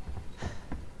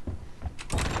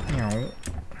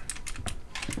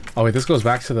 Oh wait, this goes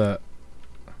back to the...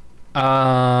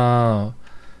 Oh.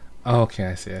 Okay,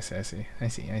 I see, I see, I see. I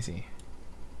see, I see.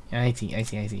 I see, I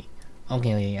see, I see.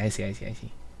 Okay, okay, I see, I see, I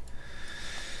see.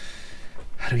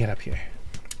 How do we get up here?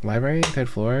 Library, third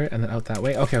floor, and then out that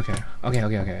way. Okay, okay, okay,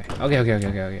 okay, okay, okay, okay, okay,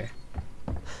 okay, okay.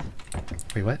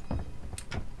 Wait, what?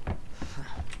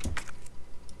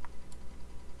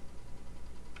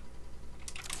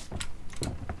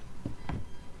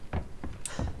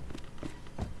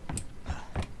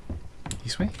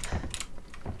 This way?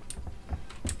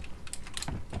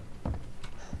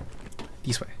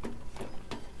 This way.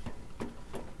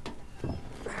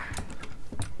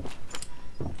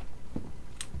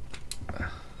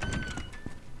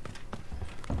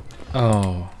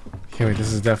 Oh, okay, wait,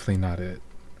 this is definitely not it.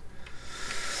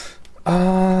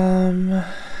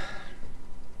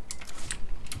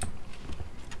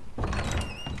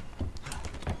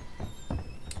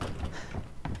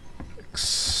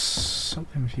 So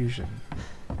confusion.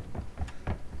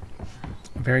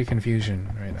 Very confusion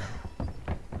right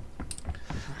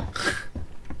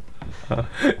now.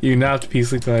 You napped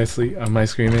peacefully till I sleep. My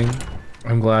screaming.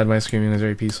 I'm glad my screaming is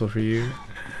very peaceful for you.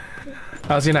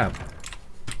 How's your nap?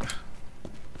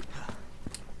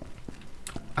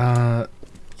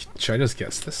 Should I just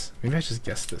guess this? Maybe I just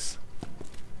guess this.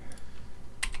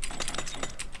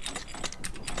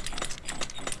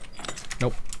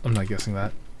 Nope, I'm not guessing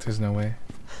that. There's no way.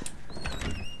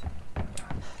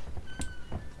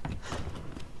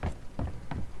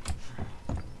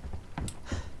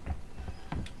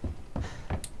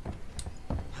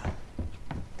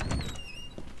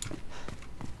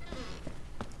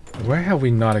 Where have we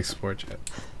not explored yet?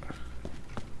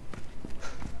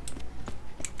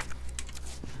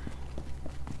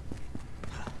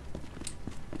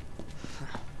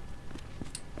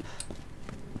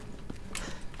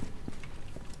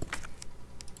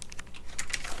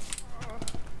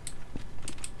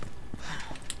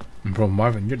 Bro,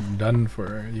 Marvin, you're done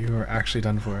for. You are actually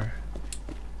done for.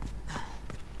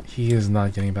 He is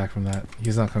not getting back from that.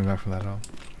 He's not coming back from that at all.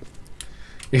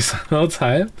 He's no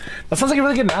time. That sounds like a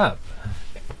really good nap.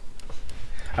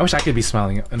 I wish I could be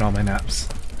smiling in all my naps.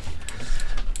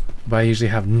 But I usually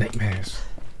have nightmares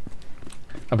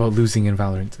about losing in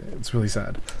Valorant. It's really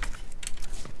sad.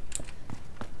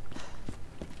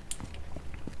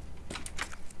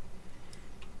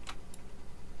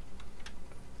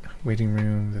 Waiting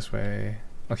room this way.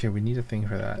 Okay, we need a thing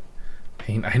for that.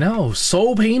 Pain. I know,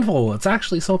 so painful. It's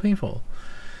actually so painful.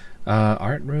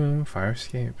 Art room, fire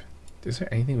escape. Is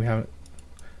there anything we haven't?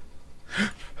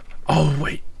 Oh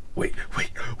wait.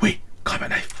 Combat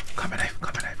knife. Combat knife.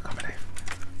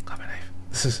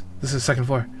 This is second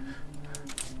floor.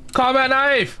 Combat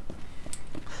knife.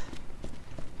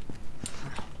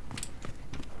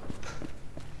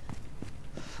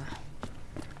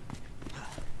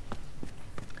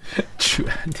 True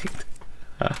ending.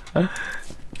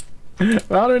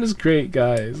 Valorant is great,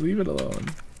 guys. Leave it alone.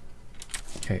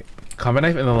 Okay, combat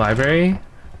knife in the library.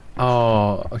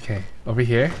 Oh, okay. Over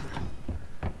here.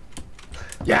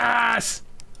 Yes!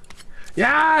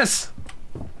 Yes!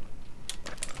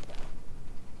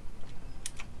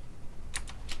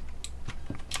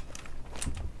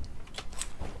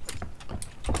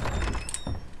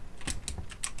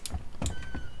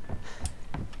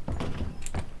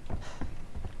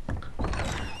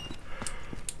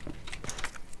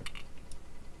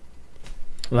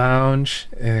 Lounge.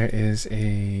 There is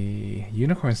a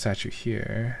unicorn statue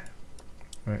here.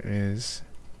 There is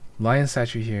lion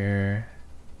statue here.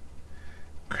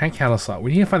 Crank handle slot.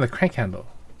 We need to find the crank handle.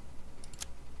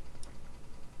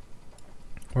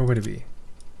 Where would it be?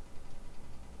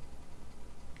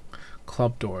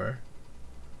 Club door.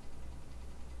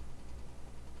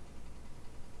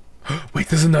 Wait,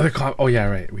 there's another club. Oh yeah,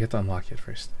 right. We have to unlock it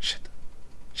first. Shit.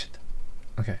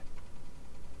 Okay.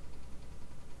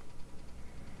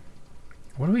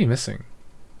 What are we missing?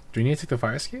 Do we need to take the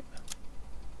fire escape?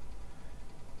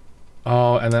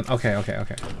 Oh, and then okay.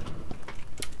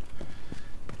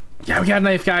 Yeah, we got a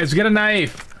knife, guys. We got a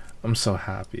knife. I'm so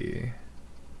happy.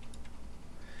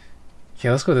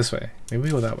 Okay, let's go this way. Maybe we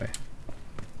go that way.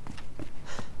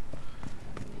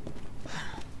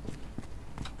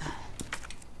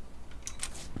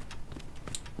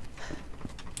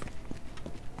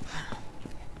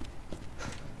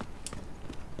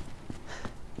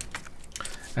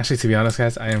 Actually, to be honest,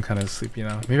 guys, I am kind of sleepy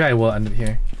now. Maybe I will end it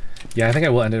here. Yeah, I think I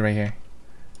will end it right here.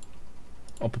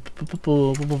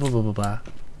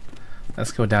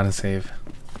 Let's go down and save.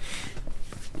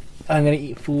 I'm gonna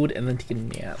eat food and then take a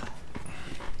nap.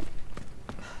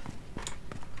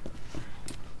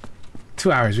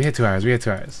 2 hours. We had 2 hours.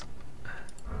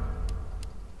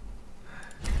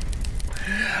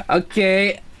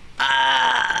 Okay.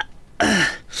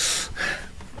 Let's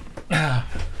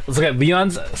look at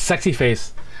Leon's sexy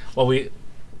face. Well,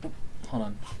 hold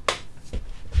on.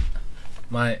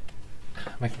 My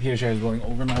computer chair is rolling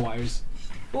over my wires.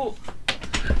 Ooh. All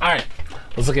right.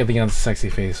 Let's look at Leon's sexy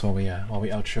face while we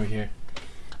outro here.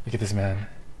 Look at this man.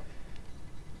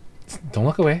 Don't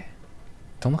look away.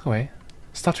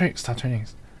 Stop turning.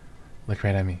 Look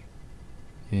right at me.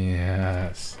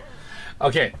 Yes.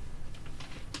 Okay.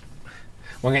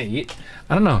 What am I gonna eat?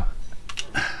 I don't know.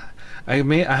 I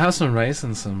have some rice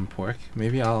and some pork.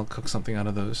 Maybe I'll cook something out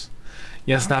of those.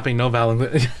 Yeah, snapping, no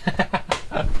Valorant.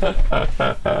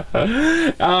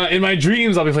 In my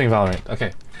dreams, I'll be playing Valorant.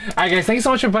 Okay. Alright, guys, thank you so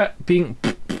much for being...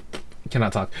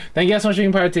 Cannot talk. Thank you guys so much for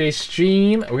being part of today's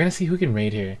stream. We're gonna see who can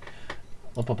raid here.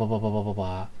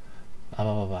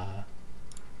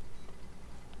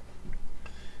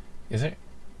 Is there...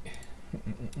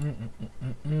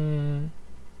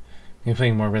 We're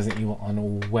playing more Resident Evil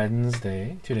on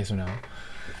Wednesday, 2 days from now.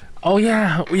 Oh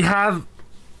yeah, we have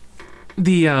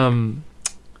the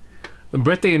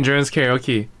birthday endurance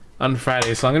karaoke on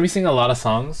Friday. So I'm gonna be singing a lot of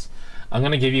songs. I'm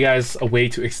gonna give you guys a way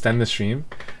to extend the stream,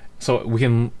 so we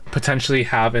can potentially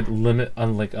have it unlimited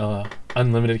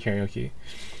karaoke.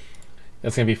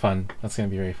 That's gonna be fun. That's gonna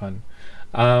be very fun.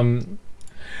 But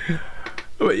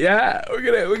yeah,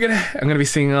 I'm gonna be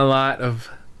singing a lot of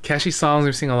catchy songs.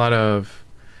 We're singing a lot of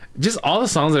just all the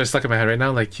songs that are stuck in my head right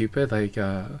now, like Cupid. Like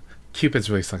Cupid's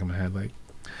really stuck in my head. Like,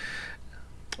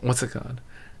 what's it called?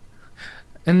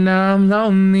 And now I'm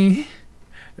lonely.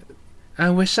 I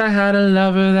wish I had a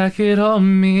lover that could hold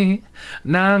me.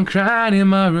 Now I'm crying in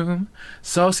my room,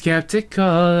 so skeptical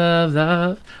of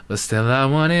love, but still I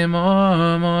want it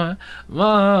more.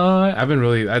 I've been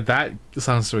really that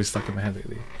song's really stuck in my head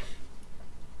lately.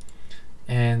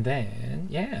 And then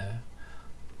yeah,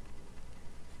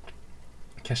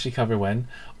 Keshi cover when?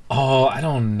 Oh, I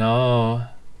don't know.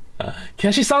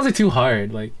 Kenshi songs are too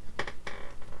hard. Like,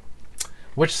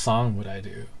 which song would I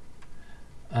do?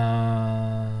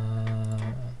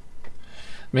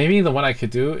 Maybe the one I could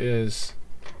do is,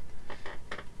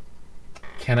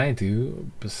 can I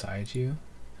do Beside You?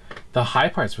 The high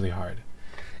part's really hard.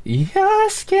 Your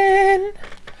skin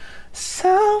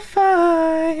so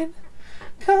fine,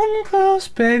 come close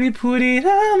baby, put it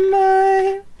on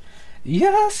mine.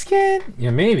 Your skin.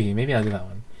 Yeah, maybe I'll do that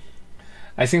one.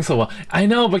 I sing so well. I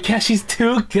know, but Keshi's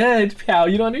too good, pal.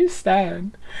 You don't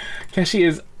understand. Keshi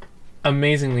is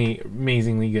amazingly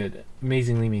good.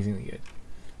 Amazingly good.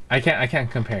 I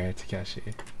can't compare it to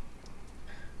Keshi.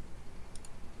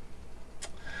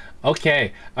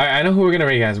 Okay. Alright, I know who we're gonna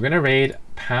raid, guys. We're gonna raid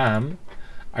Pam.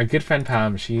 Our good friend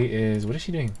Pam. She is, what is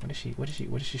she doing? What is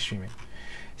she streaming?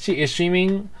 She is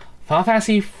streaming Final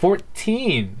Fantasy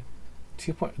 14.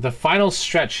 The final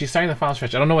stretch. She's starting the final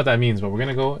stretch. I don't know what that means, but we're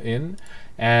gonna go in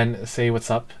and say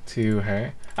what's up to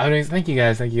her. Thank you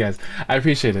guys. I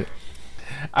appreciate it.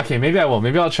 Okay, maybe I will.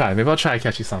 Maybe I'll try. Maybe I'll try to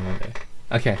catch you some one day.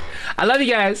 Okay. I love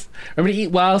you guys. Remember to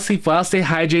eat well, sleep well, stay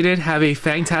hydrated. Have a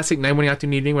fantastic night, morning,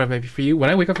 afternoon, evening, whatever it might be for you. When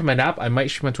I wake up from my nap, I might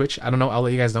stream on Twitch. I don't know. I'll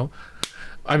let you guys know.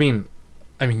 I mean,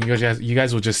 you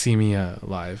guys will just see me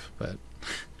live, but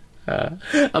bye.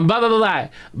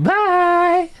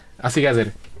 I'll see you guys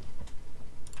later.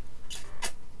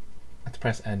 I have to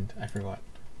press end. I forgot.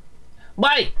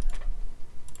 Bye.